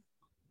 point.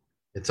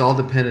 It's all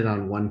dependent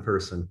on one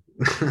person.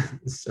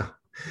 So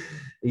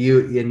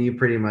you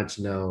pretty much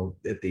know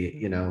at the,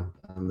 you Mm-hmm. know,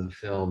 on the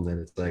film that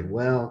it's like,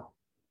 well,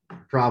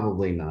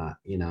 probably not,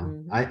 you know.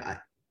 Mm-hmm. I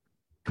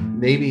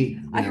maybe,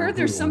 I you know, heard who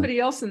there's knows. somebody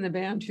else in the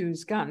band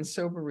who's gotten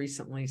sober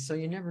recently, so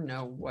you never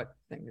know what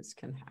things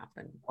can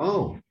happen.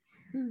 Oh,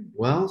 Hmm.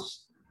 well,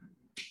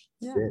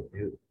 Yeah. shit,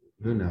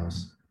 who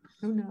knows?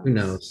 Who Who knows?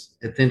 knows?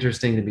 It's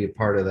interesting to be a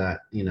part of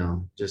that, you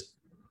know, just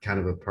kind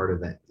of a part of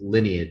that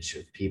lineage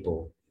of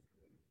people,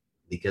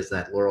 because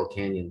that Laurel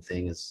Canyon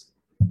thing is,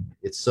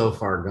 it's so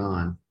far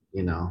gone,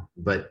 you know,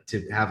 but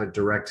to have a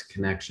direct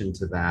connection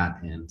to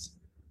that and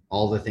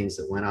all the things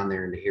that went on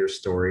there, and to hear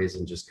stories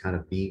and just kind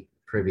of be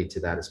privy to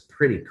that is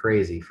pretty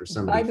crazy for By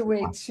somebody the from.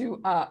 way, too,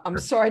 I'm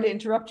sorry to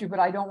interrupt you, but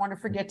I don't want to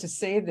forget to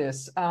say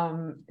this.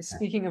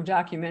 Speaking of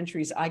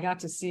documentaries, I got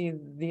to see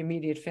the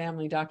Immediate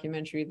Family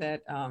documentary that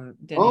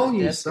Denny Oh, you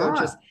Tedesco saw it.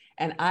 just,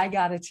 and I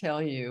got to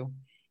tell you,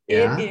 it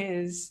Yeah,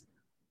 is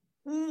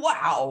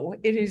wow.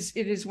 It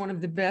is one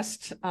of the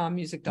best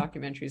music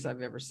documentaries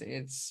I've ever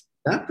seen.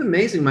 that's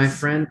amazing. My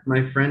friend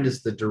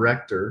is the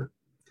director,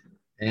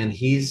 and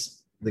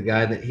he's the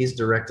guy that he's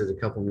directed a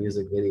couple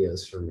music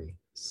videos for me.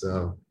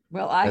 So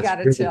Well, I that's got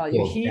to really tell you,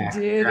 cool. he Jack,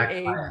 did Jack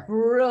a Black.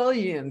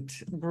 brilliant,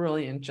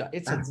 brilliant job.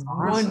 It's a That's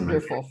awesome.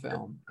 wonderful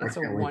film. I It's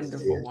a can't wait to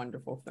see wonderful, it.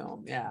 wonderful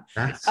film. Yeah.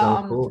 That's so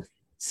Um, cool.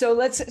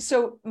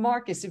 so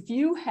Marcus, if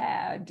you're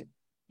at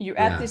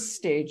Yeah, this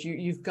stage,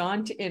 you've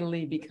gone to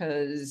Italy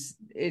because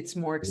it's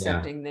more yeah,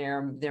 accepting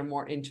there, they're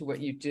more into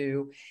what you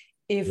do.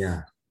 If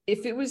yeah,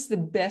 if it was the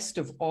best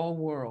of all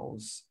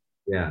worlds,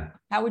 yeah.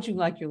 how would you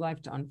like your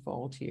life to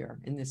unfold here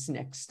in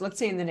let's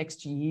say in the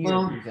next year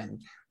Well, even?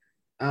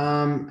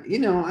 you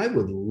know, I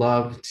would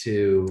love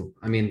to.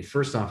 I mean,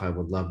 first off, I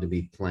would love to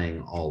be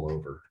playing all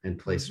over and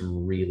play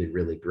some really,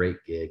 really great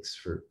gigs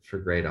for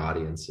great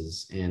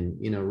audiences, and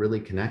you know, really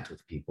connect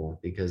with people,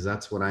 because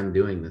that's what I'm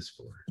doing this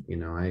for. You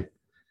know,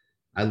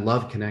 I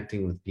love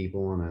connecting with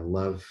people, and I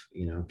love,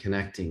 you know,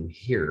 connecting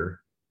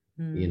here,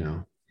 you Mm.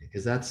 know.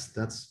 because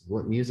that's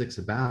what music's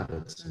about.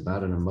 It's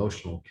about an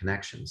emotional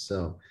connection.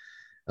 So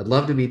I'd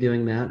love to be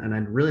doing that, and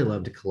I'd really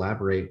love to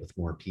collaborate with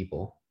more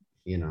people,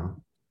 you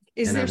know.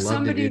 Is And there I'd love to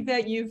somebody do.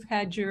 that you've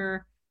had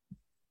your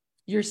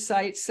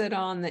sights set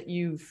on that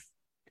you've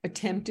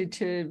attempted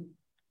to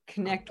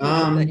connect with,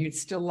 or that you'd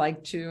still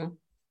like to?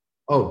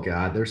 Oh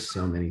God, there's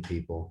so many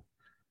people.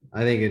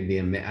 I think it'd be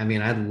I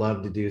mean, I'd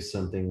love to do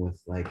something with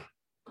like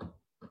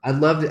I'd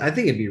love to. I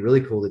think it'd be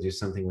really cool to do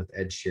something with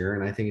Ed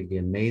Sheeran. I think it'd be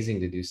amazing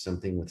to do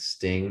something with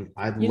Sting.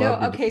 I'd love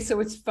to. Okay, so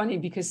it's funny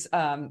because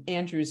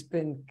Andrew's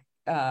been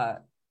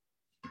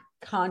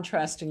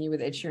contrasting you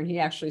with Ed Sheeran. He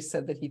actually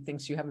said that he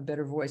thinks you have a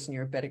better voice and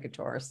you're a better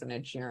guitarist than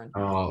Ed Sheeran.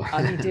 Oh,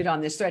 he did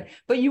on this thread.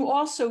 But you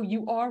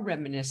are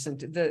reminiscent.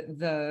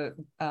 The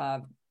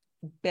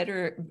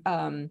better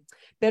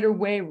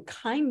way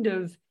kind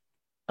of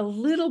a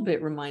little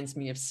bit reminds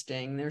me of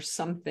Sting. There's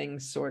something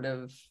sort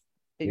of,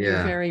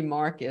 you're very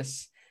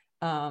Marcus.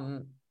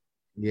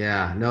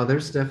 Yeah, no,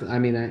 there's definitely, I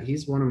mean,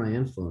 he's one of my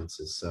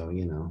influences. So,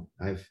 you know,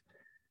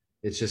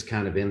 it's just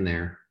kind of in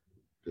there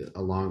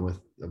along with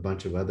a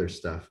bunch of other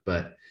stuff.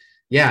 But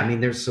yeah, I mean,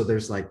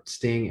 there's like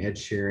Sting, Ed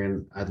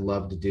Sheeran. I'd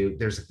love to do,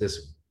 there's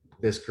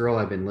this girl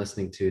I've been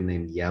listening to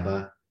named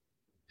Yeba,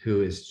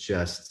 who is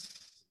just,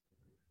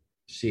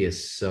 she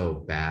is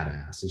so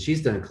badass. And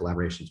she's done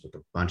collaborations with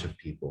a bunch of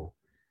people,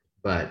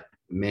 but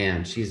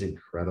man, she's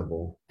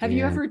incredible. Have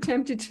you ever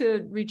attempted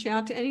to reach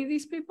out to any of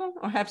these people,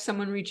 or have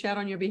someone reach out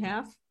on your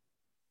behalf?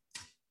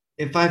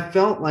 If I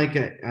felt like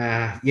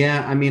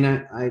yeah, I mean,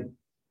 I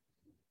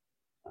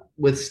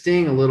with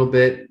Sting a little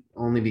bit,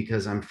 only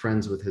because I'm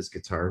friends with his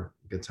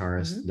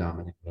guitarist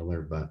Dominic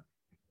Miller. But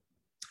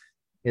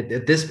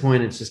at this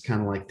point, it's just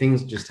kind of like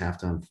things just have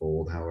to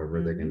unfold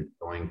however they're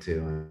going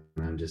to.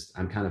 And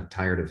I'm kind of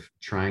tired of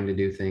trying to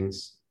do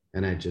things,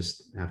 and I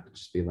just have to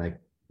just be like,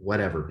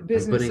 whatever. The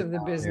business of the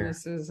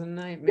business is a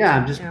nightmare. Yeah,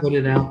 I'm just put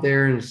it out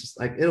there, and it's just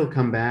like it'll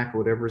come back.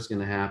 Whatever's going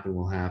to happen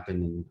will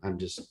happen, and I'm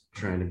just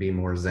trying to be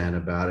more zen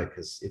about it.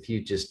 Because if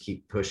you just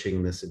keep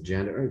pushing this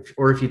agenda,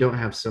 or if you don't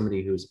have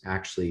somebody who's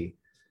actually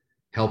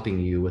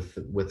helping you with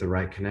the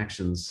right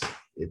connections,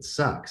 it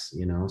sucks,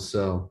 you know.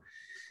 So,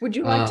 would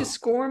you like to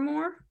score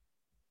more?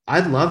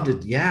 I'd love to.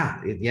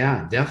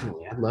 Yeah,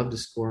 definitely. I'd love to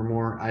score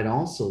more. I'd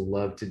also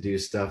love to do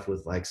stuff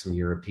with like some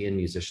European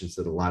musicians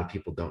that a lot of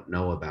people don't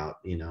know about,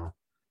 you know.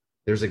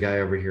 There's a guy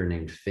over here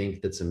named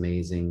Fink that's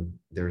amazing.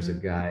 There's a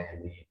guy,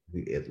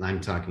 I'm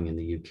talking in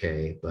the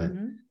UK, but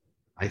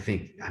I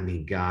think, I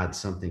mean, God,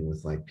 something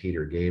with like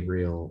Peter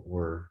Gabriel,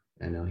 or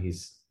I know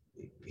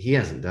he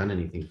hasn't done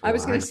anything for I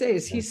was going to say,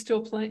 is he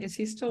still playing? Is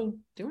he still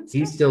doing stuff?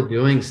 He's still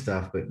doing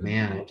stuff, but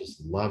man, I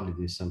just love to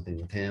do something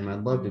with him.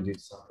 I'd love to do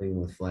something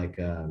with like,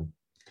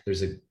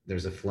 there's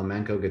a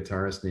flamenco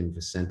guitarist named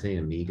Vicente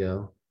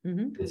Amigo.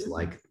 It's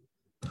like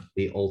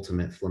the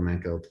ultimate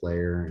flamenco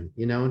player, and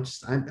you know,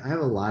 just I have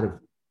a lot of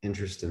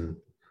interest in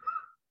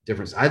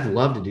different. I'd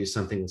love to do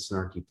something with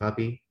Snarky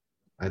Puppy.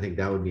 I think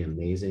that would be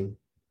amazing.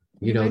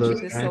 You know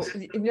those guys?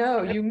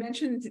 No, you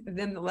mentioned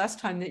them the last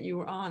time that you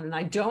were on, and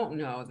I don't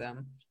know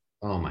them.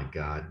 Oh my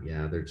God,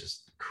 yeah, they're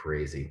just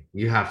crazy.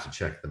 You have to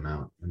check them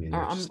out. I mean,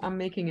 I'm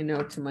making a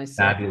note to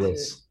myself.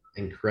 Fabulous,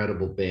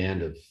 incredible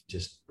band of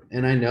just,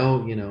 and I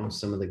know, you know,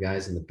 some of the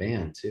guys in the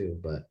band too,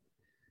 but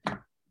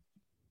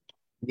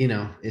you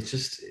know,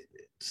 it's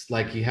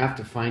like you have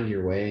to find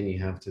your way, and you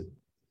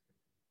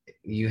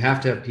have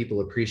to have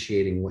people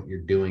appreciating what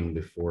you're doing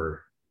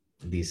before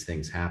these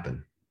things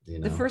happen. You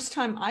know? The first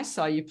time I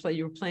saw you play,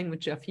 you were playing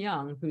with Jeff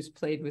Young, who's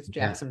played with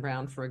Jackson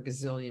Brown for a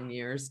gazillion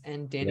years,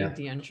 and Danny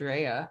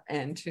D'Andrea,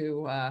 and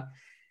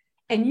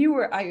you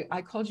were,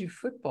 I called you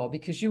football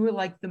because you were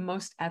like the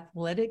most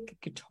athletic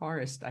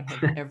guitarist I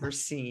have ever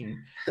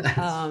seen.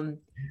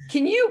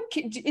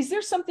 Is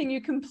there something you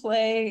can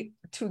play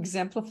to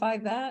exemplify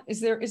that?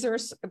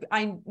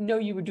 I know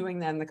you were doing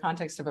that in the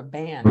context of a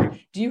band.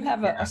 Do you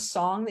have a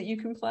song that you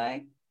can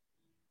play?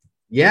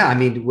 Yeah, I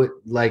mean, what,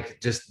 like,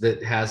 just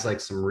that has like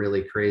some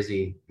really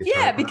crazy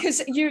guitar work.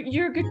 Because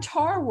your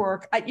guitar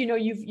work, you know,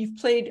 you've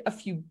played a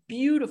few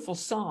beautiful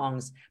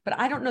songs, but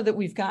I don't know that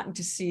we've gotten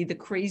to see the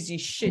crazy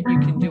shit you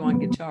can do on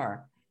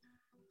guitar.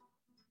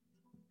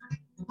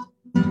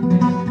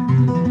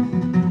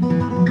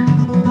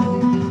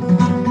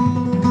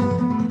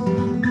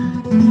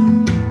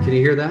 Can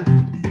you hear that?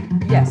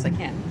 Yes, I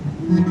can.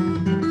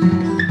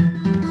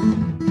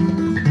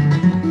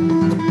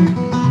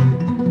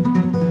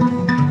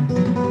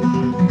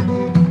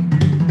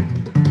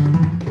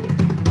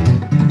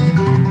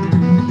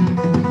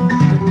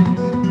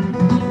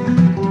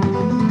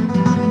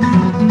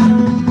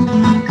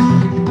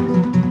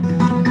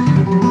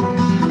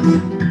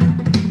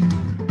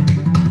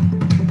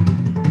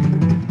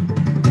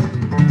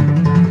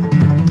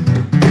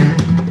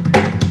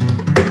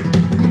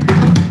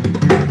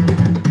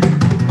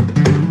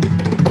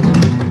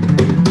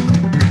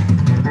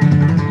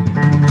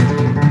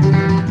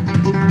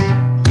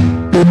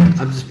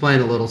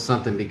 Playing a little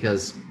something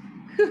because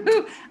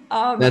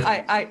wow,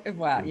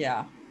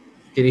 yeah.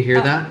 Can you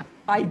hear that?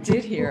 I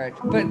did hear it,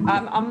 but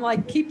I'm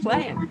like, keep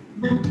playing.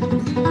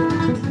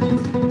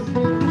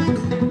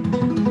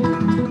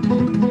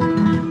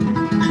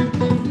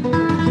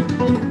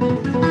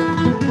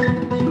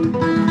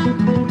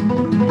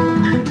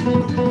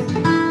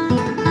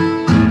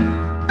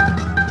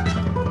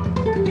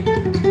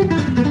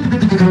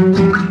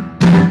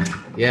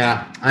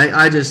 Yeah,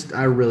 I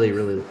really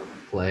love to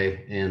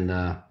play, and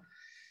I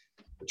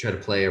try to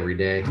play every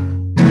day.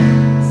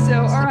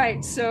 So, all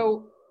right.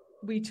 So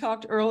we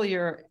talked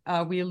earlier,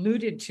 we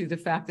alluded to the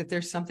fact that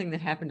there's something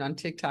that happened on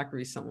TikTok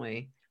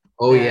recently.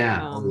 Oh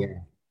yeah.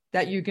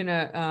 That you're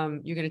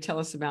gonna tell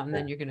us about, and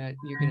then you're gonna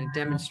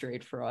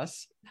demonstrate for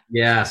us.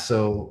 Yeah.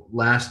 So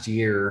last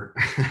year,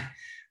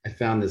 I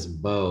found this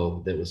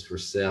bow that was for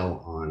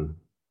sale on.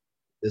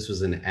 This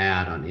was an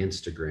ad on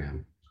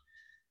Instagram,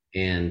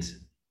 and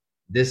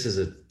this is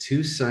a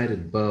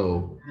two-sided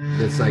bow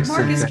that's like.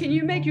 Marcus, can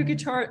you make your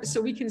guitar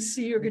so we can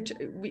see your guitar?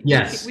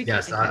 Yes.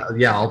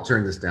 Yeah, I'll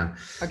turn this down.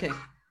 Okay.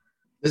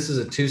 This is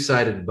a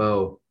two-sided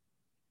bow.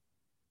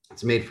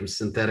 It's made from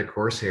synthetic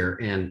horsehair,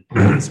 and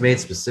it's made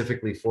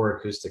specifically for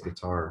acoustic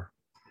guitar.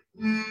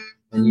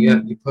 And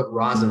you put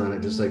rosin on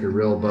it just like a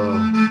real bow.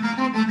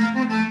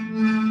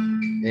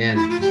 And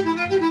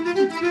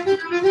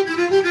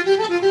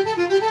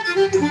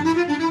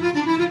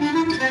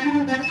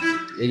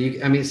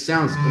I mean, it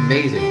sounds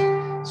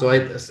amazing. So I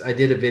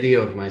did a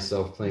video of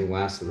myself playing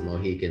Last of the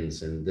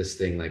Mohicans, and this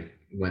thing like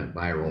went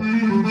viral.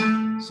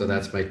 So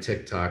that's my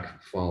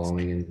TikTok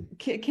following. And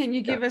can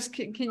you give us?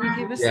 Can you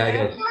give us?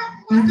 Yeah.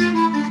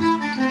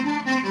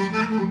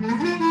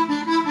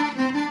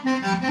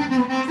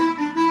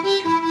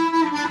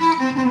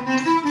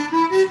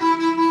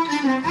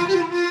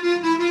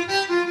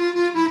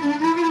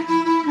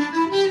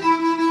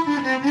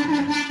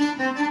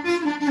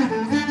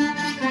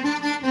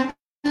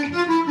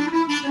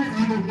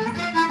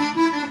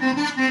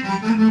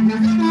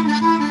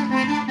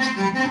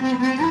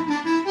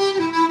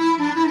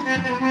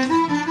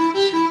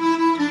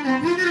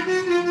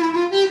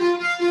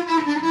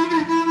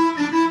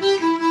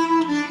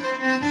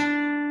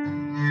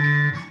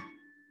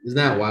 Isn't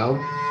that wild?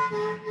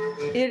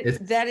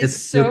 That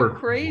is so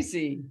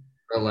crazy.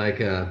 Cool. Like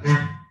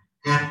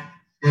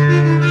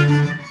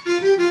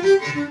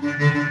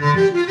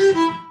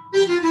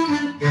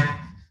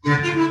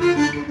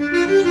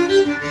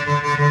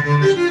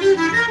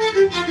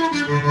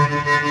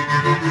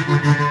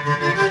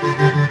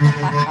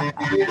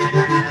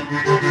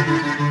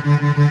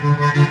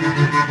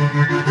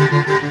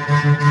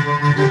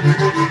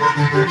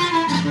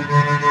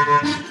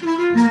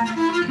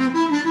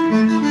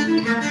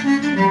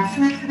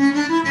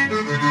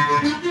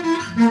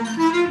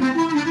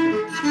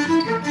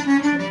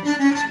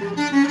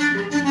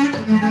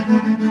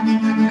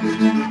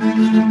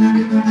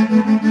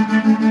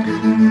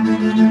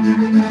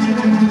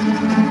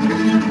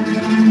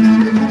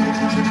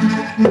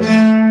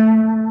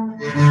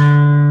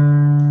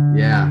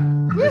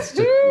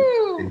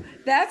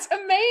That's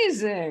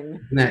amazing.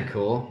 Isn't that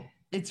cool?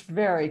 It's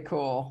very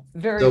cool.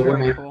 Very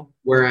cool.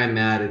 Where I'm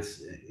at,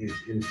 it's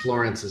in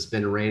Florence. It's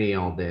been rainy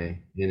all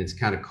day, and it's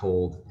kind of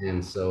cold,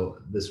 and so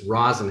this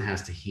rosin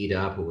has to heat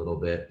up a little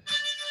bit,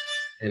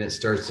 and it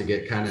starts to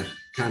get kind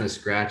of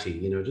scratchy,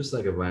 you know, just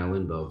like a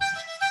violin bow.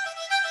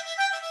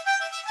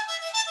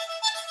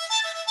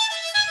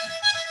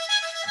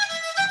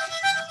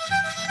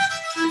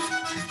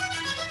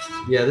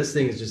 Yeah, this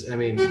thing is just, I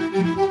mean.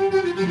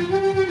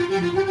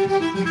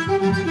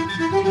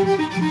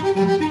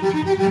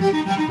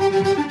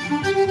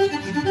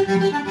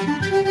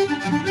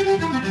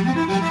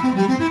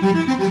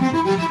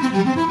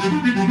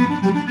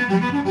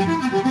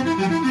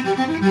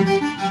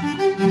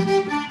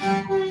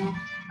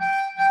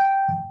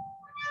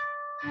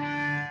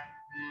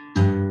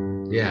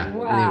 Yeah.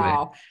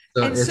 Wow.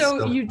 Anyway, and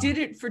so you did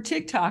it for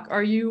TikTok.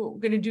 Are you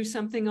going to do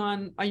something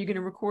are you going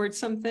to record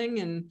something?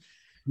 And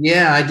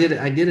yeah, I did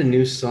a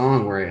new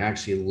song where I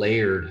actually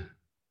layered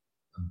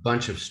a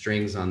bunch of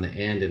strings on the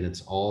end, and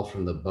it's all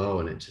from the bow,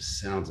 and it just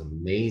sounds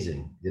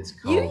amazing. It's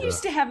called, you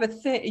used to have a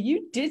thing.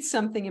 You did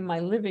something in my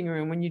living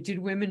room when you did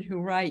Women Who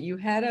Write. You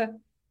had a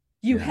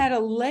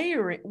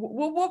layering.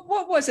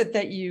 What was it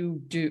that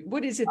you do?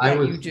 What is it that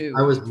you do?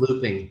 I was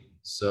looping.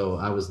 So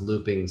I was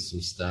looping some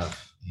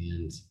stuff,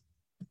 and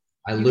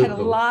you had a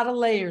lot of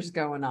layers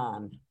going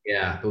on.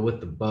 Yeah, but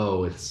with the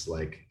bow, it's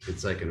like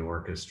an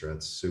orchestra.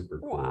 It's super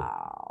cool.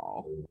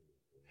 Wow.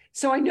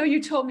 So I know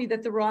you told me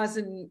that the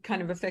rosin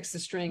kind of affects the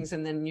strings,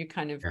 and then you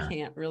kind of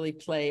can't really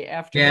play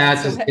after. Yeah,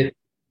 that. it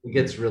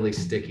gets really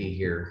sticky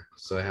here,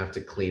 so I have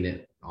to clean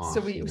it off.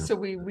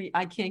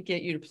 I can't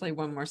get you to play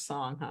one more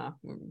song, huh?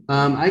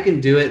 I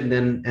can do it, and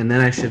then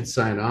I should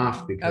sign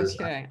off because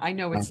I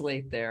know it's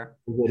late there.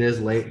 It is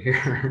late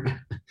here.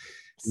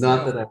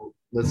 Not that I.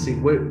 Let's see.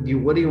 What do you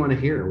want to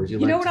hear? Would you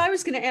like? You know what I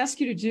was going to ask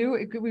you to do?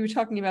 We were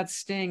talking about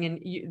Sting, and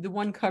the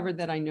one cover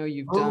that I know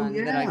you've done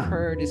that I've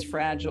heard is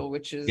 "Fragile,"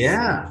 which is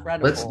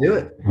incredible. Let's do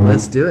it.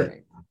 Let's do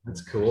it.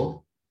 That's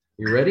cool.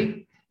 You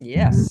ready?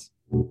 Yes.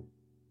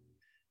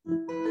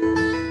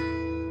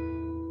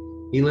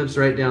 He lives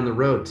right down the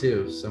road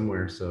too,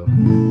 somewhere. So.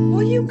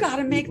 Well, you got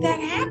to make that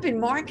happen,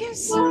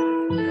 Marcus.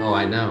 Oh,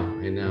 I know.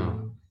 I know.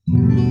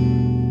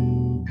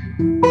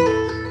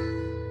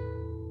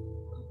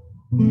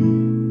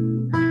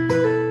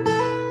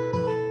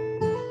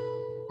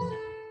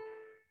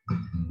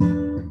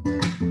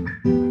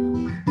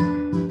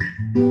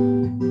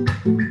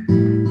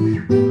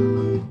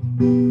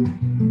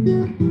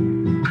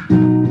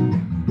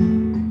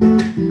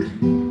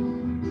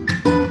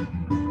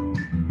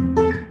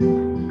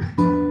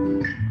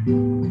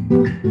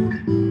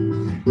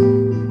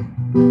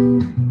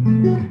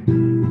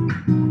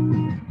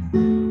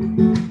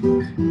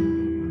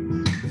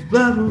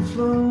 Blood will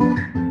flow,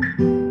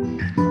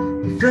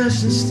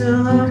 flesh is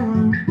still I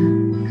want.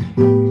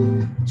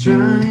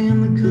 Dry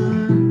in the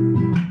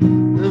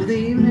cut of the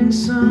evening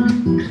sun.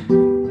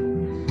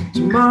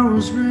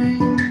 Tomorrow's rain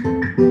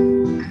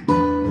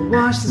will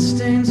wash the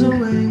stains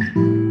away.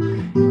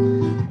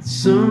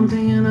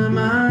 Something in our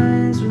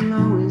minds will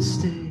always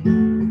stay.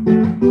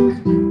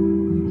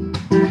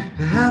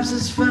 Perhaps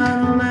this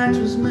final act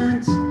was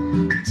meant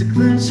to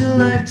clinch a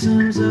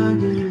lifetime's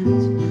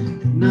argument.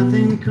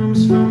 Nothing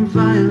comes from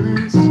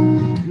violence,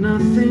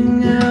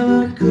 nothing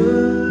ever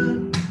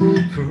could.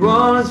 For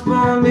all is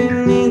born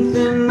beneath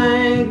an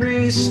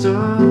angry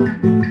star,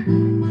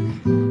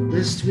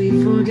 lest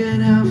we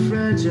forget how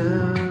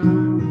fragile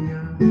we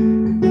are.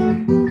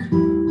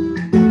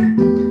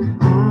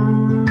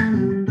 On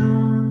and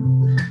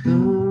on, the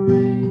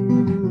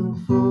rain will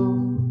fall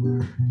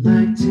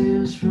like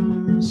tears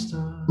from a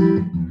star,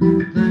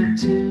 like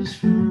tears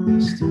from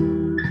a star.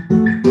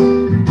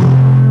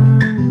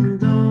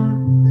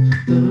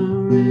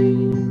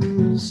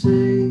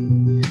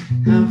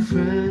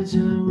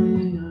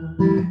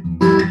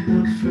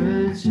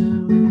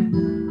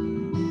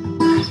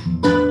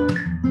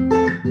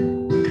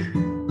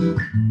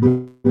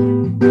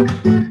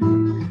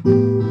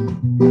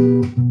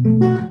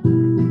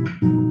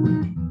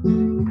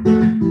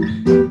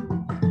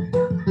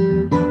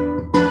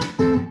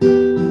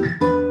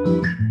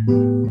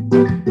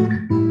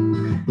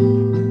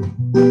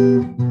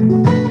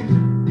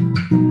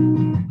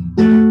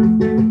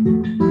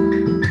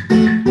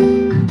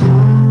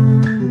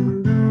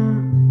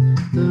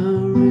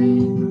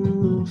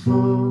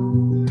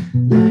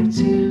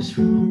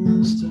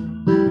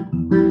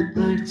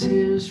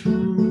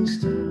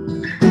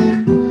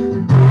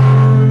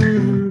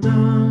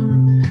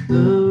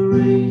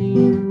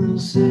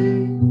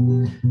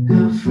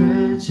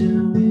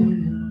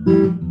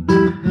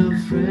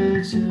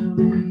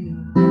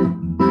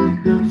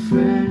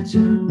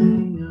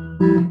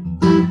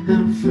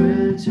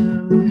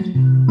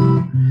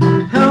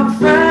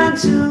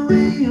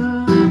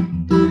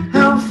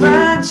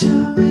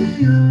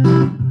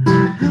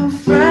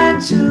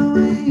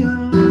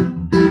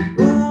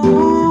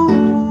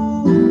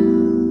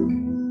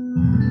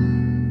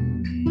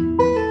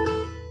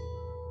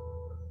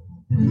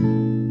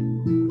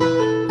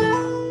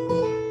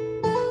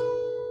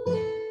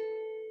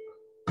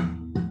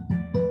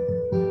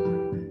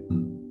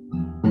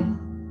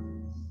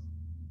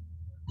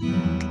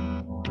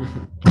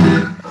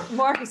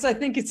 Marcus, I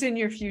think it's in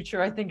your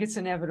future. I think it's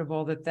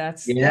inevitable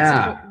that's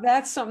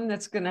something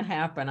that's going to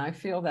happen. I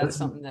feel that's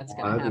something that's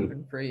going to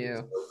happen for you.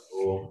 So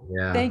cool.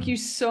 Yeah. Thank you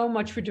so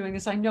much for doing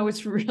this. I know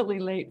it's really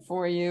late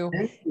for you.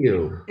 Thank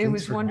you. It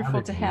was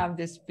wonderful to have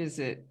this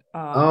visit.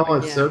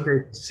 It's so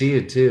great to see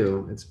you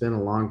too. It's been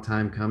a long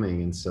time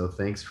coming, and so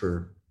thanks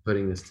for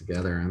putting this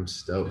together. I'm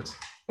stoked.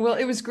 Well,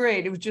 it was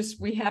great. It was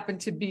just we happened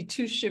to be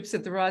two ships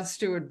at the Rod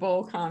Stewart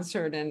Bowl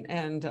concert, and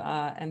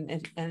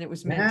it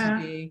was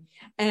meant to be.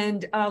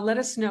 And let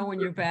us know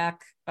when you're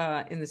back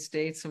in the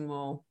States, and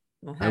we'll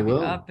have you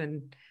up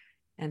and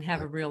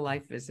have a real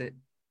life visit.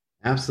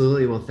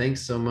 Absolutely. Well,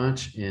 thanks so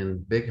much,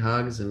 and big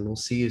hugs, and we'll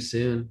see you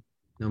soon.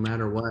 No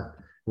matter what,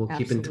 we'll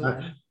keep in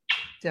touch.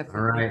 Definitely.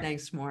 All right.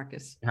 Thanks,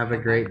 Marcus. Have a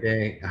great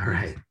day. All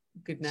right.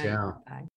 Good night. Ciao. Bye.